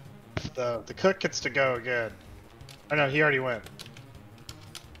 The cook gets to go again. Oh no, he already went.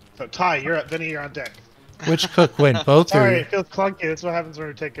 So Tyee, you're up. Vinny, you're on deck. Which cook went? Both Sorry, or it feels clunky. That's what happens when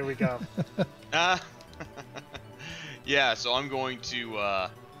we take a week off. Yeah, so I'm going to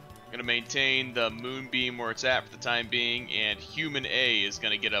maintain the moonbeam where it's at for the time being, and human A is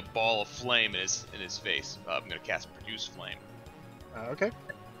gonna get a ball of flame in his face. I'm gonna cast produce flame. Okay.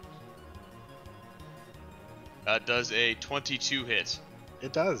 Does a 22 hit?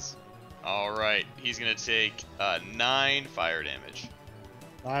 It does. All right, he's gonna take 9 fire damage.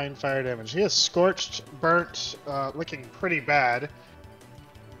 9 fire damage. He is scorched, burnt, looking pretty bad.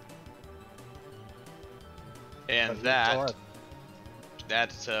 And But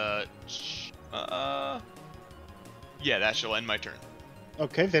he's still up. yeah, that shall end my turn.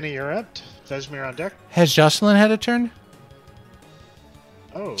 Okay, Vinny, you're up. Vesmir on deck. has Josselyn had a turn?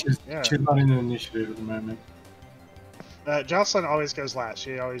 Oh, yeah. She's not in the initiative at the moment. Josselyn always goes last.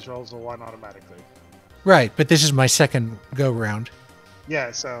 She always rolls a 1 automatically. Right, but this is my second go round.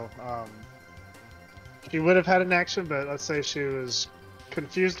 Yeah, so she would have had an action, but let's say she was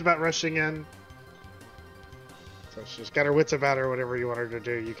confused about rushing in. So she's got her wits about her. Whatever you want her to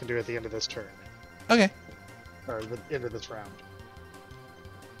do, you can do at the end of this turn, Okay, or the end of this round.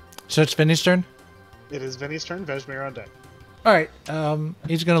 so it's Vinny's turn. It is Vinny's turn. Vesmir on deck. All right,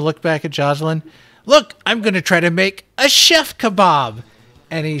 he's gonna look back at Josselyn. Look, I'm gonna try to make a chef kebab,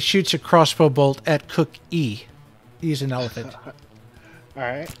 and he shoots a crossbow bolt at Cook E. He's an elephant. All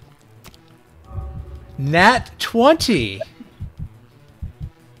right. Nat 20,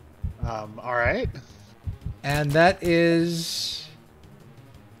 All right. and that is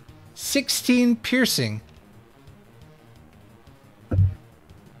 16 piercing.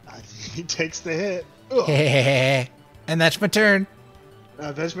 He takes the hit. Ugh. And that's my turn.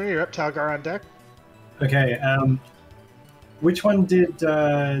 Vesmir, you're up. Talgar on deck. Okay, which one did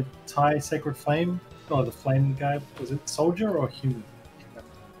Tyee Sacred Flame? Oh, the flame guy. Was it soldier or human?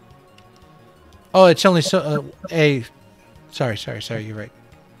 Oh, it's only a. Sorry. You're right.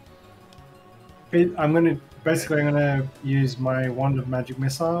 I'm gonna use my Wand of Magic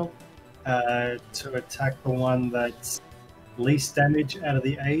Missile to attack the one that's least damage out of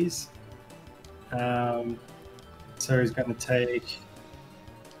the A's. So he's going to take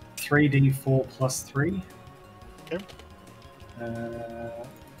 3d4 plus 3. Okay.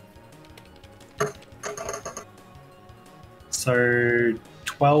 So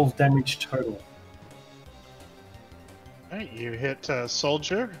 12 damage total. Alright, you hit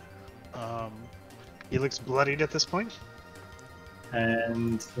Soldier. He looks bloodied at this point.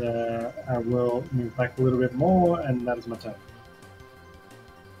 And I will move back a little bit more, and that is my turn.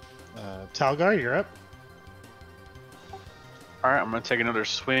 Talgar, you're up. Alright, I'm going to take another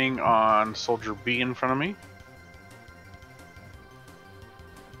swing on Soldier B in front of me.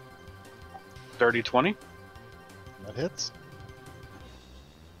 30-20. That hits.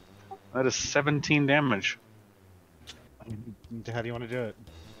 That is 17 damage. How do you want to do it?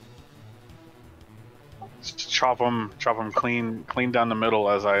 Just chop him clean down the middle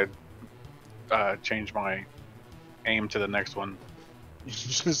as I change my aim to the next one.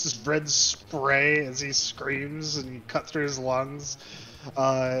 Just this red spray as he screams and you cut through his lungs.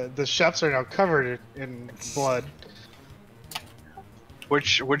 The chefs are now covered in blood.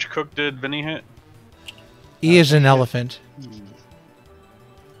 Which cook did Vinny hit? E is an elephant.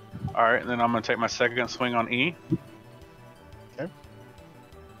 Alright, and then I'm going to take my second swing on E. Okay.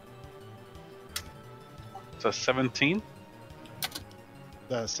 So 17.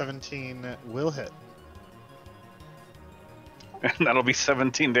 The 17 will hit. And that'll be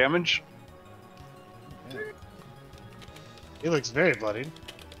 17 damage. He looks very bloodied.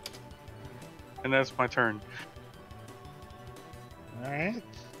 And that's my turn. Alright.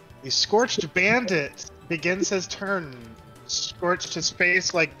 The Scorched Bandit begins his turn. Scorched his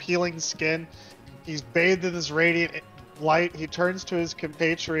face like peeling skin. He's bathed in this radiant light. He turns to his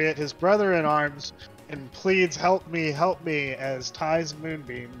compatriot, his brother in arms, and pleads, help me, as Tyee's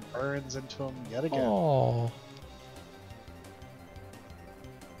moonbeam burns into him yet again. Oh.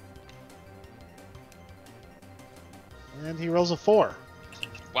 And he rolls a 4.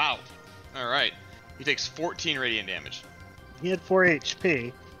 Wow. All right. He takes 14 radiant damage. He had 4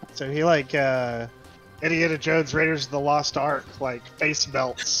 HP, so he Indiana Jones Raiders of the Lost Ark, face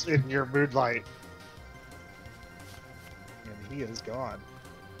melts in your moonlight. And he is gone.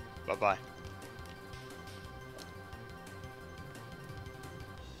 Bye-bye.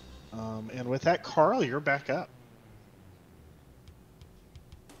 And with that, Karl, you're back up.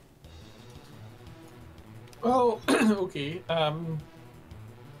 Well, okay.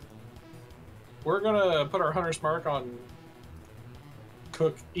 We're gonna put our hunter's mark on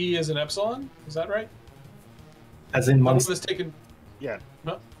Cook E as an epsilon. Is that right? As in One monster. was taken. Yeah.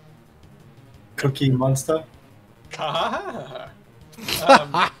 No. Cookie monster. Yep,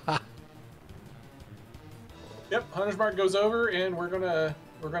 hunter's mark goes over, and we're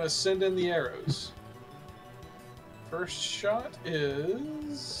gonna send in the arrows. First shot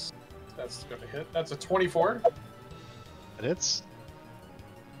is that's gonna hit. That's a 24 It hits.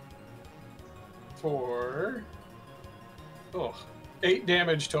 for 8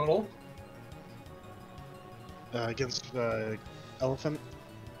 damage total. Against Elephant.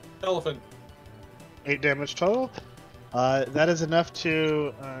 Elephant. 8 damage total. That is enough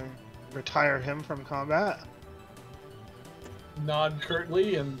to retire him from combat. Nod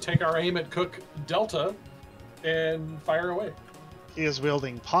curtly and take our aim at Cook Delta and fire away. He is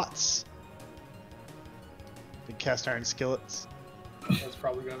wielding pots. Big cast iron skillets. That's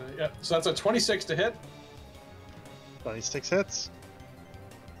probably gonna. Yep. So that's a 26 to hit. 26 hits.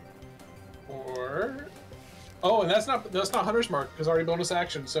 Or and that's not hunter's mark because already bonus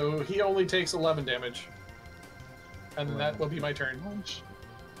action. So he only takes 11 damage, and then that will be my turn.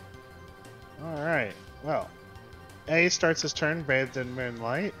 All right. Well, A starts his turn bathed in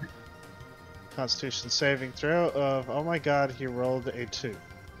moonlight. Constitution saving throw of, oh my god, he rolled a 2.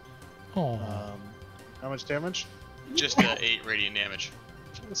 Oh. How much damage? Just 8 radiant damage.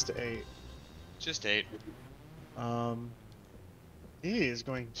 Just 8. Just 8. He is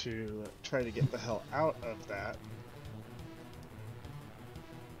going to try to get the hell out of that.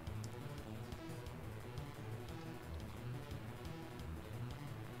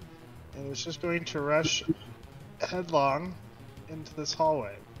 And is just going to rush headlong into this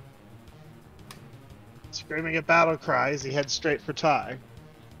hallway. Screaming a battle cry as he heads straight for Tyee.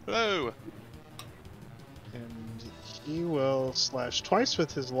 Hello. And he will slash twice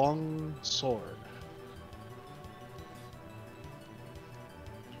with his long sword.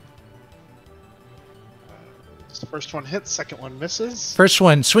 The first one hits, second one misses. First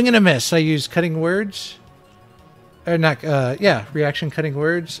one, swing and a miss. I use cutting words. Or not, reaction cutting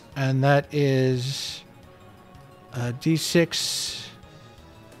words. And that is D6.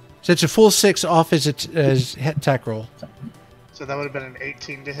 So it's a full 6 off his attack roll. So that would have been an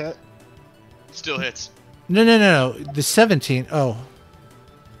 18 to hit. Still hits. No. The 17. Oh,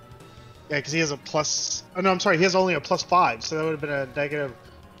 Yeah, because he has a plus. Oh no, I'm sorry. He has only a +5, so that would have been a negative.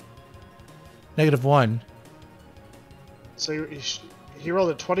 -1. So he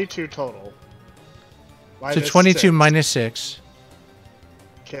rolled a 22 total. So 22 minus 6.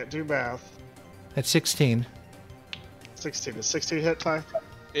 Can't do math. That's 16. 16. Does 16 hit, Ty?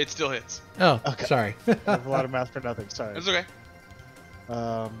 It still hits. Oh, Okay. sorry. I have a lot of math for nothing. Sorry. It's okay. He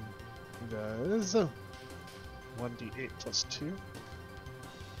does 1d8 plus 2.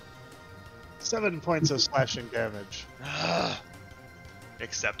 7 points of slashing damage.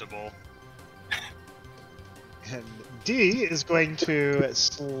 Acceptable. And D is going to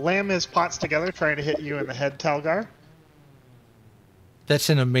slam his pots together, trying to hit you in the head, Talgar. That's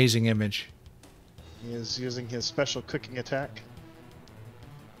an amazing image. He is using his special cooking attack.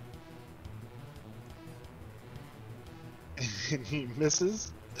 And he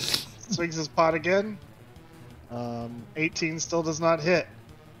misses. Swings his pot again. 18 still does not hit.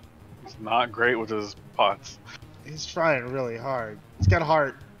 He's not great with his pots. He's trying really hard. He's got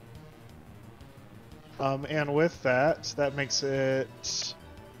heart. And with that, that makes it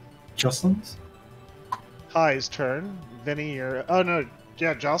Josselyn's? Tye's turn. Vinny, you're... Oh no,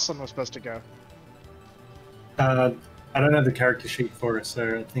 yeah, Josselyn was supposed to go. I don't have the character sheet for it,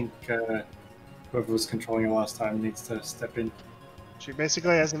 so I think whoever was controlling it last time needs to step in. She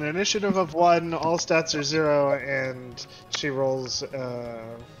basically has an initiative of 1, all stats are 0, and she rolls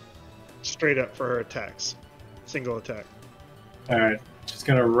straight up for her attacks. Single attack. Alright, just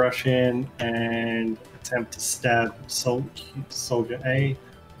gonna rush in and attempt to stab Soldier A.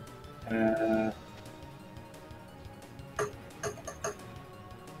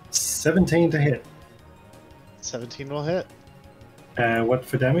 17 to hit. 17 will hit. What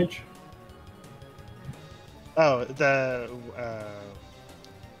for damage? Oh, the...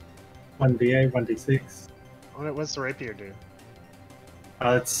 1d8, 1d6. what's the rapier do?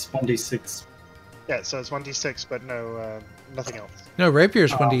 It's 1d6. Yeah, so it's 1d6, but no, nothing else. No,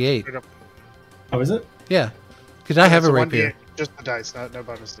 rapier's 1d8. Straight up. Oh, is it? Yeah, because I have It's a rapier. 1d8, just the dice, no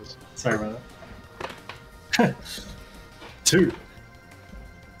bonuses. Sorry about that. 2.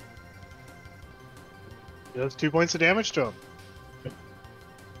 Does 2 points of damage to him.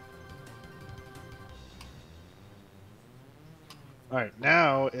 Alright,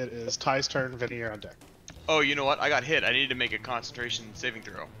 now it is Ty's turn. Vinny, you're on deck. Oh, you know what? I got hit. I needed to make a concentration saving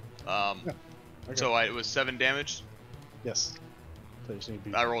throw. Okay. So it was 7 damage. Yes. So you just need to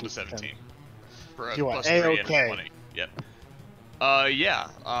be I rolled a 10. 17 for a You are plus 3 and A-okay. a 20. Yep. Yeah.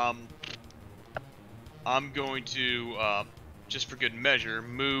 I'm going to just for good measure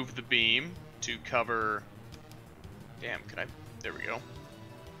move the beam to cover. Damn, can I? There we go.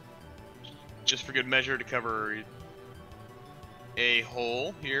 Just for good measure to cover a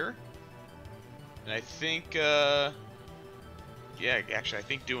hole here. And I think, yeah, actually, I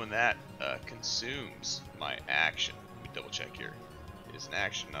think doing that consumes my action. Let me double check here. It is an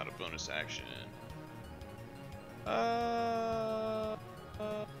action, not a bonus action. Yeah,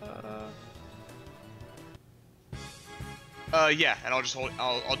 and I'll just hold.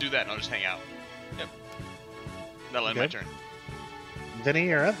 I'll do that, and I'll just hang out. Yep. That'll end my Okay. turn. Vinny,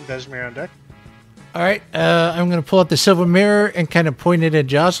 you're up. Vesmir on deck. All right, I'm going to pull out the silver mirror and kind of point it at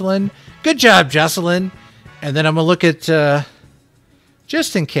Josselyn. Good job, Josselyn. And then I'm going to look at,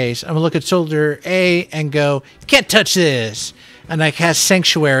 just in case, I'm going to look at Soldier A and go, you can't touch this. And I cast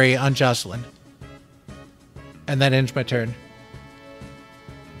Sanctuary on Josselyn. And that ends my turn.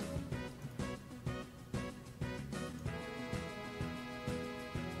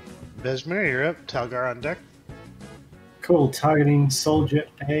 Vesmir, you're up. Talgar on deck. Cool, targeting Soldier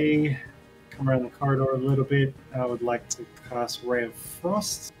A. Come around the corridor a little bit. I would like to cast Ray of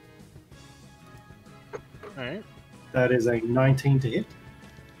Frost. Alright. That is a 19 to hit.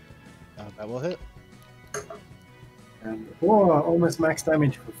 That will hit. And almost max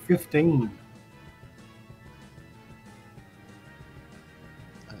damage for 15.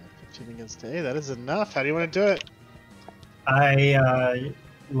 15 against A. That is enough. How do you want to do it? I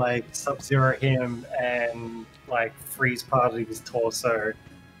sub-zero him and freeze part of his torso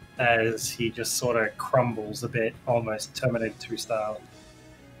as he just sort of crumbles a bit, almost Terminator 2 style.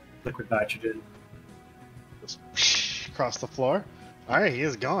 Liquid nitrogen. Just across the floor. Alright, he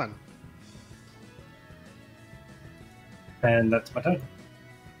is gone. And that's my turn.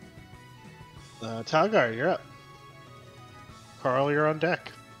 Talgar, you're up. Karl, you're on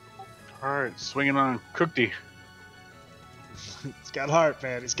deck. Alright, swinging on Cookty. He's got heart,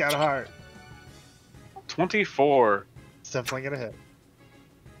 man. He's got heart. 24. It's definitely gonna hit.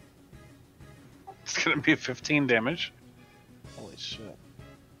 It's gonna be 15 damage. Holy shit.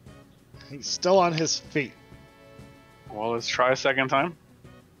 He's still on his feet. Well, let's try a second time.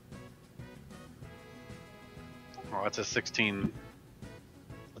 Oh, that's a 16.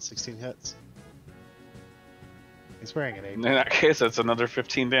 16 hits. He's wearing an 8. In that case, that's another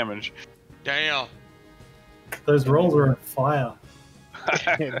 15 damage. Damn. Those rolls are on fire.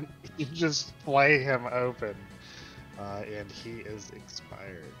 And you just flay him open, and he is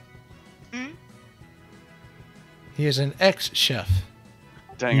expired. He is an ex-chef.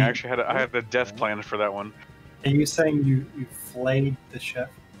 Dang, I had a death plan for that one. Are you saying you flayed the chef?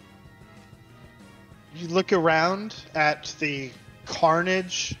 You look around at the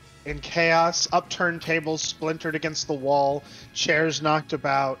carnage and chaos, upturned tables splintered against the wall, chairs knocked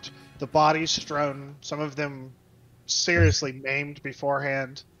about, the bodies strewn, some of them seriously maimed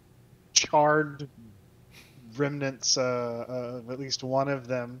beforehand, charred remnants of at least one of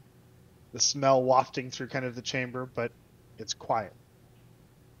them, the smell wafting through kind of the chamber, but it's quiet.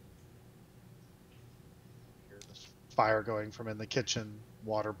 You hear the fire going from in the kitchen,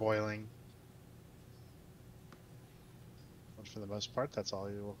 water boiling. But for the most part, that's all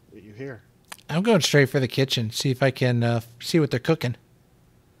you hear. I'm going straight for the kitchen, see if I can see what they're cooking.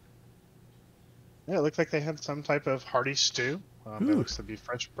 Yeah, it looked like they had some type of hearty stew. There Ooh. looks to be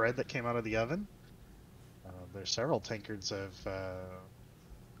fresh bread that came out of the oven. There's several tankards of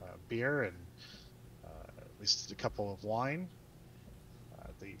beer and at least a couple of wine.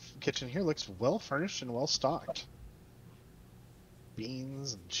 The kitchen here looks well furnished and well stocked.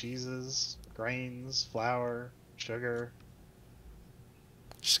 Beans and cheeses, grains, flour, sugar.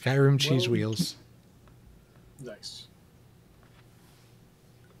 Skyrim cheese wheels. Nice.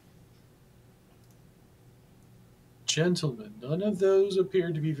 Gentlemen, none of those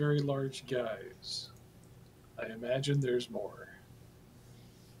appear to be very large guys. I imagine there's more.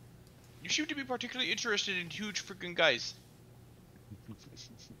 You seem to be particularly interested in huge freaking guys.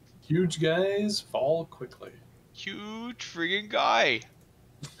 Huge guys fall quickly. Huge friggin' guy.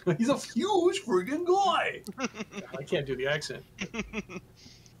 He's a huge friggin' guy. I can't do the accent.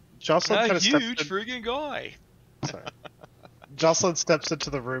 Josselyn kind A of steps huge in, friggin' guy. sorry. Josselyn steps into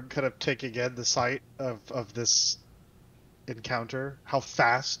the room, kind of taking in the sight of this encounter. How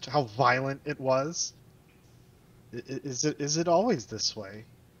fast, how violent it was. Is it always this way?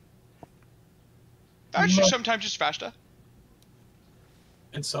 Actually, sometimes it's faster.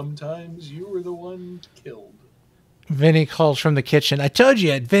 And sometimes you were the one killed. Vinny calls from the kitchen. I told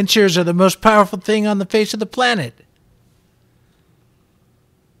you, adventures are the most powerful thing on the face of the planet.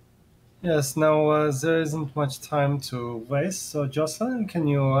 Yes, now there isn't much time to waste, so Josselyn, can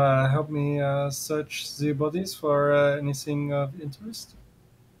you help me search the bodies for anything of interest?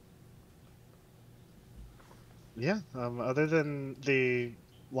 Yeah. Other than the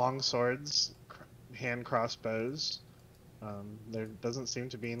long swords, hand crossbows, there doesn't seem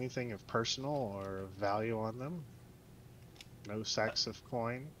to be anything of personal or of value on them. No sacks of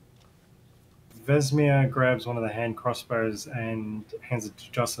coin. Vesmir grabs one of the hand crossbows and hands it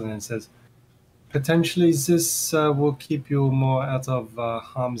to Josselyn and says, potentially this will keep you more out of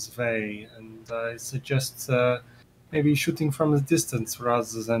harm's way, and I suggest maybe shooting from a distance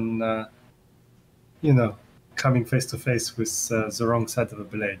rather than, coming face to face with the wrong side of a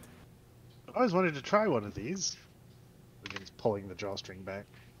blade. I always wanted to try one of these. He's pulling the drawstring back.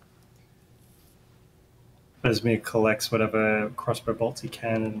 Vesmir collects whatever crossbow bolts he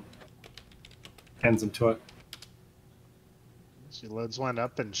can and hands them to her. She loads one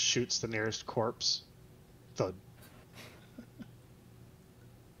up and shoots the nearest corpse. Thud.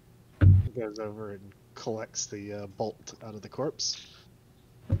 He goes over and collects the bolt out of the corpse.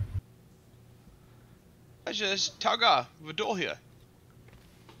 That's just Talgar with a door here.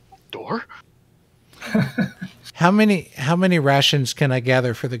 Door? How many rations can I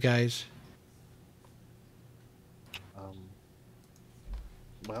gather for the guys?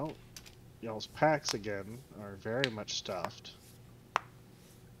 Well, y'all's packs again are very much stuffed.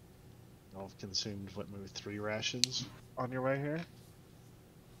 Y'all have consumed maybe 3 rations on your way here.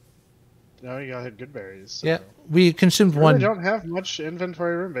 No, you all had good berries. So Yeah, we consumed you really one. don't have much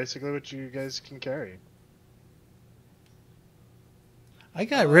inventory room, basically, which you guys can carry. I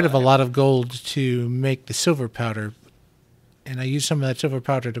got rid of a lot of gold to make the silver powder, and I used some of that silver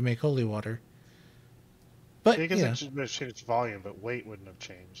powder to make holy water. But, I guess you it know, just would have changed volume, but weight wouldn't have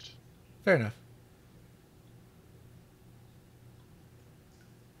changed. fair enough.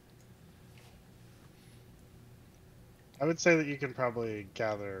 I would say that you can probably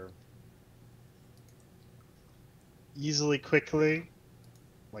gather easily, quickly,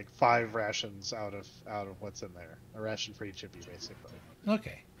 like 5 rations out of what's in there. A ration for each of you, basically.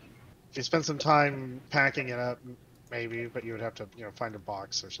 Okay. If you spend some time packing it up, maybe, but you would have to, find a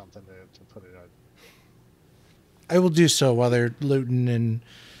box or something to put it I will do so while they're looting and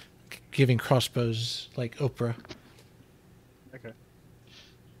giving crossbows like Oprah. Okay.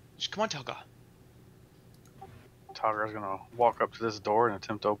 Just come on, Talgar. Talgar's gonna walk up to this door and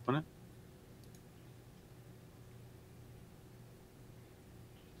attempt to open it.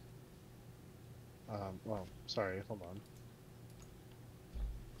 Well, sorry, hold on.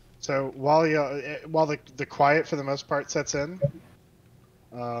 So while the quiet for the most part sets in,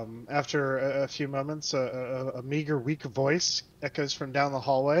 after a few moments, a meager, weak voice echoes from down the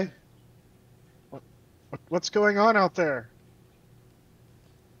hallway. What's going on out there?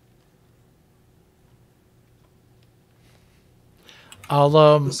 I'll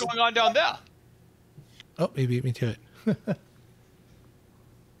What's going on down there? Oh, he beat me to it.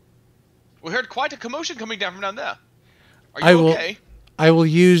 We heard quite a commotion coming down from down there. Are you okay? I will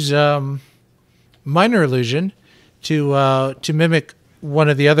use minor illusion to mimic one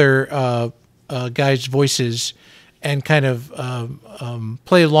of the other guys' voices and kind of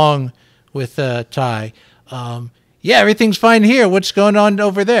play along with Tyee. Yeah, everything's fine here. What's going on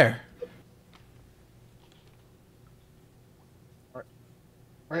over there?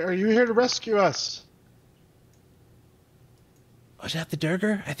 Are you here to rescue us? Was that the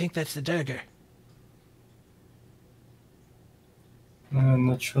Durgar? I think that's the Durgar. I'm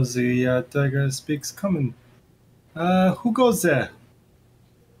not sure the dagger speaks common. Who goes there?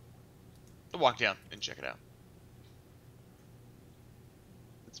 I'll walk down and check it out.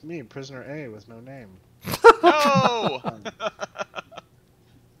 It's me, Prisoner A, with no name. No!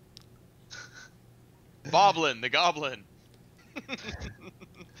 Goblin, the Goblin.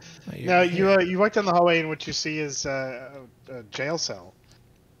 Now you walk down the hallway and what you see is a jail cell,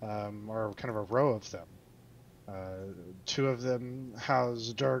 or kind of a row of them. Two of them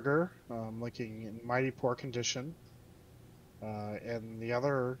house Durgar, looking in mighty poor condition, and the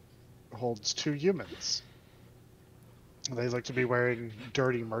other holds two humans. They look to be wearing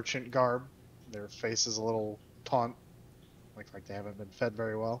dirty merchant garb. Their face is a little taunt, like they haven't been fed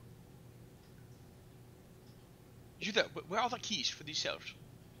very well. Where are the keys for these cells?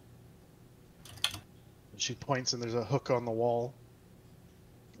 She points and there's a hook on the wall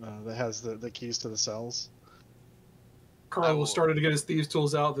that has the keys to the cells. Karl will start to get his thieves'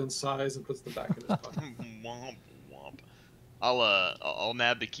 tools out, then sighs and puts them back in his pocket. Womp womp. I'll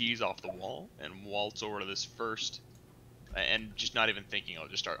nab the keys off the wall and waltz over to this first, and just not even thinking, I'll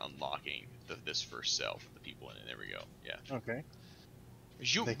just start unlocking this first cell for the people in it. There we go. Yeah. Okay.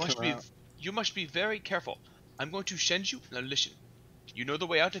 You must be very careful. I'm going to send you. Now listen. You know the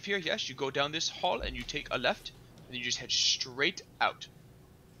way out of here, yes? You go down this hall and you take a left, and you just head straight out.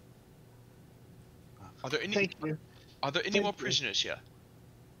 Are there any? Thank you. Are there any more prisoners here?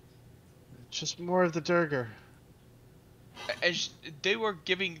 Just more of the Durgar. As they were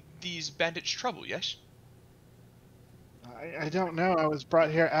giving these bandits trouble, yes? I don't know. I was brought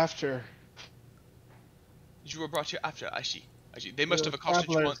here after. You were brought here after. I see. They must have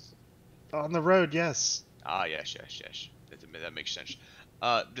accosted you on the road. Yes. Ah, yes. That makes sense.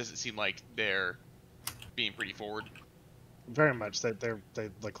 Does it seem like they're being pretty forward? Very much. They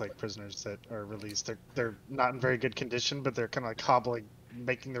look like prisoners that are released. They're not in very good condition, but they're kind of like hobbling,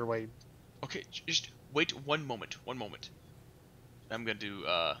 making their way. Okay, just wait one moment. I'm going to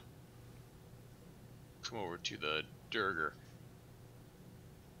come over to the Durgar,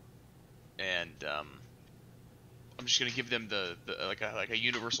 and I'm just gonna give them the like a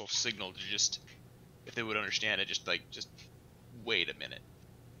universal signal to just, if they would understand it, just wait a minute.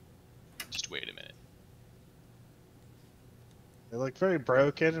 Just wait a minute. They look very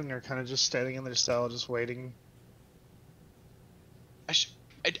broken, and they're kind of just standing in their cell, just waiting.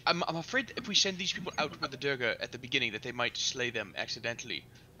 I'm afraid if we send these people out with the Durgar at the beginning, that they might slay them accidentally,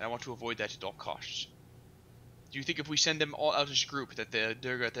 and I want to avoid that at all costs. Do you think if we send them all out as a group, that the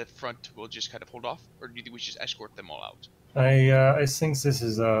Durgar at the front will just kind of hold off, or do you think we should just escort them all out? I think this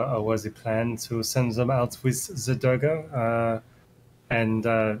is a worthy plan to send them out with the Durgar. And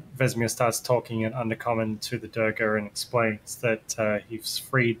Vesmir starts talking in Undercommon to the Durgar and explains that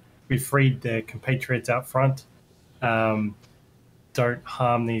we freed their compatriots out front. Don't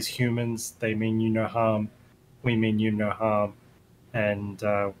harm these humans. They mean you no harm. We mean you no harm. And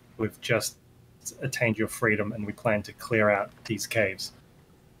we've just attained your freedom, and we plan to clear out these caves.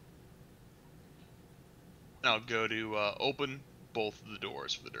 I'll go to open both of the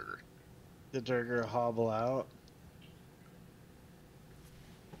doors for the Durgar. The Durgar hobble out.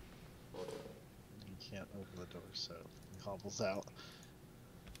 You can't open the door, so he hobbles out.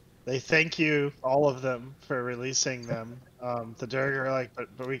 They thank you, all of them, for releasing them. The Durgar are like,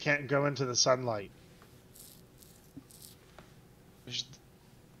 but we can't go into the sunlight.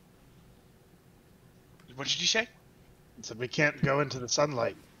 What did you say? Said we can't go into the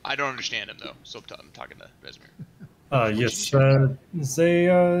sunlight. I don't understand him though, so I'm talking to Vesmir. Yes,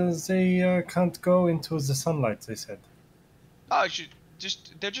 they can't go into the sunlight, they said.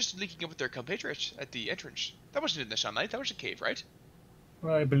 They're just linking up with their compatriots at the entrance. That wasn't in the sunlight. That was a cave, right?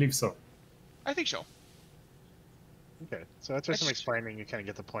 I believe so. I think so. Okay, so after some explaining, you kind of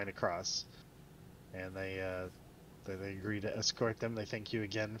get the point across, and they agree to escort them. They thank you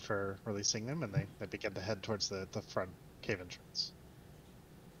again for releasing them, and they begin to head towards the front cave entrance.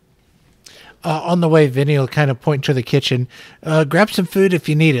 On the way, Vinny will kind of point to the kitchen. Grab some food if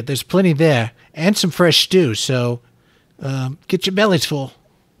you need it. There's plenty there, and some fresh stew, so get your bellies full.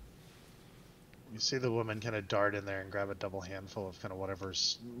 You see the woman kind of dart in there and grab a double handful of kind of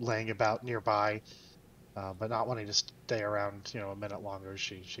whatever's laying about nearby, but not wanting to stay around, a minute longer.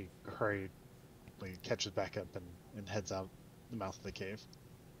 She hurriedly catches back up and heads out the mouth of the cave.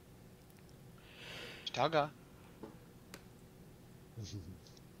 Talgar.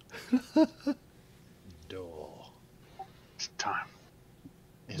 Door. It's time.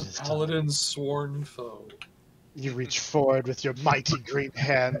 It is time. Paladin's sworn foe. You reach forward with your mighty green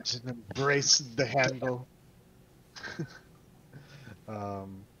hand and embrace the handle. The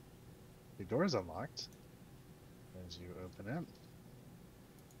door is unlocked as you open it.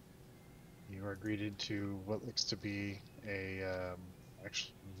 You are greeted to what looks to be a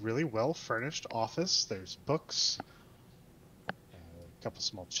actually really well furnished office. There's books, a couple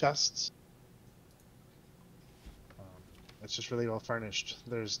small chests. It's just really well furnished.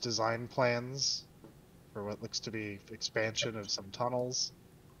 There's design plans for what looks to be expansion of some tunnels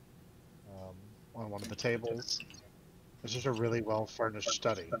on one of the tables. It's just a really well furnished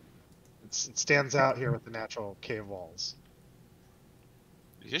study. It stands out here with the natural cave walls.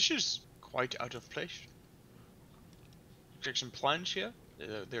 This is quite out of place. Looks like some plans here.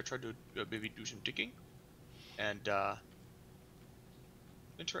 They're trying to maybe do some digging. And,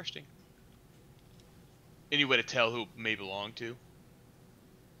 interesting. Any way to tell who it may belong to?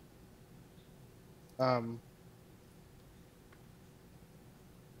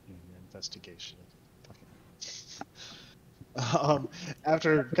 Investigation.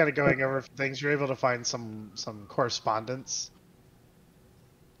 After kind of going over things, you're able to find some correspondence.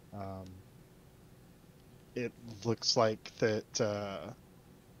 It looks like that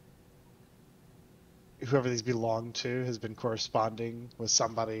whoever these belong to has been corresponding with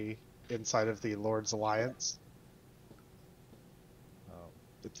somebody inside of the Lord's Alliance.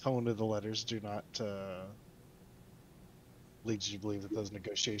 The tone of the letters do not lead you to believe that those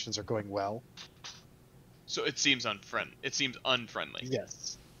negotiations are going well. So it seems unfriendly. It seems unfriendly.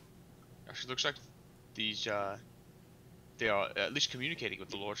 Yes. Actually, looks like these they are at least communicating with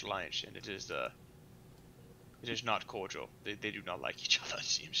the Lord's Alliance, and it is not cordial. They do not like each other. It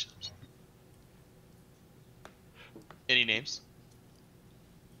seems. Any names?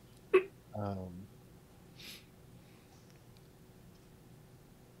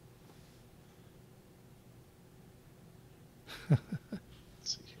 Let's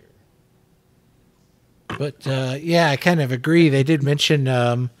see here. But yeah, I kind of agree. They did mention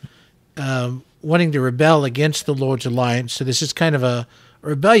wanting to rebel against the Lord's Alliance, so this is kind of a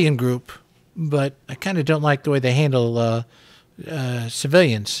rebellion group. But I kind of don't like the way they handle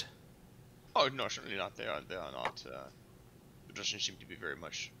civilians. Oh no, certainly not. They are not. It doesn't seem to be very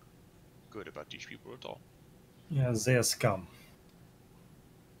much good about these people at all. Yeah, they're scum.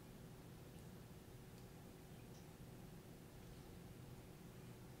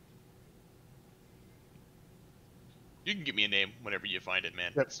 You can give me a name whenever you find it,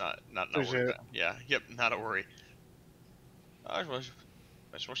 man. Yep. It's not worry about. Yeah, yep, not a worry. I just want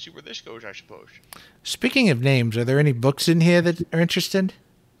to see where this goes, I suppose. Speaking of names, are there any books in here that are interested?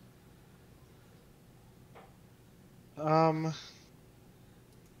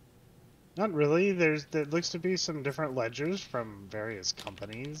 Not really. There looks to be some different ledgers from various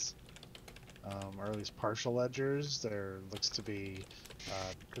companies, or at least partial ledgers. There looks to be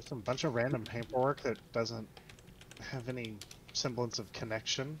just a bunch of random paperwork that doesn't have any semblance of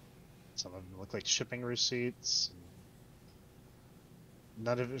connection. Some of them look like shipping receipts.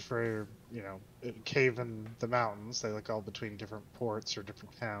 None of it for, a cave in the mountains. They look all between different ports or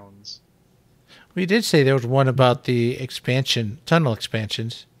different towns. We did say there was one about the tunnel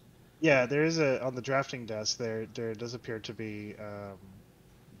expansions. Yeah, there is on the drafting desk. There does appear to be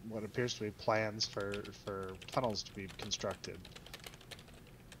what appears to be plans for tunnels to be constructed.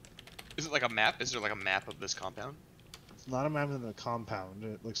 Is it like a map? Is there like a map of this compound? It's not a map of the compound.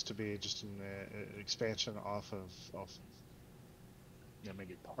 It looks to be just an expansion off of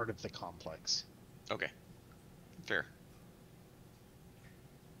maybe part of the complex. Okay, fair.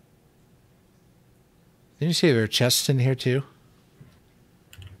 Didn't you say there were chests in here too?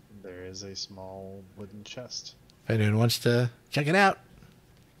 There is a small wooden chest. If anyone wants to check it out.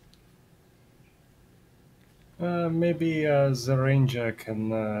 Maybe the ranger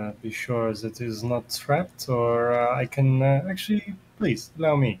can be sure that it is not trapped, or I can actually, please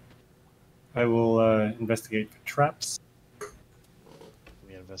allow me. I will investigate for traps. Give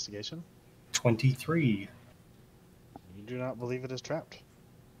me an investigation. 23. You do not believe it is trapped.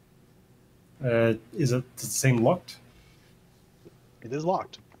 Is it the same locked? It is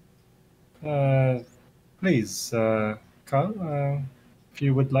locked. Please, Karl, if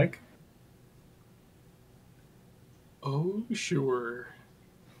you would like. Oh, sure.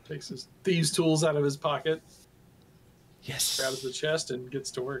 Takes his thieves' tools out of his pocket, Yes. grabs the chest, and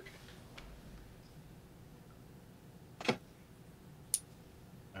gets to work. All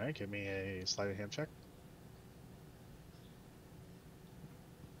right, give me a sleight of hand check.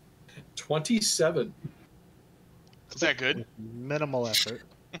 27. Is that good? With minimal effort.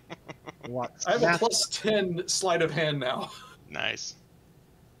 I have a plus 10 sleight of hand now. Nice.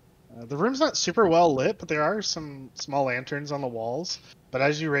 The room's not super well lit, but there are some small lanterns on the walls. But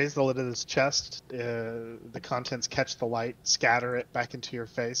as you raise the lid of this chest, the contents catch the light, scatter it back into your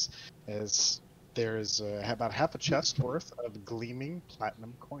face, as there is about half a chest worth of gleaming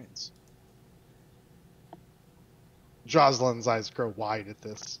platinum coins. Josselyn's eyes grow wide at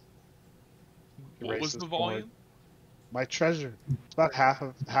this. He What was races the forward. volume? My treasure. It's about half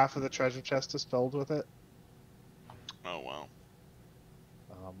of the treasure chest is filled with it. Oh, wow.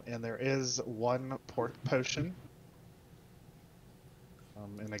 And there is one potion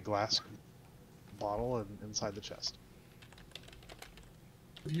in a glass bottle inside the chest.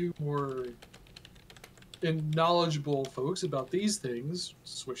 You more knowledgeable folks about these things,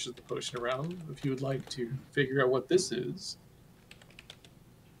 swishes the potion around, if you would like to figure out what this is.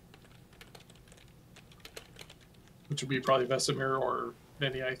 Which would be probably Vesmir or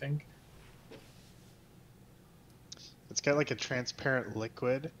Vinny, I think. It's got like a transparent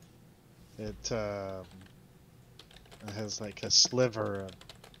liquid. It has like a sliver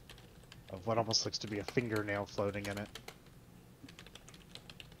of what almost looks to be a fingernail floating in it.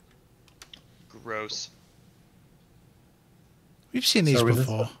 Gross. We've seen these So is this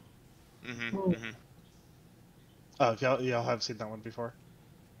before. Mm-hmm. Mm-hmm. Oh, y'all have seen that one before?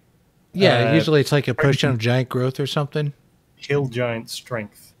 Yeah, usually it's like a potion of giant growth or something. Hill giant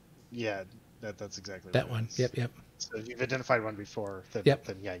strength. Yeah, that's exactly That what it one. is. Yep, yep. So if you've identified one before, then, Yep.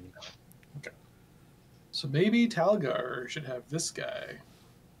 then yeah, you know. Okay. So maybe Talgar should have this guy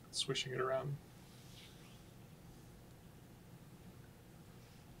swishing it around.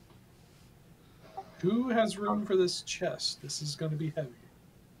 Who has room for this chest? This is going to be heavy.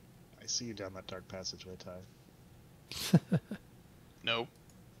 I see you down that dark passageway, Tyee. Nope.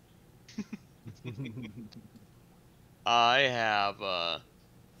 I have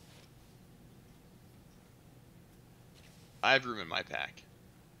room in my pack.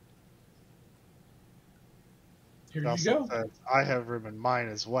 Here It you also go. says, I have room in mine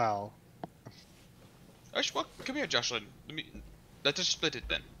as well. Actually, well, come here, Josselyn. Let's just split it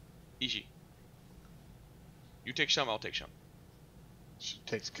then. Easy. You take some, I'll take some. She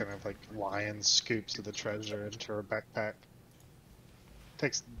takes kind of like lion scoops of the treasure into her backpack.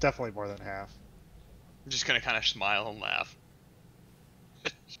 Takes definitely more than half. I'm just gonna kind of smile and laugh.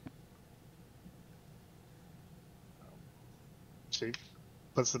 She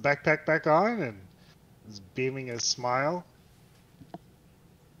puts the backpack back on and is beaming a smile.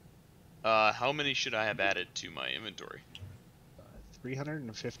 How many should I have added to my inventory?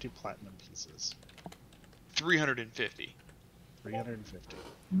 350 platinum pieces. 350. 350.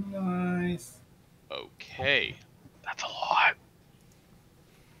 Nice. Okay. That's a lot.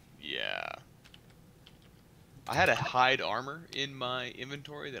 Yeah. I had a hide armor in my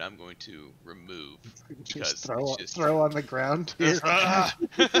inventory that I'm going to remove because Just throw, it's just throw on the ground. Here.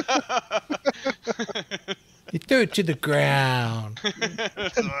 You threw it to the ground.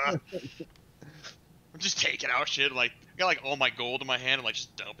 I'm just taking out shit. Like, I got like all my gold in my hand. I'm like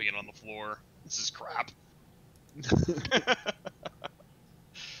just dumping it on the floor. This is crap.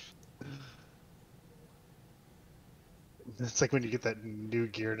 It's like when you get that new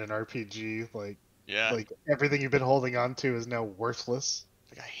gear in an RPG, like Yeah. like everything you've been holding on to is now worthless.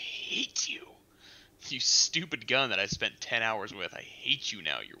 Like, I hate you. You stupid gun that I spent 10 hours with. I hate you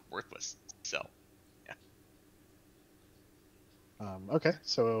now. You're worthless. So, Okay,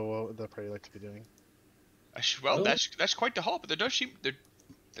 so what would the party like to be doing? well, that's quite the haul. But there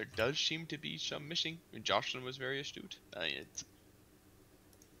does seem to be some missing. I mean, Josselyn was very astute.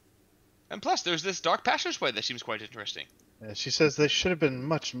 And plus, there's this dark passageway that seems quite interesting. She says there should have been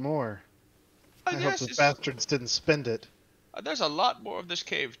much more. I hope yes, the bastards didn't spend it. There's a lot more of this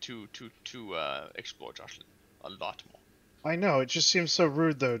cave to explore, Josselyn. A lot more. I know, it just seems so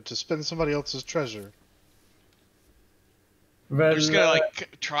rude, though, to spend somebody else's treasure. Well, I'm just gonna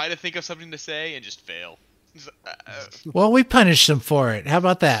try to think of something to say and just fail. Well, we punished them for it. How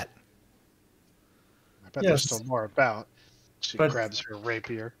about that? I bet Yes. there's still more about. She But- grabs her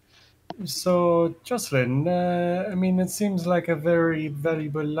rapier. so, Josselyn, I mean, it seems like a very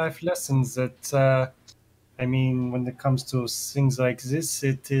valuable life lesson that, I mean, when it comes to things like this,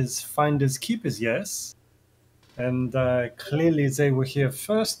 it is finders keepers, yes? And clearly they were here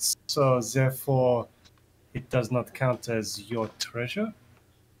first, so therefore it does not count as your treasure.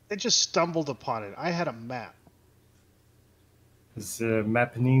 They just stumbled upon it. I had a map. The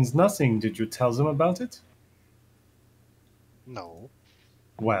map means nothing. Did you tell them about it? No.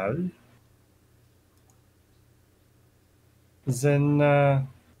 Well, then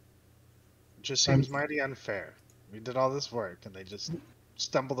It just seems mighty unfair. We did all this work, and they just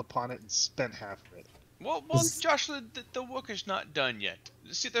stumbled upon it and spent half of it. Well, Josselyn, the work is not done yet.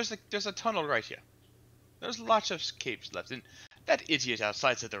 See, there's a tunnel right here. There's lots of caves left, and that idiot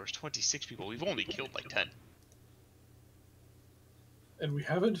outside said there was 26 people. We've only killed like 10. And we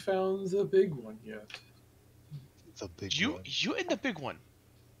haven't found the big one yet. The big You one. in the big one.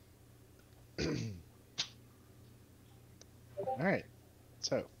 Alright.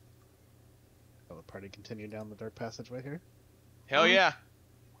 So. Will the party continue down the dark passageway here? Hell yeah.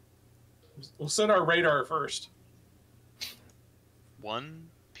 We'll set our radar first. One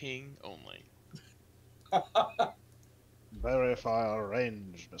ping only. Verify our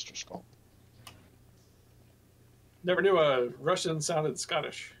range, Mr. Skull. Never knew a Russian sounded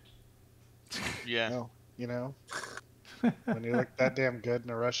Scottish. Yeah. Well, you know, when you look that damn good in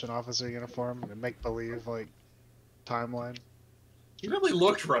a Russian officer uniform and make believe, like, timeline. He really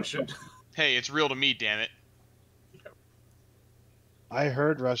looked Russian. Hey, it's real to me, damn it. I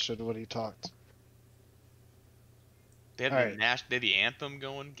heard Russian when he talked. They have Alright. they have the anthem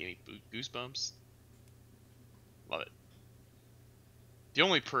going. Gave me goosebumps. Love it. The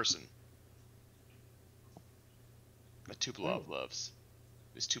only person that Tupolev loves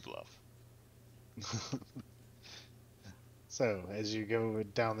is Tupolev. So, as you go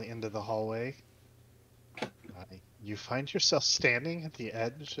down the end of the hallway, you find yourself standing at the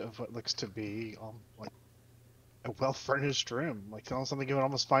edge of what looks to be like a well-furnished room, like something you would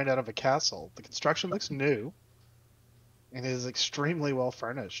almost find out of a castle. The construction looks new and is extremely well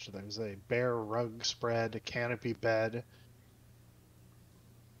furnished. There's a bare rug spread, a canopy bed.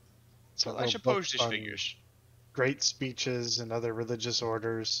 So I several suppose books this on figures. great speeches and other religious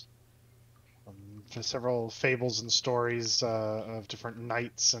orders. Several fables and stories of different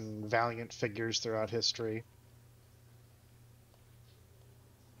knights and valiant figures throughout history.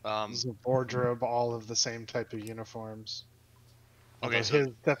 There's a wardrobe, all of the same type of uniforms. Okay, Although so his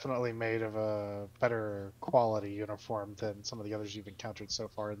definitely made of a better quality uniform than some of the others you've encountered so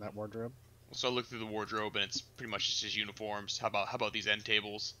far in that wardrobe. I look through the wardrobe and it's pretty much just his uniforms. How about these end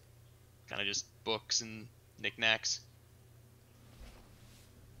tables? Kind of just books and knickknacks.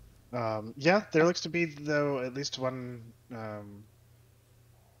 Yeah, there looks to be, though, at least one, I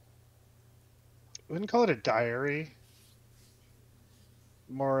wouldn't call it a diary.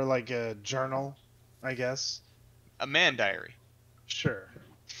 More like a journal, I guess. A man diary. Sure.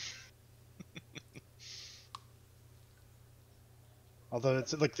 Although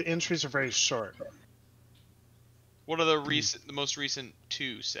it's like the entries are very short. What are the most recent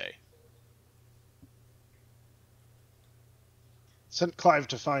two say? Sent Clive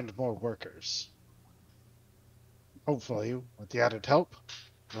to find more workers. Hopefully, with the added help,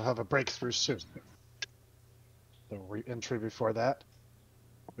 we'll have a breakthrough soon. The entry before that.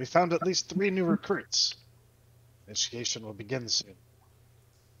 We found at least 3 new recruits. Initiation will begin soon.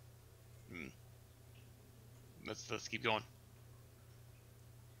 Let's keep going.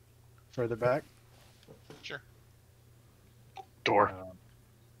 Further back. Sure. Door.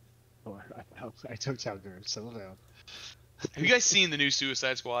 I took Talgar, settle down. Have you guys seen the new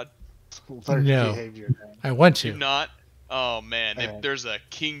Suicide Squad? Learn No. behavior. I want You've to. not? Oh man, I have. there's a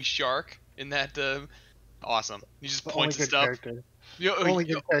king shark in that. Awesome. He just The points only at good stuff. character. Yo, Only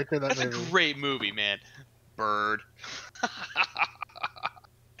yo, good character in that that's movie. a great movie, man. Bird.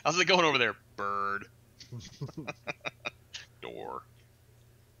 How's it going over there, bird? Door.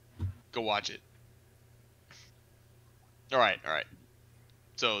 Go watch it. All right.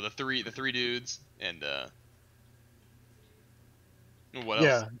 So the three dudes and what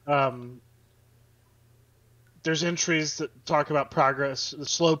else? Yeah. There's entries that talk about progress, the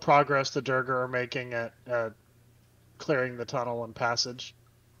slow progress the Durgar are making at clearing the tunnel and passage.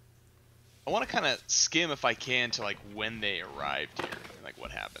 I I want to kind of skim if I can to like when they arrived here and like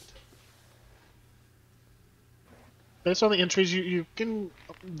what happened. Based on the entries, you can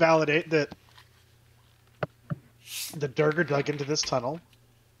validate that the Durgar dug into this tunnel,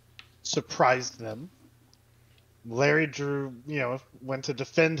 surprised them. Larry went to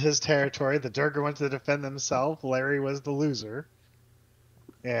defend his territory. The Durgar went to defend themselves. Larry was the loser.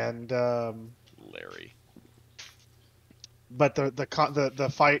 And Larry. But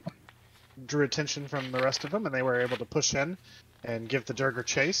the fight drew attention from the rest of them, and they were able to push in and give the Durgar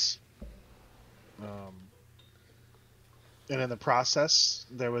chase. And in the process,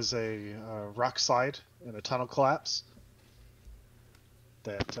 there was a rock slide and a tunnel collapse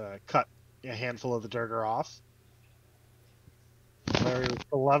that cut a handful of the Durgar off. Larry was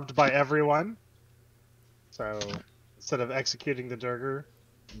beloved by everyone, so instead of executing the Durgar,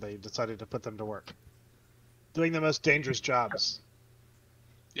 they decided to put them to work, doing the most dangerous jobs.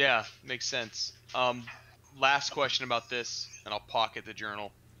 Yeah, makes sense. Last question about this, and I'll pocket the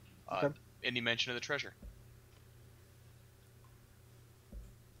journal. Okay. Any mention of the treasure?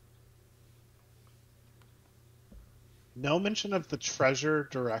 No mention of the treasure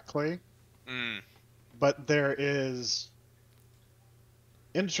directly, but there's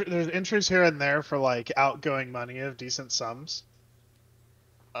entries here and there for like outgoing money of decent sums.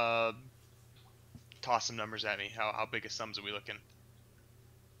 Toss some numbers at me. How big of sums are we looking?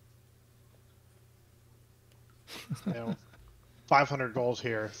 500 gold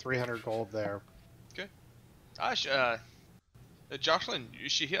here, 300 gold there. Okay. Gosh, Josselyn, you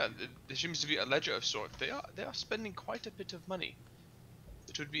see here, there seems to be a ledger of sort. They are spending quite a bit of money.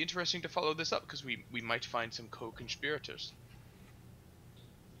 It would be interesting to follow this up, because we might find some co-conspirators.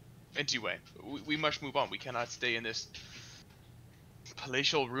 Anyway, we must move on. We cannot stay in this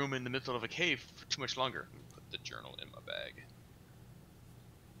palatial room in the middle of a cave for too much longer. Put the journal in my bag.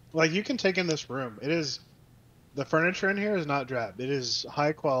 Like, you can take in this room. The furniture in here is not drab. It is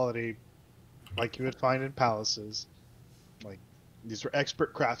high quality, like you would find in palaces. Like, these were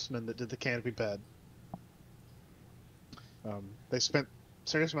expert craftsmen that did the canopy bed. They spent a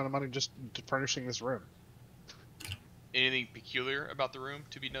serious amount of money just furnishing this room. Anything peculiar about the room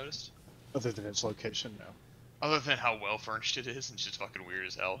to be noticed? Other than its location, no. Other than how well furnished it is, it's just fucking weird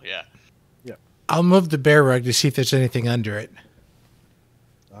as hell. Yeah. Yeah. I'll move the bear rug to see if there's anything under it.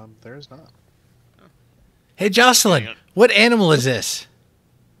 There is not. Hey, Josselyn, what animal is this?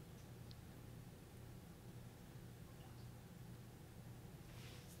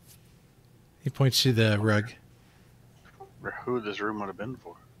 He points to the rug. Who this room would have been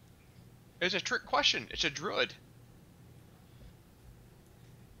for? It's a trick question. It's a druid.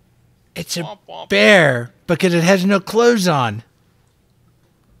 It's a Womp womp. bear because it has no clothes on.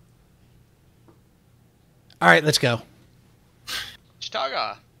 All right, let's go.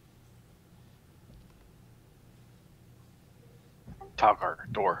 Talgar.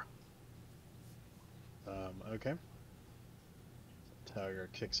 Talgar, door. Okay.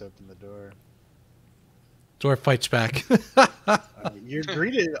 Talgar kicks open the door. Door fights back. You're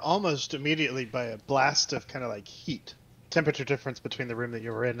greeted almost immediately by a blast of kind of like heat. Temperature difference between the room that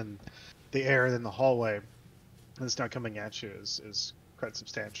you were in and the air in the hallway that's now coming at you is quite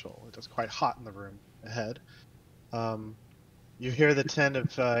substantial. It is quite hot in the room ahead. You hear the 10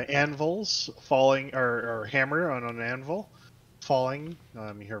 of anvils falling, or hammer on an anvil falling.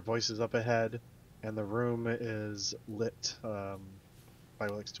 You hear voices up ahead, and the room is lit by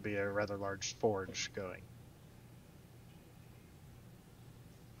what looks to be a rather large forge going.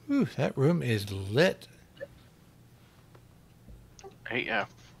 Ooh, that room is lit. AF.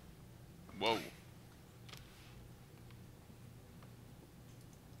 Whoa.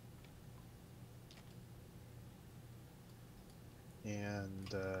 And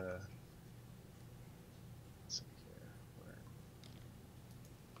let's see here.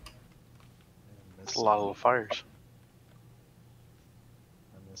 It's a lot of little fires.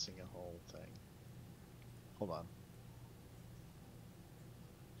 I'm missing a whole thing. Hold on.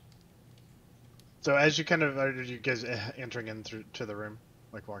 So as you kind of are you guys entering in through to the room,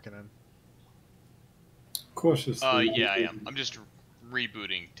 like walking in? Cautiously. Yeah, I am. I'm just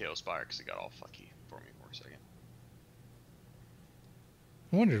rebooting Talespire because it got all fucky for me for a second.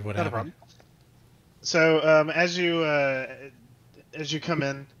 I wondered what Not a happened. problem. So as you come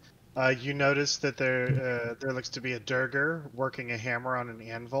in, you notice that there looks to be a Durgar working a hammer on an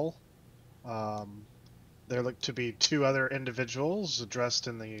anvil. There look to be two other individuals dressed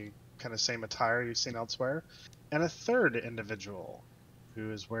in the kind of same attire you've seen elsewhere, and a third individual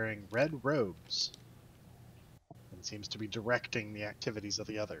who is wearing red robes and seems to be directing the activities of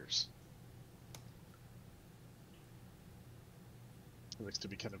the others. It looks to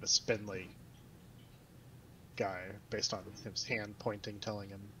be kind of a spindly guy based on his hand pointing, telling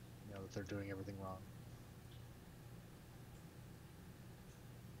him, that they're doing everything wrong.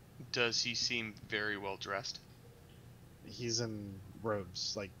 Does he seem very well dressed? He's in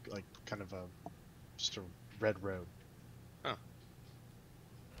robes, like kind of just a red robe. Oh.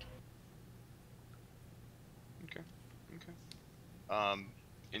 Okay.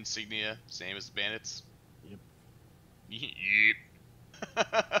 Insignia, same as the bandits. Yep. Yep.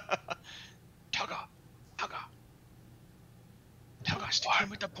 Talgar. Talgar, stick him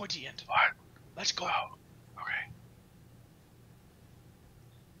with the pointy end. What? Let's go. Oh, okay.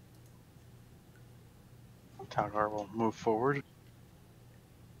 Talgar will move forward.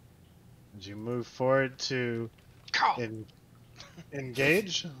 As you move forward to Karl.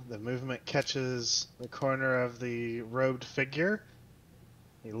 engage, the movement catches the corner of the robed figure.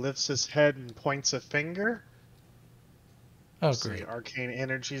 He lifts his head and points a finger. Oh, So great. the arcane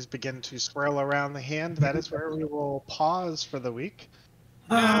energies begin to swirl around the hand. That is where we will pause for the week.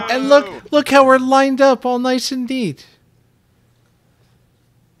 And look how we're lined up, all nice and neat.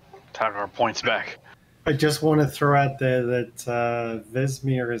 Talgar points back. I just want to throw out there that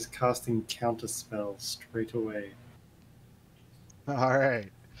Vesmir is casting counterspell straight away. All right.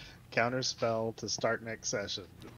 Counterspell to start next session.